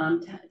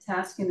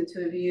 tasking the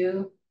two of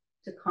you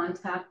to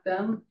contact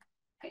them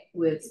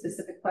with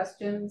specific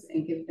questions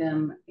and give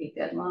them a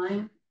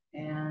deadline,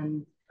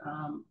 and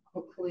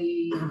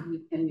hopefully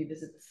we can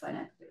revisit this by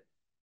next week.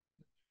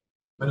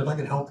 But if I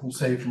can help them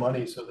save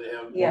money so they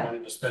have more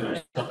money to spend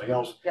on something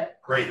else,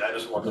 great. I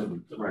just want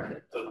them to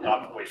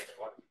not waste their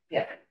money.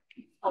 Yeah.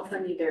 I'll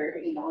send you their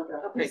email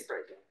address. Okay,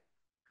 great.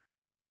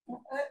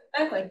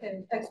 I'd like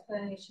an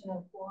explanation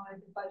of why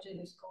the budget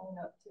is going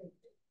up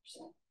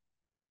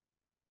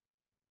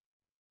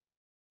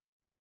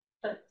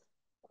 3%.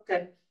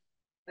 Okay,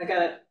 I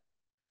got it.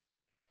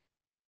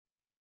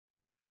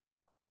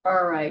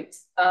 All right.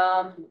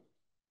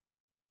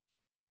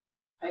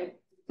 I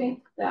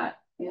think that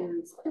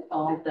is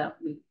all that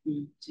we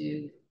can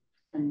do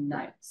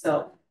tonight.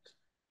 So,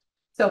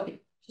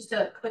 Sophie. Just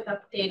a quick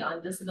update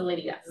on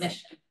disability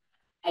commission.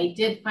 I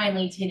did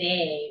finally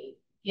today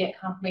get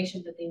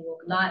confirmation that they will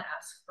not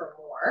ask for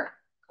more.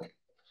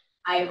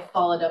 I've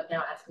followed up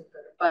now asking for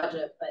the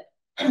budget, but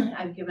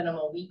I've given them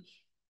a week,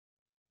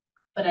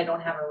 but I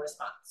don't have a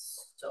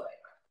response. So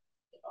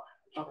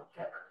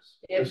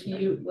if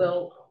you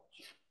will,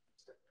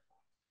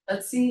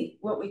 let's see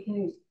what we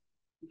can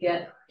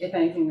get, if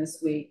anything,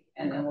 this week,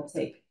 and then we'll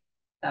take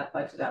that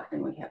budget up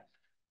and we have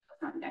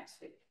time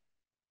next week.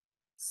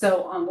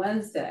 So on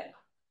Wednesday,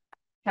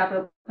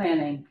 capital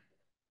planning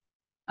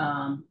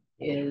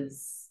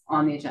is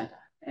on the agenda,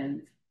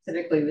 and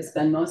typically we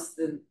spend most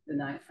of the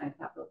night on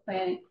capital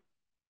planning,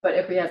 but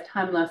if we have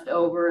time left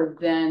over,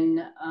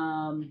 then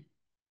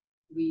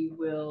we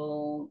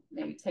will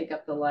maybe take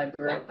up the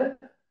library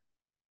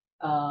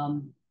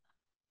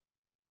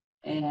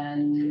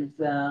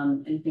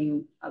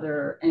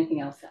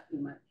anything else that we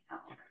might have?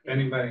 If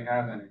anybody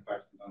has any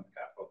questions on the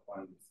capital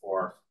plan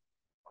before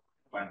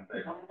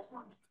Wednesday.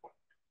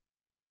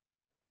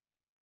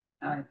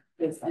 All right,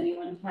 does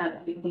anyone have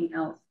anything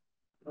else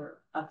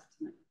for us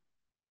tonight?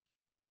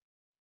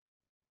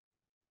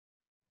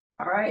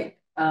 All right,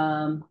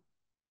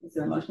 is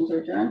there a motion to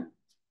adjourn?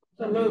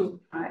 So move.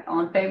 All right,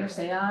 all in favor,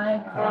 say aye.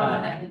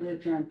 Aye.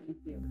 Adjourn, thank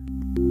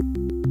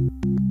you.